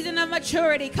your season of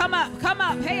maturity. Come up, come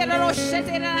up. The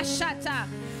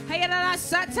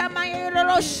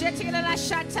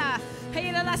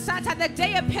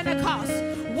day of Pentecost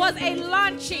was a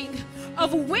launching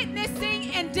of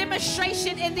witnessing and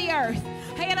demonstration in the earth.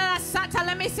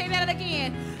 Let me say that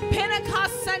again.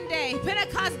 Pentecost Sunday,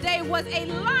 Pentecost Day was a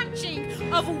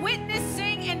launching of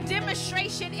witnessing and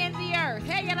demonstration in the earth.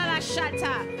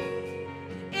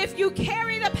 If you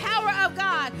carry the power of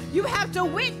God, you have to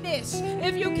witness.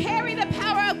 If you carry the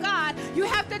power of God, you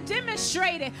have to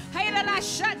demonstrate it.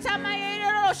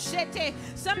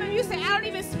 Some of you say, I don't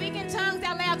even speak in tongues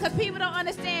out loud because people don't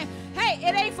understand. Hey,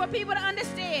 it ain't for people to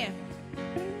understand.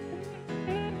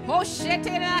 Oh shit,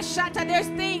 there's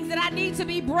things that I need to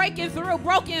be broken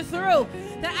through,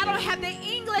 that I don't have the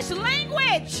English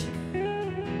language.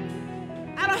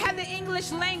 I don't have the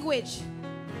English language.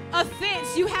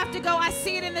 Offense, you have to go, I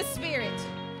see it in the spirit.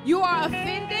 You are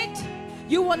offended,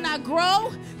 you will not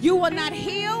grow, you will not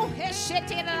heal.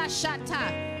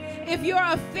 If you're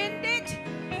offended,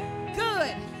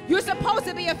 good. You're supposed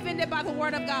to be offended by the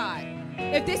word of God.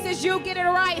 If this is you, get it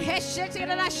right. He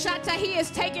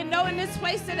is taking note in this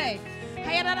place today.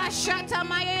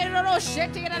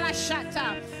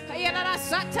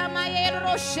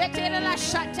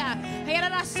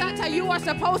 You are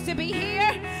supposed to be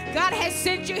here. God has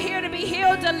sent you here to be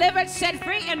healed, delivered, set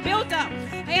free, and built up.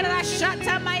 And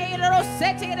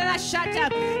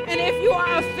if you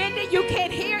are offended, you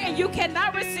can't hear and you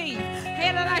cannot receive.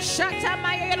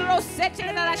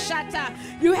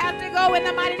 You have to go in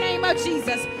the mighty name of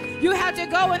Jesus. You have to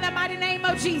go in the mighty name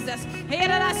of Jesus.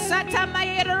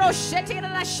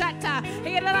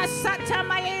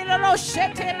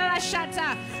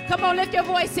 Come on, lift your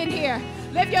voice in here.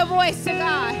 Lift your voice to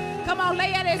God. Come on,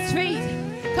 lay at his feet.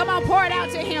 Come on, pour it out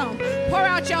to him. Pour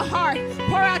out your heart.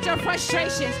 Pour out your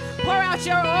frustrations. Pour out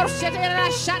your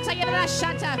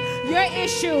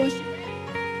issues.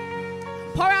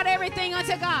 Pour out everything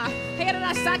unto God.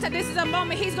 This is a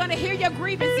moment He's going to hear your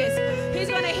grievances. He's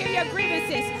going to hear your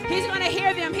grievances. He's going to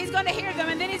hear them. He's going to hear them.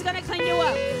 And then He's going to clean you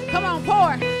up. Come on,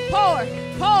 pour, pour,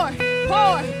 pour,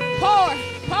 pour, pour,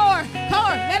 pour,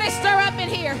 pour. Let it stir up in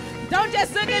here. Don't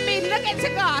just look at me. Look unto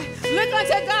God. Look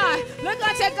unto God. Look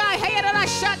unto God.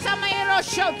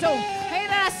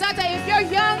 If you're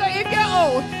young or if you're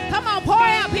old, come on, pour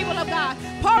out, people of God.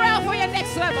 Pour out for your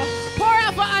next level. Pour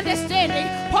out for understanding.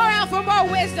 Pour out for more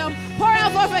wisdom. Pour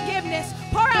out for forgiveness.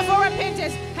 Pour out for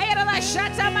repentance.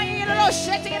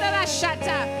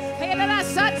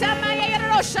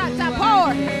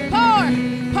 Pour, pour,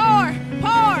 pour,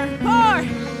 pour, pour,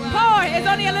 pour. It's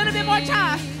only a little bit more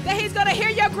time that He's going to hear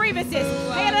your grievances.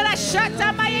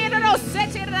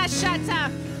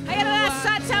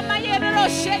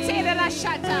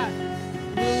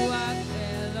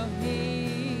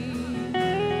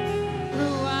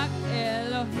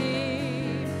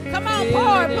 Come on,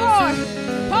 pour, pour,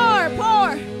 pour,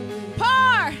 pour,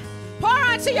 pour, pour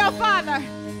unto your Father.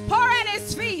 Pour at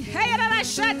His feet.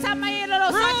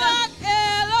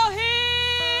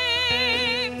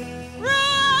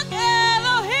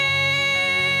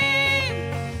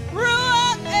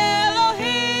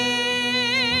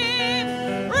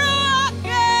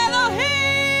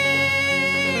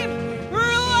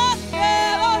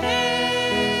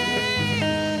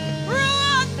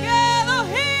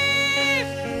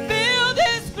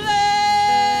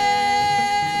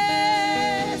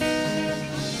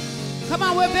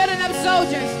 We're building up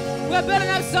soldiers. We're building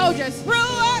up soldiers.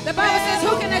 The Bible says,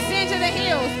 who can ascend to the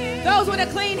hills? Those with a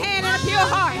clean hand and a pure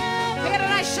heart.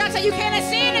 You can't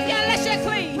ascend unless you're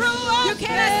clean. You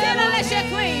can't ascend unless you're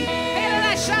clean.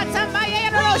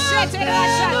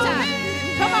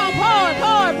 Come on, pour,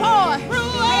 pour, pour.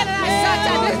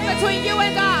 This is between you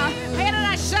and God.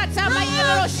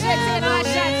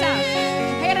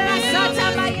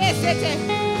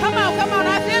 Come on, come on.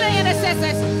 I feel it,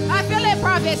 intercessors. I feel it,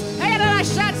 prophets.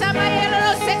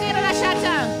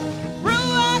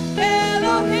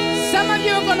 Some of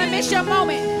you are going to miss your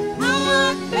moment.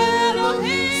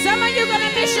 Some of you are going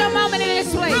to miss your moment in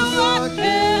this place.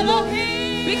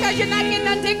 Because you're not getting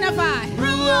undignified.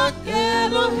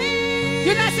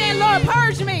 You're not saying, Lord,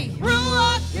 purge me.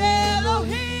 Lord,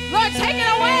 take it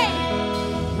away.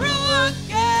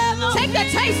 Take the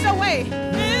taste away.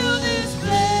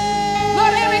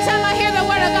 Lord, every time I hear the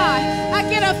word of God, I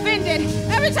get offended.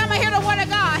 Every time I hear the word of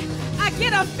God, I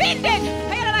get offended.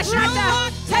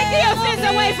 Take the offense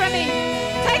away from me.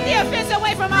 Take the offense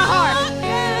away from my heart.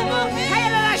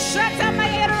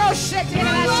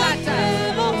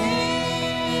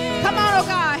 Come on, oh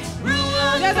God.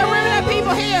 There's a remnant of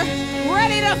people here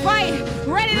ready to fight,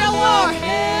 ready to war.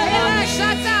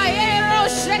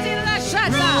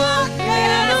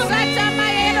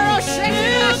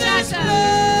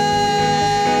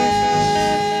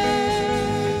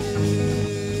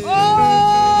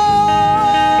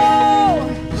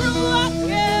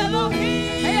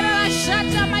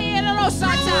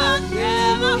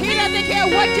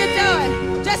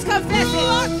 Just confess it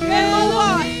and move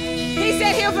on. He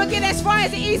said he'll forget as far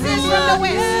as the east is from the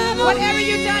west. Whatever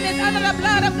you've done is under the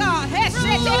blood of God. It's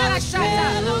under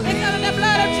the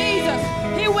blood of Jesus.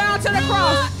 He went on to the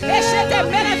cross. That shit that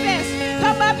manifest.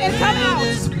 Come up and come out.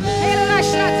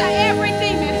 Every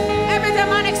demon, every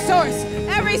demonic source,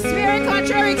 every spirit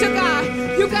contrary to God,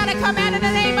 you gotta come out in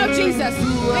the name of Jesus.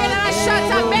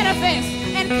 Manifest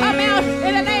and come out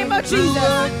in the name of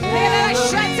Jesus.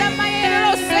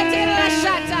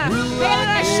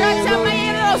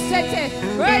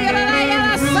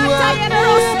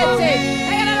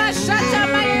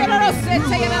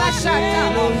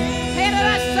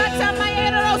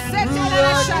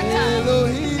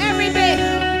 Every bit,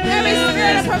 every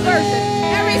spirit of perversion,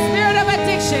 every spirit of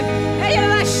addiction,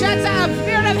 a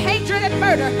spirit of hatred and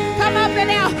murder, come up and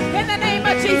out in the name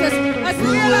of Jesus. A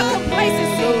spirit of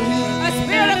complacency, a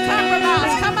spirit of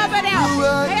compromise, come up and out.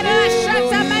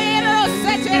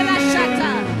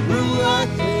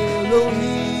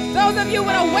 Those of you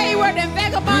with a wayward and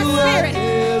vagabond spirit,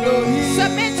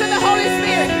 submit to the Holy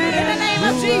Spirit in the name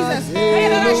of Jesus.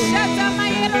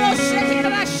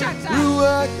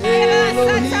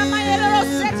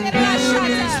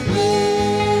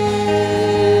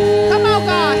 Come on,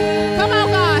 God. Come on,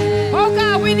 God. Oh,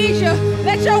 God, we need you.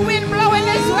 Let your wind blow in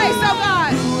this place, oh,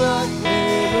 God.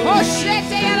 Oh, shit.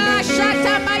 There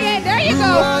you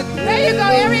go. There you go.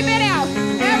 Every bit out.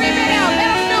 Every bit out. Let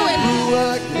them do it.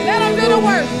 Let them do the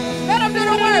work. Let them do the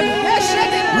work.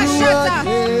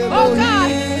 Oh, God,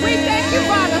 we thank you,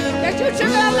 Father, that you took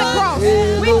it on the cross.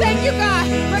 We thank you, God,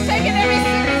 for taking every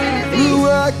sickness and disease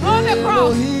on the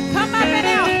cross. Come up and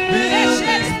out.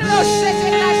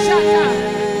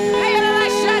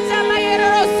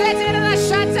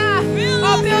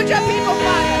 Oh, build your people,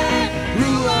 Father.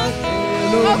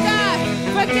 Oh, God,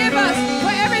 forgive us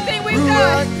for everything we've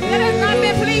done that has not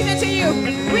been pleasing to you.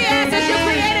 We ask that you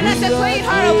created us a clean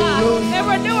heart, oh God, and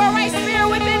renew a right spirit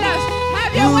within us.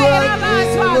 Have your way in our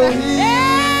lives, Father.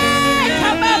 Hey,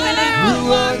 come up and out.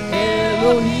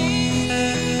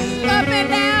 Up and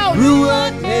down.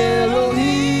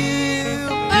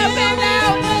 Up and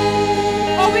down.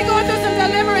 Oh, we're going through some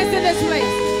deliverance in this place.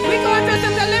 We're going through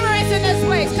some deliverance in this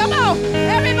place. Come on,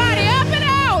 everybody, up and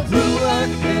out. Spirit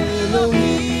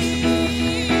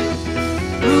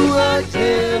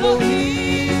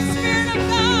of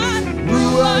God.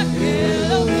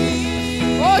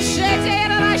 Oh, shit.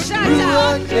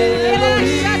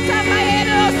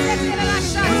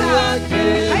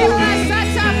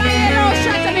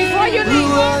 Before you leave,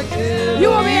 you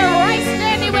will be in right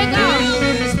standing with God.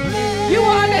 You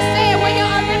will understand where your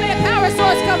unlimited power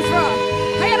source comes from.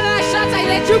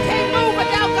 That you can't move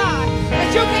without God.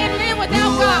 That you can't live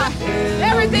without God.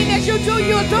 Everything that you do,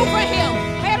 you'll do for Him.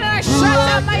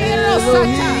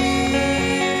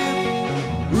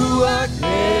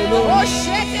 Oh,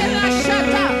 shit.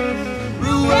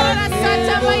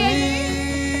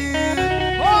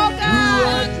 Oh,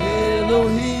 God.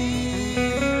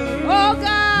 Oh,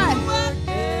 God.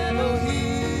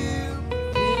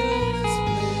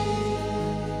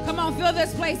 Come on, fill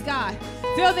this place, God.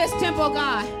 Fill this temple,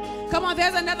 God. Come on,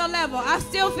 there's another level. I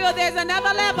still feel there's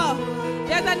another level.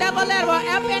 There's another level.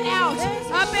 Up and out.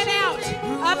 Up and out.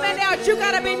 Up and out. You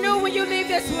got to be new when you leave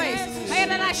this place.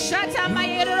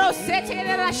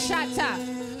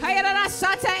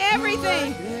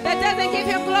 Everything that doesn't give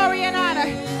Him glory and honor.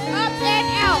 Up and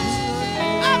out.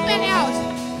 Up and out.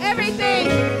 Everything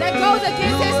that goes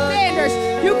against His standards,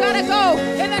 you got to go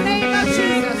in the name of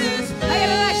Jesus.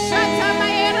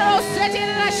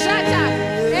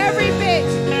 Every bit.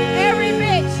 Every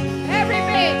bit. Every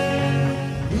bit.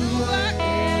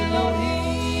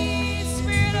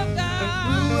 Spirit of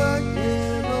God.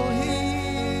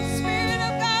 Spirit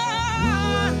of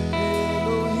God.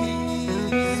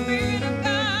 Spirit of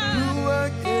God.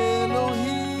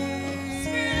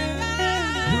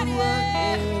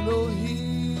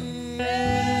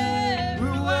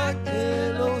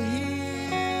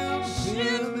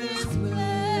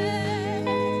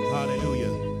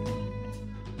 Hallelujah.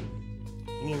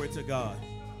 Glory to God.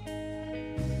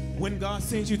 When God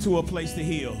sends you to a place to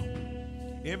heal,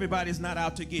 everybody's not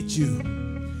out to get you.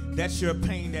 That's your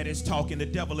pain that is talking. The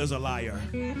devil is a liar.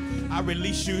 I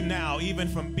release you now, even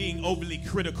from being overly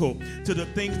critical to the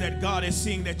things that God is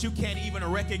seeing that you can't even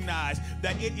recognize,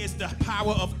 that it is the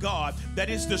power of God, that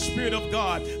it's the Spirit of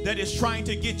God that is trying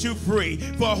to get you free.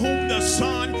 For whom the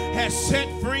Son has set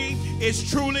free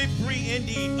is truly free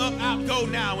indeed. Up, out, go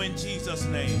now in Jesus'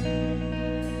 name.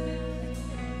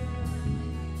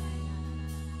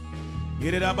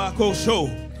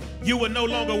 You will no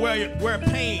longer wear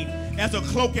pain as a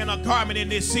cloak and a garment in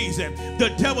this season. The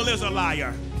devil is a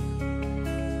liar.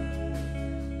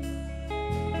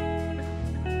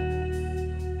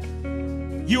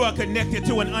 You are connected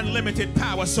to an unlimited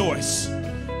power source.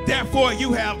 Therefore,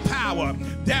 you have power.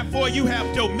 Therefore, you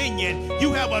have dominion.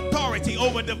 You have authority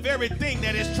over the very thing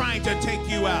that is trying to take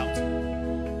you out.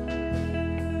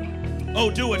 Oh,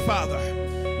 do it, Father.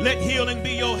 Let healing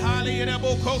be your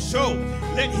show.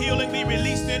 Let healing be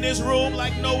released in this room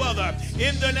like no other.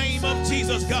 In the name of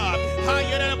Jesus, God.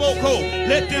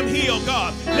 Let them heal,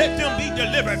 God. Let them be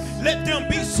delivered. Let them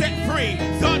be set free.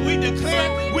 God, we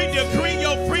declare, we decree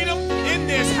your freedom in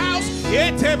this house.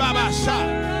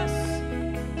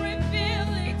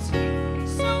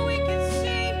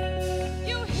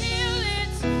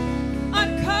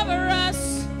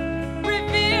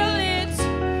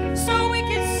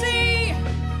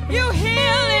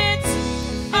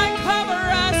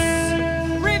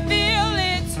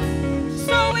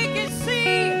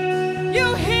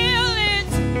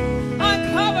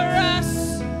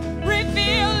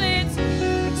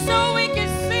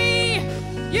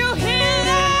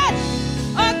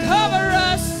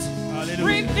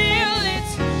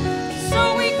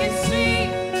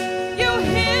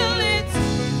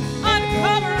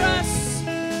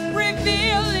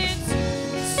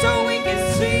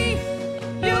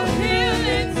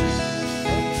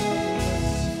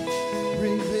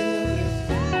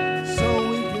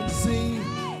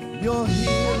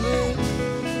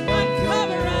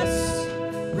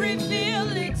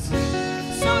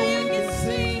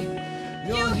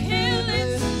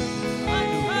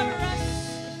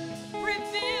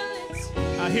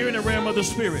 The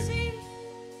Spirit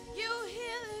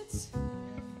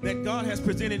that God has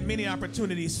presented many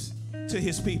opportunities to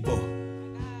his people,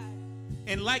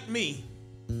 and like me,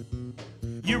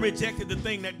 you rejected the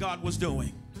thing that God was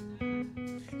doing,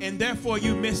 and therefore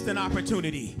you missed an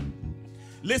opportunity.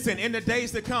 Listen, in the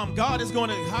days to come, God is going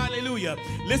to, hallelujah,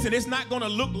 listen, it's not going to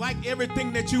look like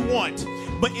everything that you want,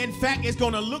 but in fact, it's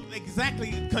going to look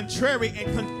exactly contrary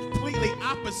and completely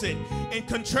opposite and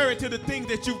contrary to the thing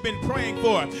that you've been praying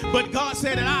for. But God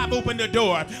said that I've opened the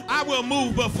door. I will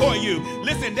move before you.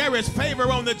 Listen, there is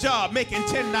favor on the job, making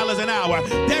 $10 an hour.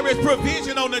 There is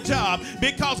provision on the job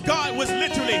because God was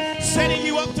literally setting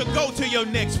you up to go to your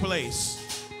next place.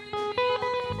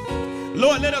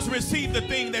 Lord, let us receive the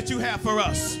thing that you have for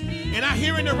us. And I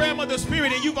hear in the realm of the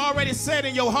Spirit, and you've already said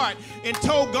in your heart and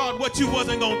told God what you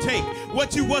wasn't going to take,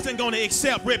 what you wasn't going to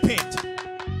accept. Repent.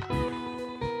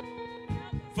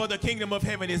 For the kingdom of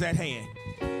heaven is at hand.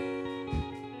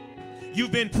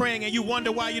 You've been praying and you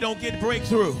wonder why you don't get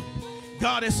breakthrough.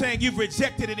 God is saying you've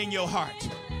rejected it in your heart.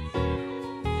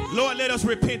 Lord, let us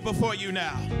repent before you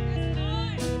now.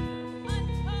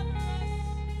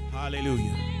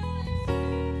 Hallelujah.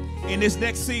 In this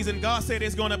next season, God said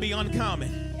it's going to be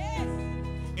uncommon.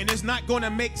 And it's not going to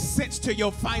make sense to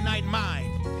your finite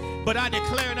mind. But I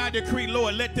declare and I decree,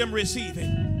 Lord, let them receive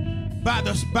it by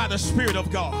the Spirit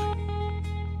of God.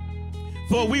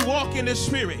 For we walk in the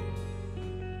Spirit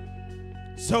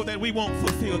so that we won't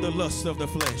fulfill the lusts of the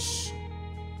flesh.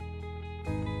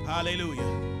 Hallelujah.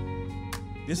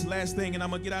 This last thing, and I'm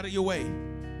going to get out of your way.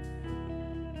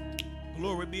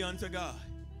 Glory be unto God.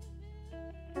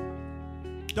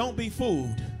 Don't be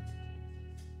fooled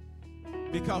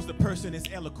because the person is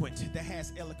eloquent, that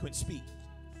has eloquent speech.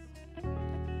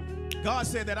 God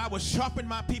said that I will sharpen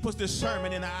my people's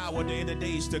discernment in the hour, in the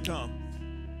days to come.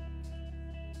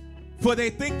 For they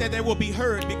think that they will be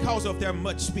heard because of their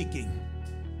much speaking.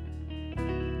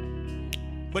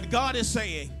 But God is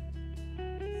saying,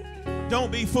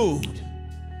 don't be fooled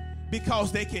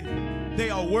because they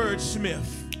are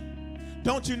wordsmith.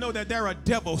 Don't you know that there are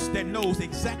devils that knows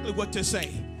exactly what to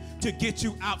say to get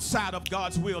you outside of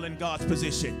God's will and God's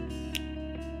position?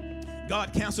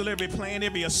 God, cancel every plan,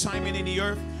 every assignment in the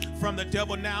earth from the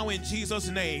devil now in Jesus'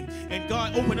 name. And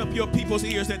God, open up your people's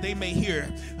ears that they may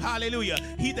hear. Hallelujah.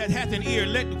 He that hath an ear,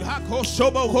 let he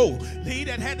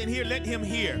that hath an ear, let him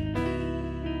hear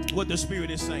what the Spirit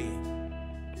is saying.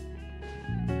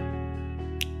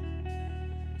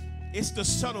 It's the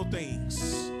subtle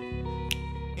things.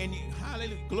 And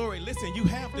hallelujah, glory. Listen, you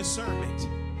have discernment.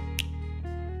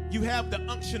 You have the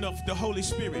unction of the Holy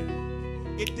Spirit.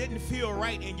 It didn't feel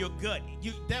right in your gut.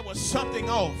 There was something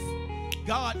off.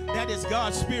 God, that is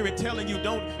God's Spirit telling you,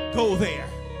 don't go there.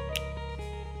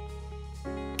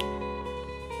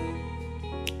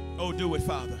 Oh, do it,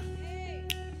 Father.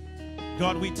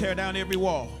 God, we tear down every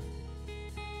wall.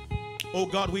 Oh,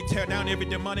 God, we tear down every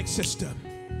demonic system.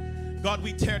 God,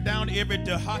 we tear down every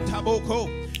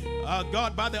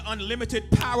God, by the unlimited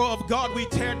power of God, we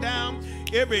tear down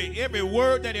every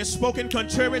word that is spoken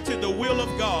contrary to the will of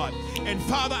God. And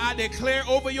Father, I declare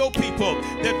over your people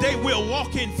that they will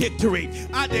walk in victory.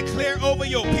 I declare over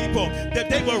your people that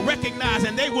they will recognize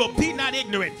and they will be not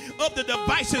ignorant of the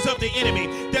devices of the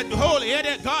enemy. That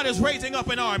God is raising up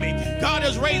an army. God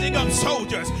is raising up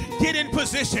soldiers. Get in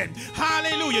position.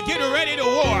 Hallelujah. Get ready to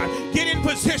war. Get in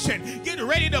position. Get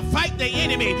ready to fight the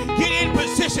enemy. Get in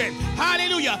position.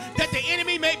 Hallelujah. That the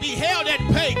enemy may be held at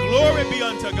bay. Glory be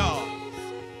unto God.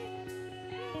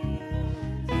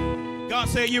 God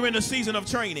said you're in a season of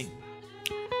training.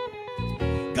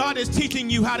 God is teaching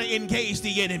you how to engage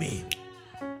the enemy.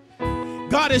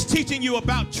 God is teaching you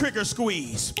about trigger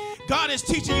squeeze. God is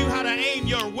teaching you how to aim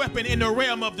your weapon in the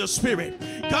realm of the spirit.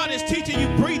 God is teaching you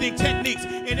breathing techniques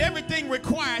and everything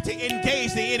required to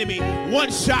engage the enemy.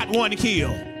 One shot, one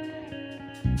kill.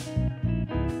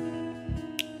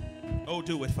 Oh,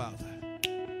 do it, Father,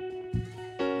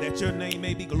 that your name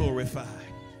may be glorified.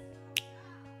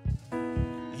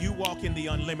 You walk in the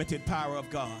unlimited power of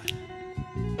God.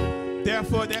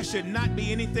 Therefore, there should not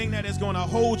be anything that is going to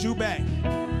hold you back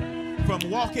from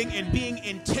walking and being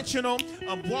intentional,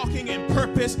 of walking in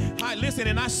purpose. Listen,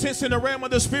 and I sense in the realm of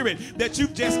the spirit that you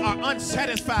just are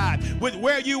unsatisfied with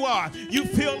where you are. You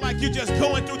feel like you're just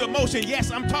going through the motion. Yes,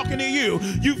 I'm talking to you.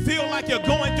 You feel like you're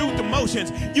going through the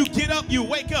motions. You get up, you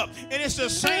wake up, and it's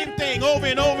the same thing over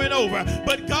and over and over.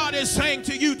 But God is saying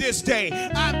to you this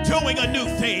day, I'm doing a new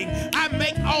thing. I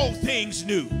make all things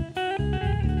new.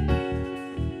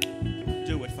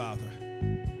 Do it, Father.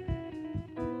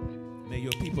 May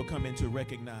your people come in to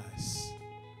recognize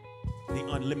the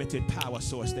unlimited power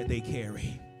source that they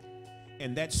carry.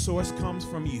 And that source comes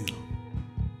from you.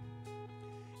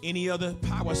 Any other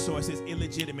power source is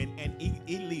illegitimate and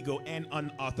illegal and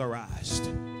unauthorized.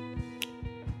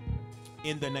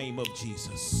 In the name of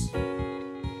Jesus.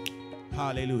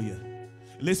 Hallelujah.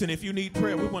 Listen, if you need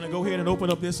prayer, we want to go ahead and open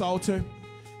up this altar.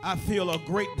 I feel a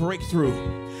great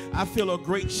breakthrough. I feel a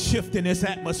great shift in this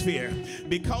atmosphere.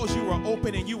 Because you are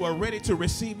open and you are ready to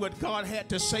receive what God had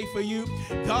to say for you,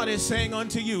 God is saying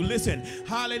unto you, listen,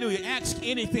 hallelujah, ask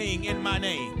anything in my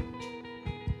name.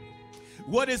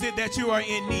 What is it that you are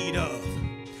in need of?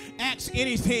 Ask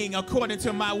anything according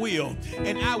to my will,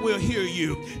 and I will hear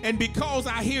you. And because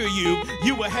I hear you,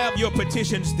 you will have your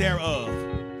petitions thereof.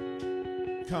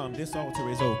 Come, this altar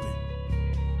is open.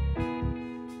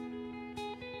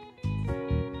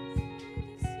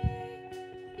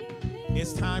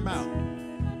 It's time out.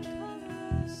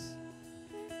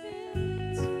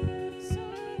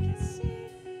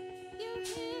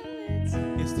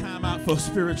 It's time out for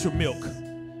spiritual milk.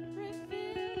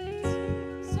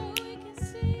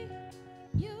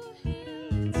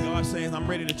 God says, I'm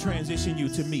ready to transition you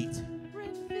to meat.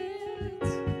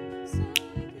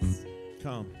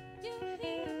 Come.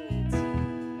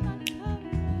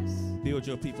 Build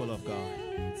your people up, God.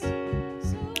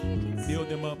 Build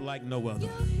them up like no other.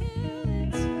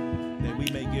 That we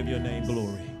may give your name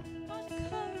glory,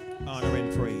 honor,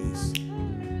 and praise.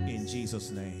 In Jesus'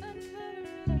 name.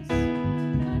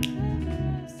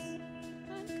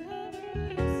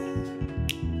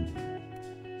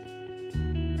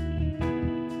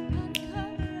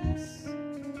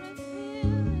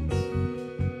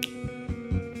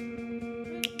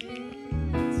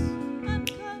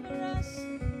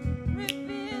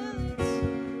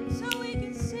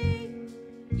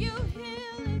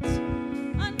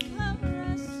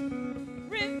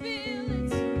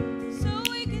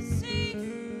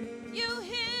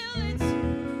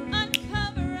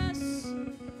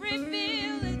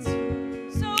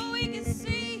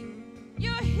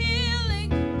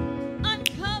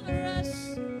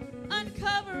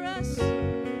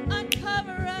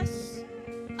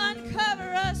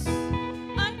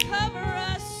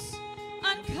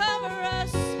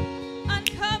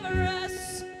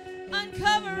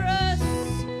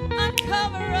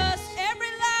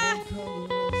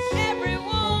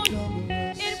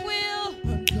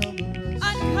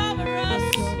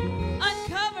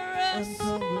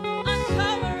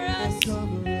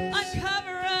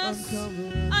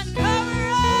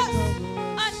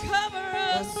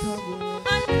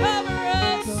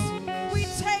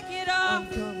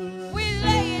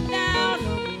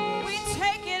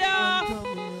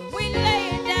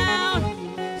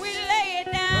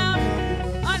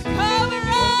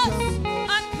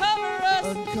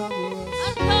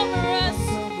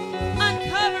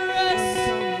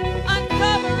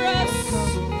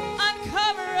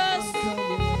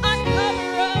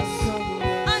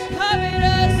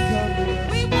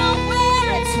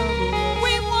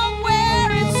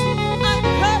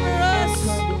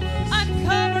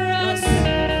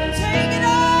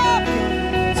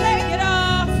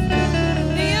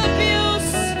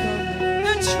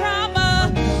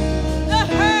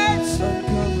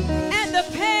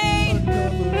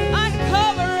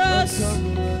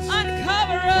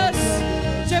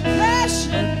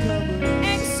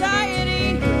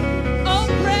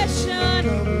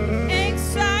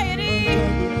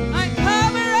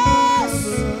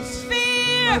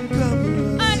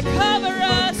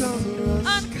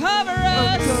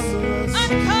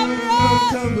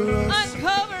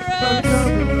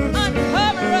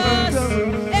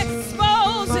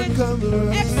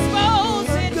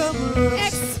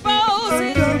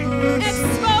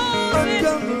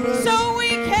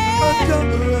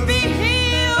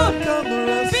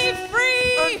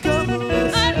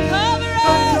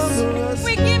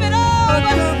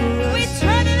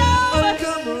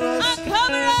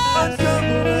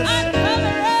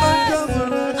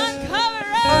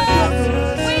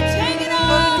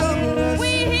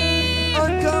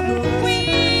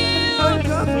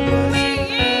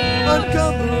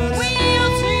 Uncover us. We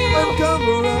yield to you.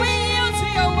 Uncover us. We yield to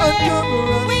your way. Uncover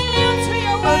us. We yield to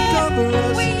your way. Uncover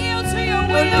us. We yield to your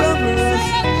will. Uncover us. Say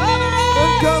uncover us.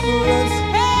 Uncover us.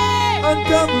 Hey.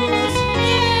 Uncover us.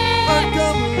 Yeah.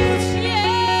 Uncover us.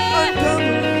 Yeah.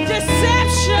 Uncover us.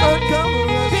 Deception. Uncover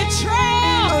us.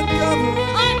 Betrayal. Uncover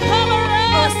us. Uncover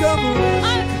us. Uncover us.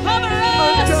 Uncover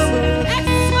us. Uncover us.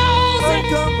 Expose it.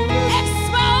 Uncover us.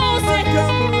 Expose it.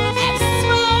 Uncover us.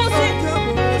 Expose it.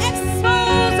 Uncover us.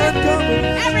 Expose it. Uncover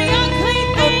us. Every unclean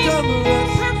thing. Uncover us.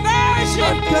 Perversion.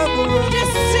 Uncover us.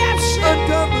 Deception.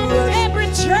 Uncover us. And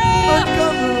betrayal.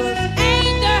 Uncover us.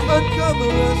 Anger. Uncover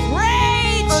us.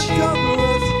 Rage. Uncover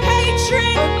us.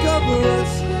 Hatred. Uncover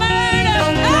us. Murder.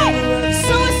 Hey.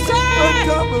 Suicide.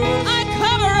 Uncover us.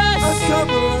 Uncover us.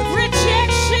 Uncover us.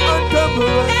 Rejection. Uncover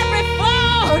us. Every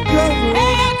flaw. Uncover us.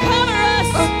 Hey, uncover us.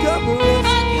 Uncover us.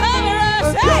 Uncover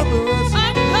us. Hey. Uncover us.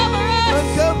 Uncover us.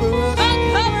 Uncover us.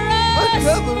 Uncover us.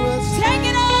 Uncover us. Take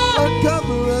it off.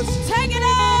 Uncover us. Take it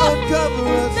off. Uncover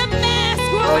us. The mask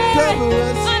we're Uncover wearing.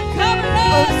 us. Uncover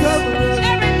us. Uncover us.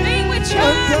 Everything we try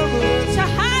Uncover us. to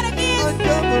hide against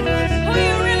Uncover us. who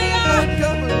you really are.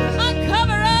 Uncover us.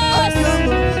 Uncover us.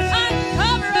 Uncover us.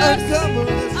 Uncover us.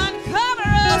 Uncover us. Uncover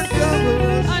us. Uncover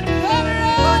us.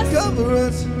 Uncover us. Uncover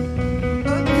us. Uncover us.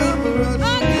 Uncover us.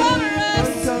 Uncover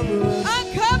us.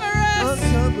 Uncover us. Uncover us.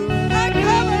 Uncover us.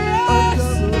 Uncover us.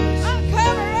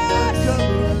 Uncover us.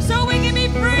 Uncover us. So we can be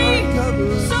free.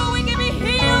 Uncover us. So we can be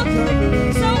healed. Uncover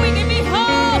us. So we can be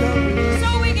whole. Uncover us. So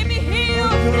we can be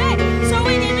healed. Hey, so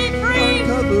we can be free.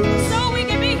 Uncover us. So we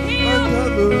can be healed.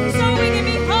 Uncover us. So we can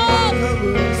be whole. Uncover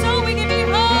us. So we can be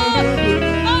whole.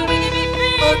 Oh, we can be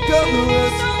filled. Uncover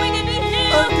us. So we can be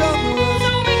healed. Uncover us.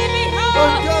 So we can be whole.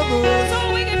 Uncover us. So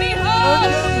we can be whole.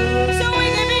 Uncover us. So we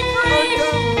can be free.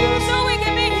 Uncover us. So we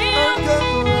can be healed.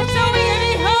 Uncover us. So we can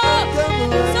be whole. Uncover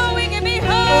us. So we can be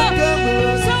whole. Uncover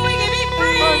us. So we can be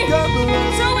free. Uncover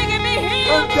us. So we can be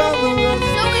healed. Uncover us.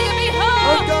 So we can be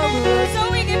whole. Uncover us. So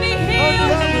we can be healed.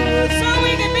 Uncover us. So we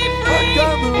can be free.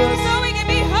 Uncover us. So we can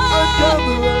be whole.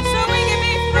 Uncover us. So we can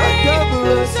be free. Uncover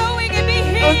us. So we can be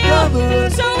healed. Uncover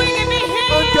us. So we can be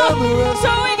healed. Uncover us.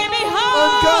 So we can be whole.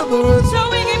 Uncover us. So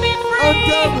we can be free.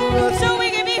 Uncover us. So we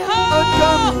can be whole.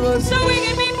 Uncover us. So we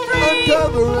can be free.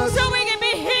 Uncover us. So we can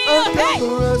be healed. Uncover Hey.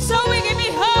 us. So we can be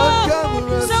whole.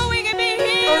 Uncover us. So we can be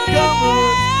healed. Uncover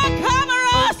us. Yeah. Cover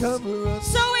us. Uncover us.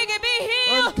 So we can be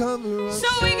healed. Uncover us. So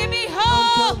we can be whole.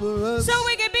 Uncover us. So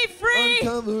we can be free.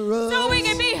 Uncover us. So we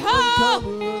can be whole.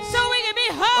 Uncover us. So we can be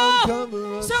whole.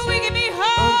 Uncover us. So we can be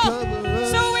whole. Uncover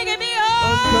us. So we can be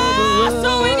Uncover whole. us.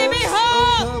 So we can be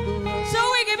whole. Uncover us. So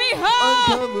we can be whole.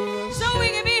 Uncover us. So we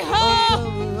can be whole.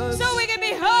 Uncover us. So we can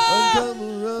be whole. Uncover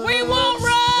us. We won't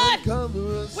run. Uncover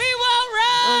us. We won't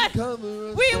run. Uncover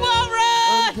us. We won't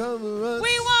run. Uncover us.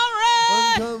 We won't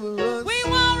run. Uncover us. We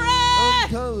won't run.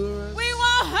 Uncover us. We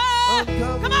won't hide.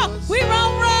 Uncover Come on. us. We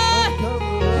won't run. Uncover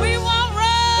us. We won't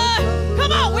run. Uncover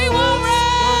Come on. We us. won't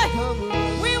run. Uncover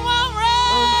us. We won't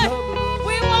run. Uncover us.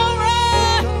 We won't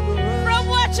run Uncover us. from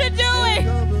what you're doing.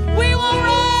 Uncover us. We won't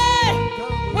run.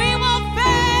 Uncover We won't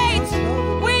faint.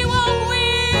 Uncover We won't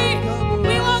weary. Uncover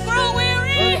We us. won't grow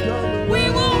weary. Uncover We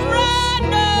won't us. run.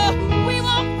 No. Uncover We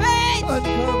won't faint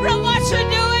Uncover from what us. you're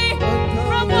doing. Uncover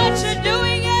From what us. you're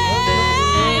doing.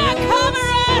 Yeah. Cover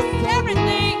us.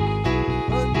 Everything.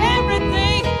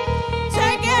 Everything.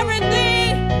 Take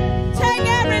everything. Take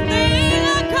everything.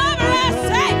 Uncover us.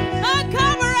 Hey.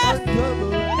 Uncover us. Uncover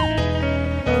us.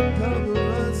 Uncover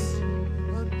us.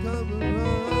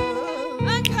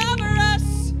 Uncover us.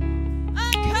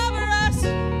 Uncover us.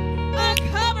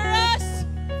 Uncover us.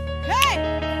 Hey!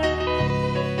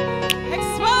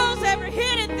 Expose every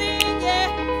hidden thing, yeah.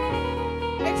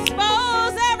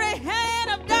 Expose every hand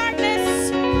of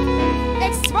darkness.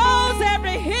 Expose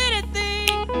every hidden thing.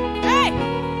 Hey!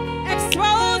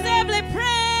 Expose every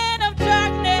plan of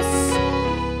darkness.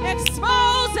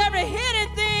 Expose every hidden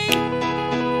thing.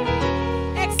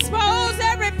 Expose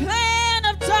every plan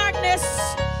of darkness.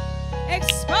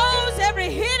 Expose every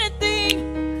hidden thing.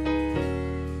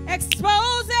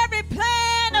 Expose every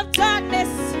plan of darkness.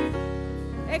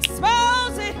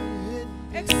 Expose it.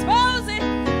 Expose it.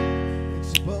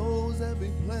 Expose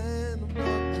every plan of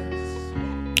darkness.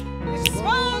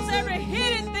 Expose every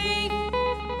hidden thing.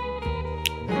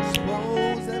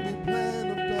 Expose every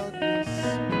plan of darkness.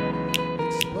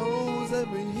 Expose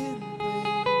every hidden thing.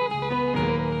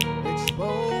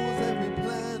 Expose every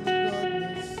plan of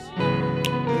darkness.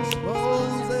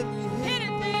 Expose every hidden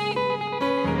Hidden thing.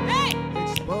 Hey!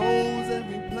 Expose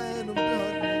every plan of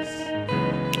darkness.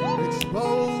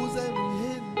 Expose every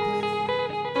hidden thing.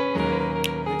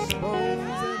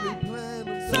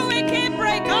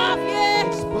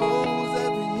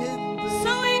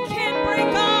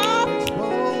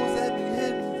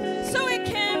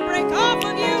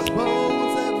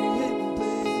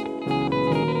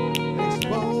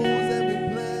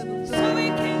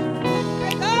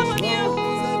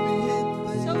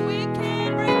 it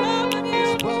can break off of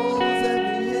you. Expose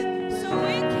every hidden thing. So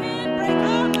it can break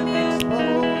off of you.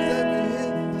 Expose every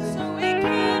hidden thing. So it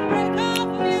can break off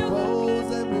of you.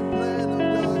 Expose every plan of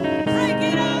darkness. Break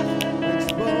it off.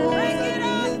 Expose Break it every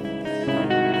off. hidden thing.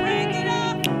 Break it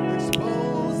off.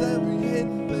 Expose every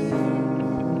hidden thing.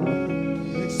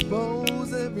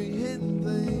 Expose every hidden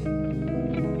thing.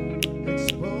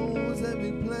 Expose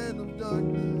every plan of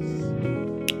darkness.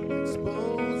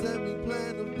 Expose every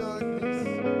plan of darkness.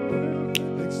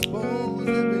 Expose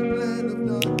every plan of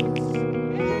darkness.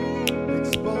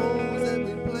 Expose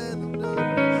every plan of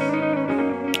darkness.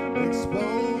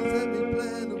 Expose every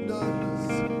plan of darkness.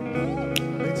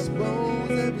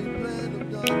 Expose every plan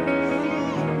of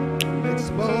darkness.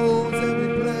 Expose every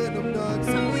plan of darkness.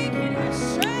 So we can have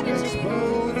strategy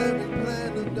Expose every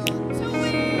plan of darkness. to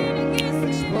win against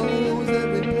the enemy. Expose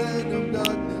every plan of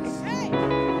darkness. Hey.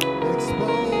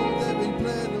 Expose every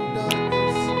plan of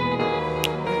darkness.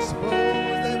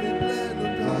 Expose every plan of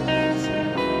darkness.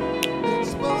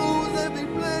 Expose every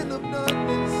plan of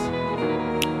darkness.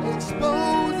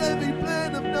 Expose every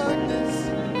plan of darkness.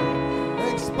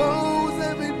 Expose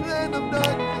every plan of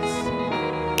darkness.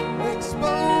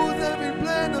 Expose every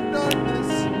plan of darkness.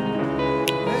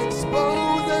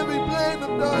 Expose every plan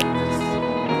of darkness.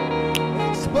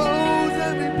 Expose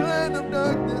every plan of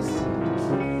darkness.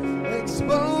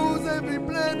 Expose every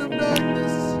plan of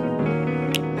darkness.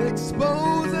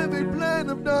 Expose every plan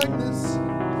of darkness.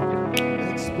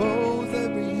 Expose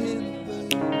every hidden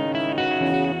thing.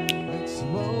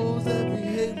 Expose every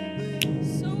hidden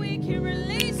thing. So we can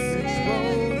release it.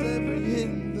 Expose every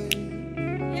hidden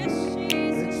thing. Yes,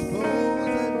 Jesus. Expose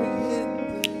every hidden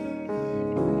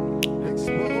thing.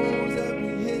 Expose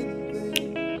every hidden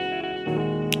thing.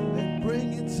 And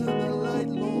bring it to the light,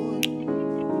 Lord.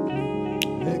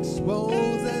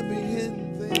 Expose every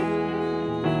hidden thing.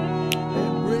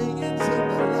 And bring it to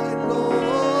the light,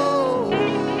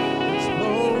 Lord.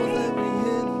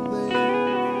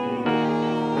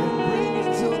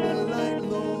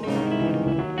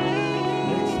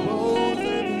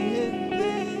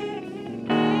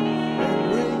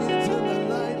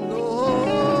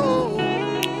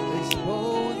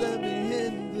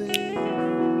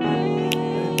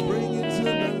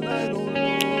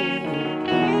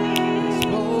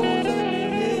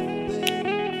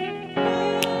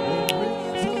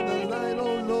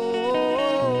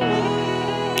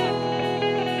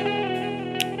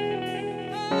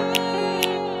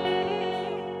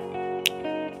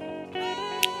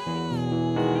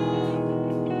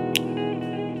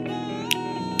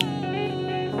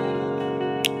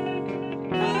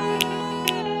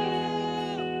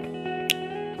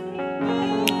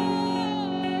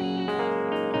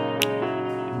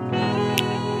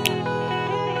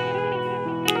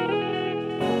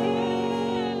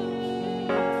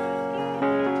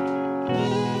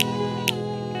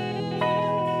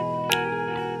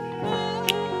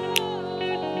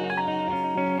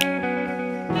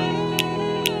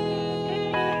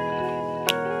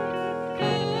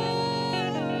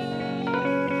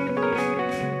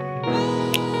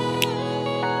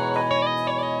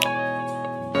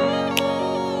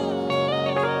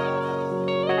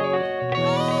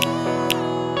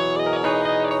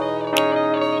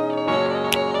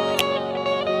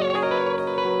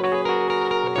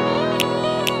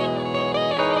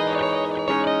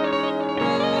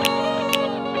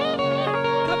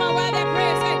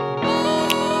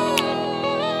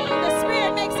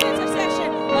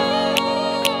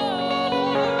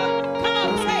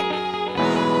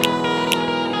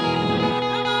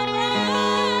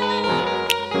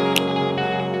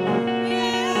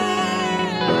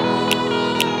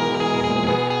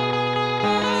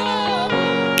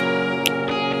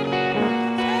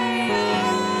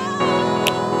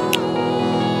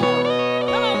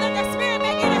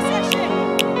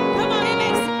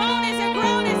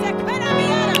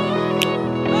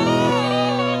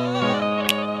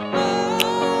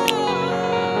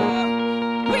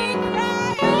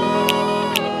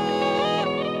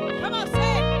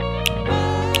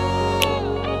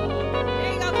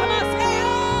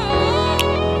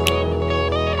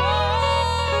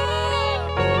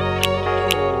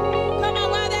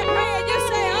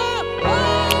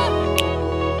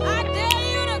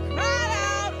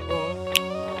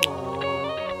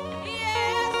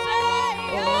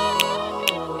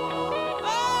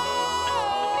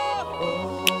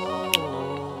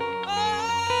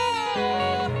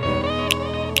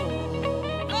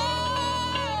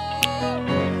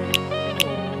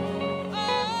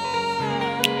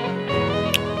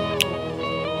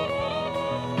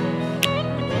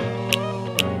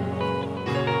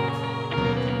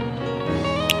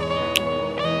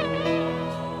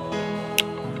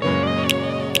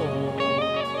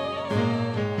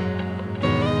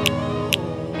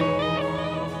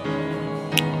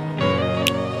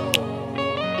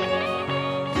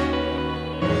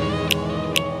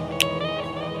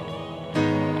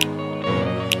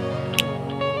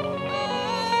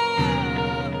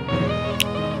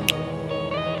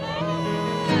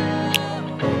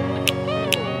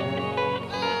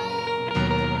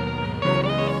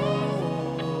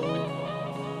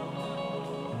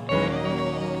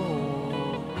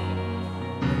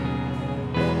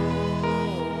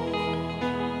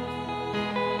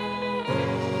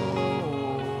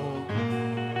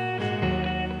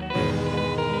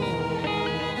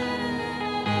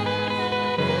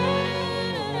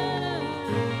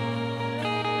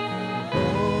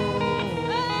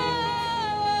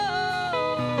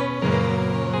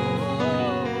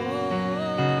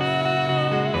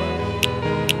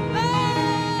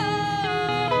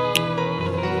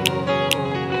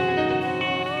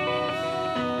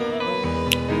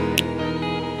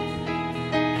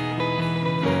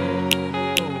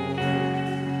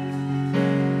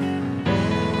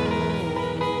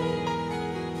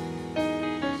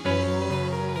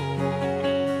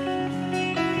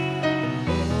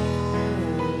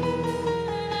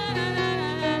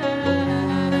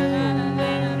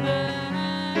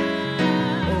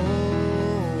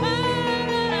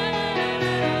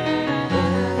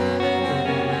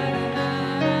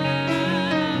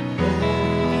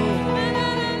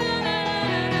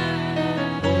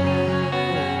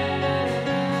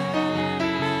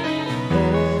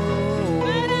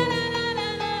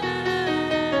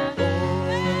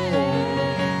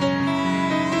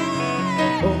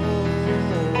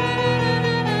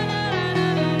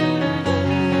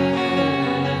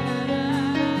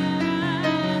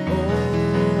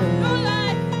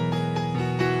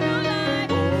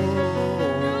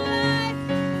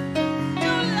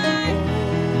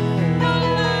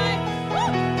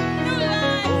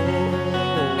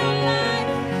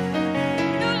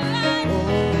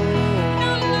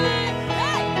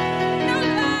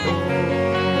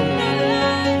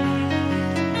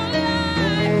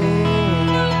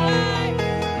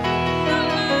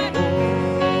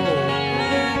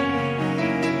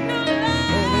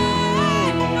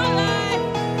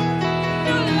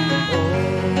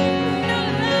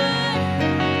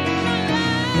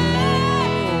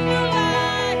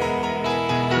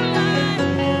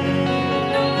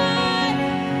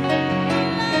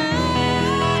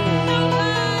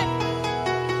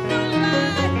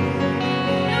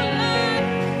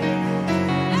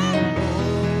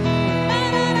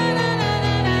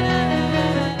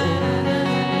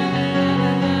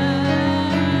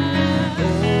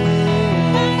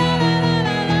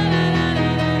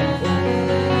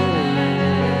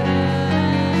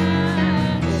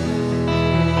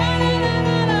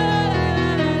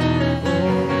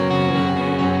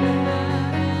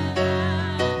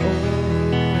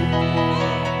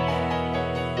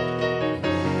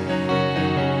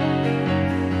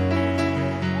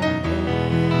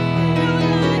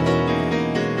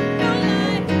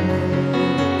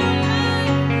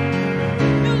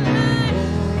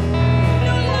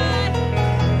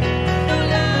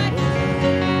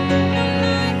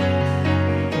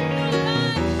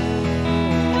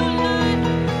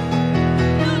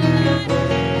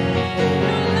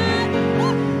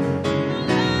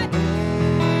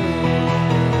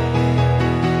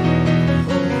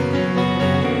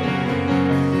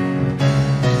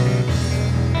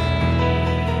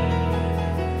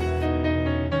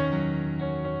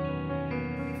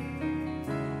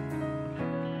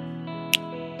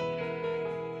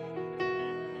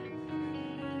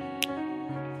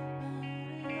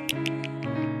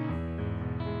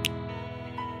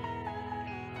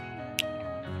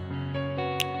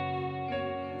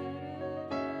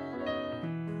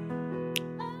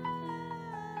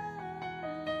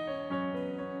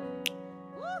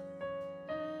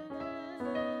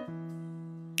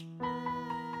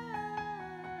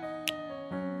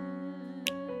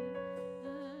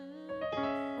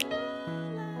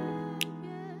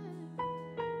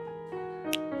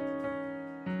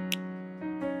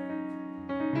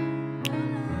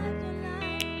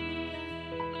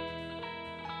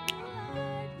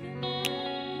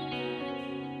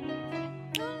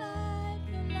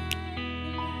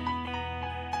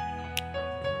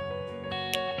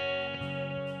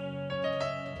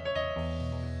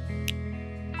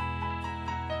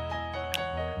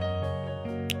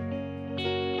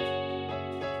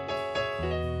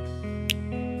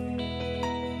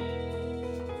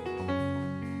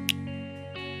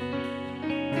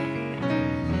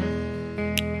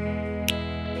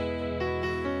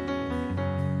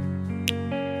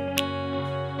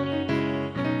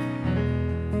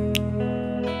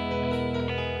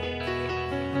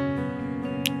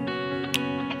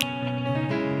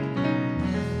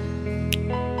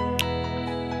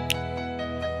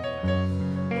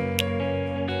 sound,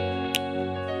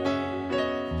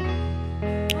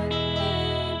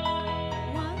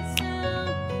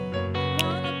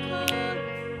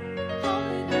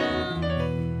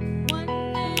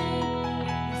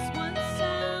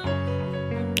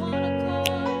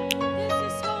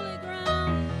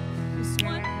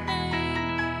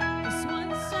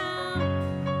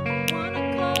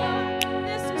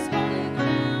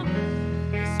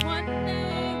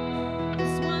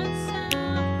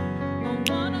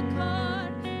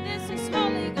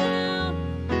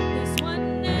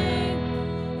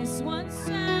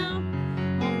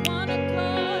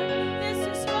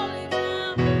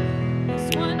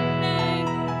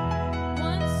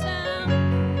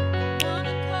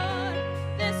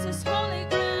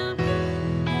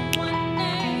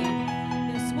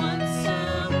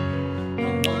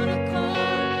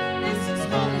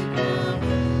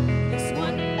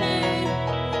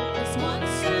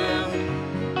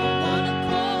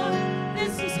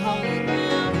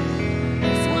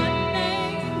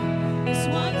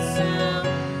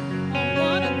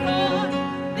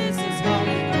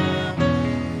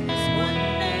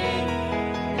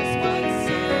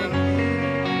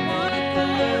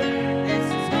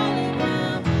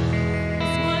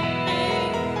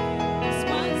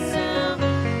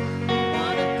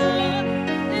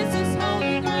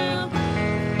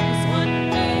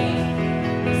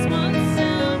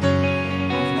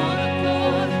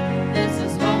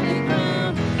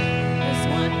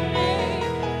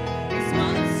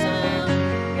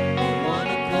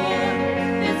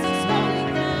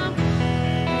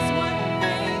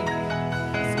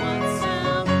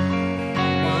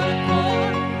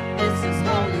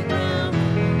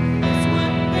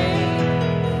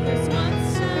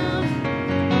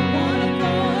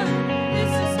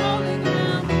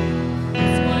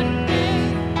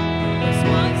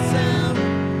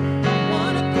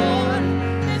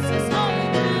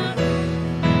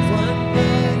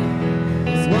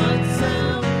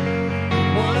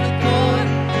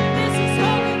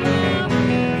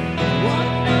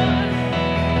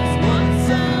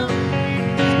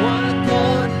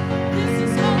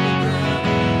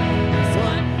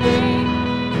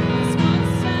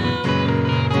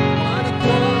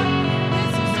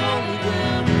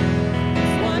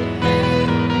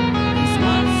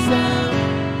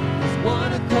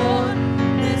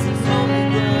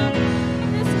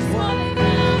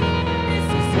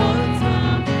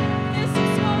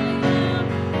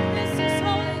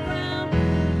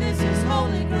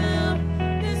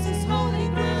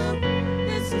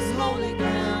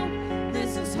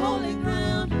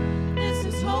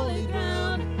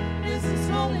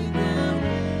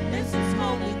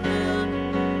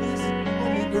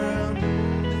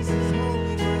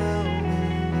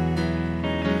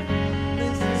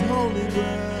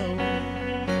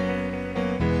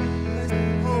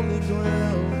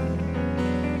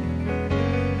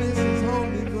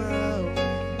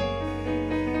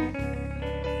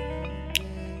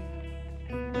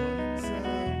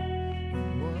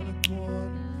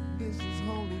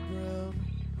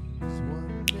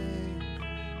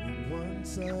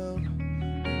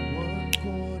 in one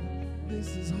chord.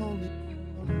 This is holy.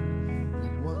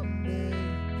 In one name,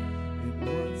 in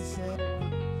one sound,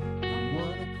 in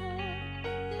one accord.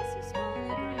 This is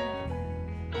holy ground.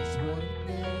 It's one name,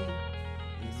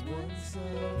 it's one sound,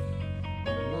 in one accord. This is holy ground.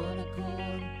 One name, one sound, on one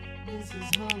accord. This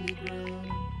is holy ground. Holy ground. This is holy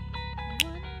ground.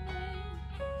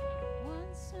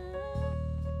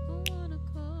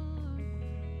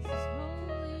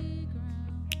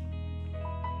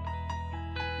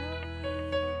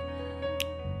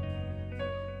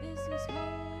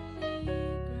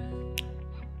 Holy ground.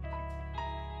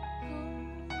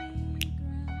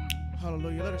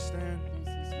 Hallelujah. Let us stand.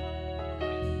 This is holy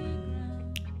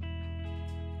ground.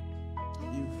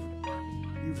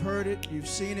 You've heard it. You've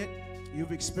seen it.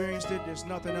 You've experienced it. There's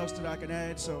nothing else that I can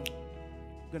add. So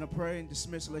I'm going to pray and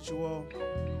dismiss and let you all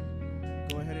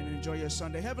go ahead and enjoy your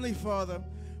Sunday. Heavenly Father,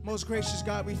 most gracious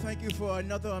God, we thank you for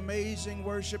another amazing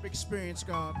worship experience,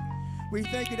 God. We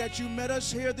thank you that you met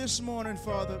us here this morning,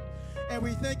 Father. And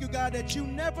we thank you, God, that you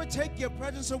never take your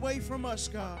presence away from us,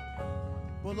 God.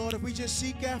 But Lord, if we just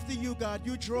seek after you, God,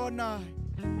 you draw nigh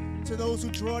to those who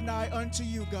draw nigh unto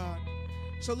you, God.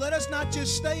 So let us not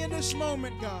just stay in this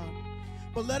moment, God,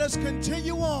 but let us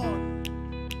continue on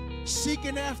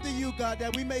seeking after you, God,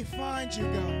 that we may find you,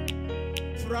 God.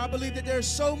 For I believe that there's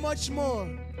so much more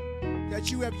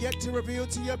that you have yet to reveal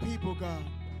to your people, God.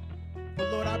 But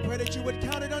Lord, I pray that you would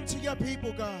count it unto your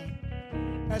people, God,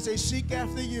 as they seek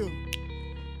after you,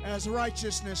 as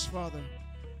righteousness, Father,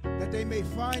 that they may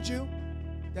find you,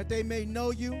 that they may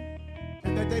know you,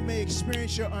 and that they may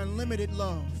experience your unlimited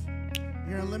love.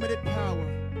 your unlimited power,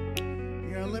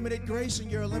 your unlimited grace, and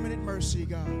your unlimited mercy,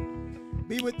 God.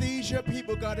 Be with these, your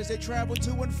people, God, as they travel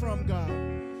to and from, God.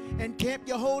 Encamp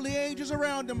your holy angels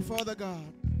around them, Father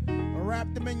God.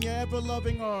 Wrap them in your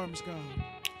ever-loving arms, God,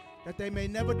 that they may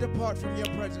never depart from your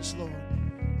presence, Lord.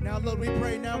 Now, Lord, we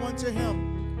pray now unto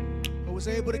him who was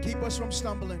able to keep us from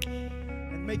stumbling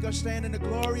and make us stand in the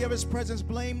glory of his presence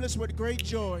blameless with great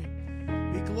joy.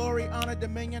 Be glory, honor,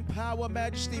 dominion, power,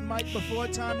 majesty, might before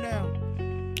time now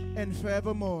and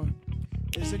forevermore.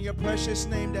 It's in your precious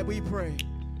name that we pray.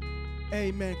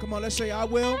 Amen. Come on, let's say, I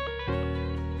will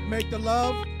make the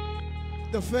love,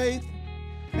 the faith,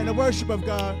 and the worship of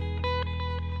God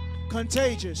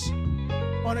contagious.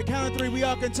 On the count of 3, we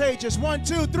are contagious. 1,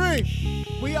 2,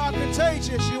 3. We are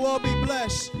contagious. You all be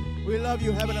blessed. We love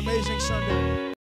you. Have an amazing Sunday.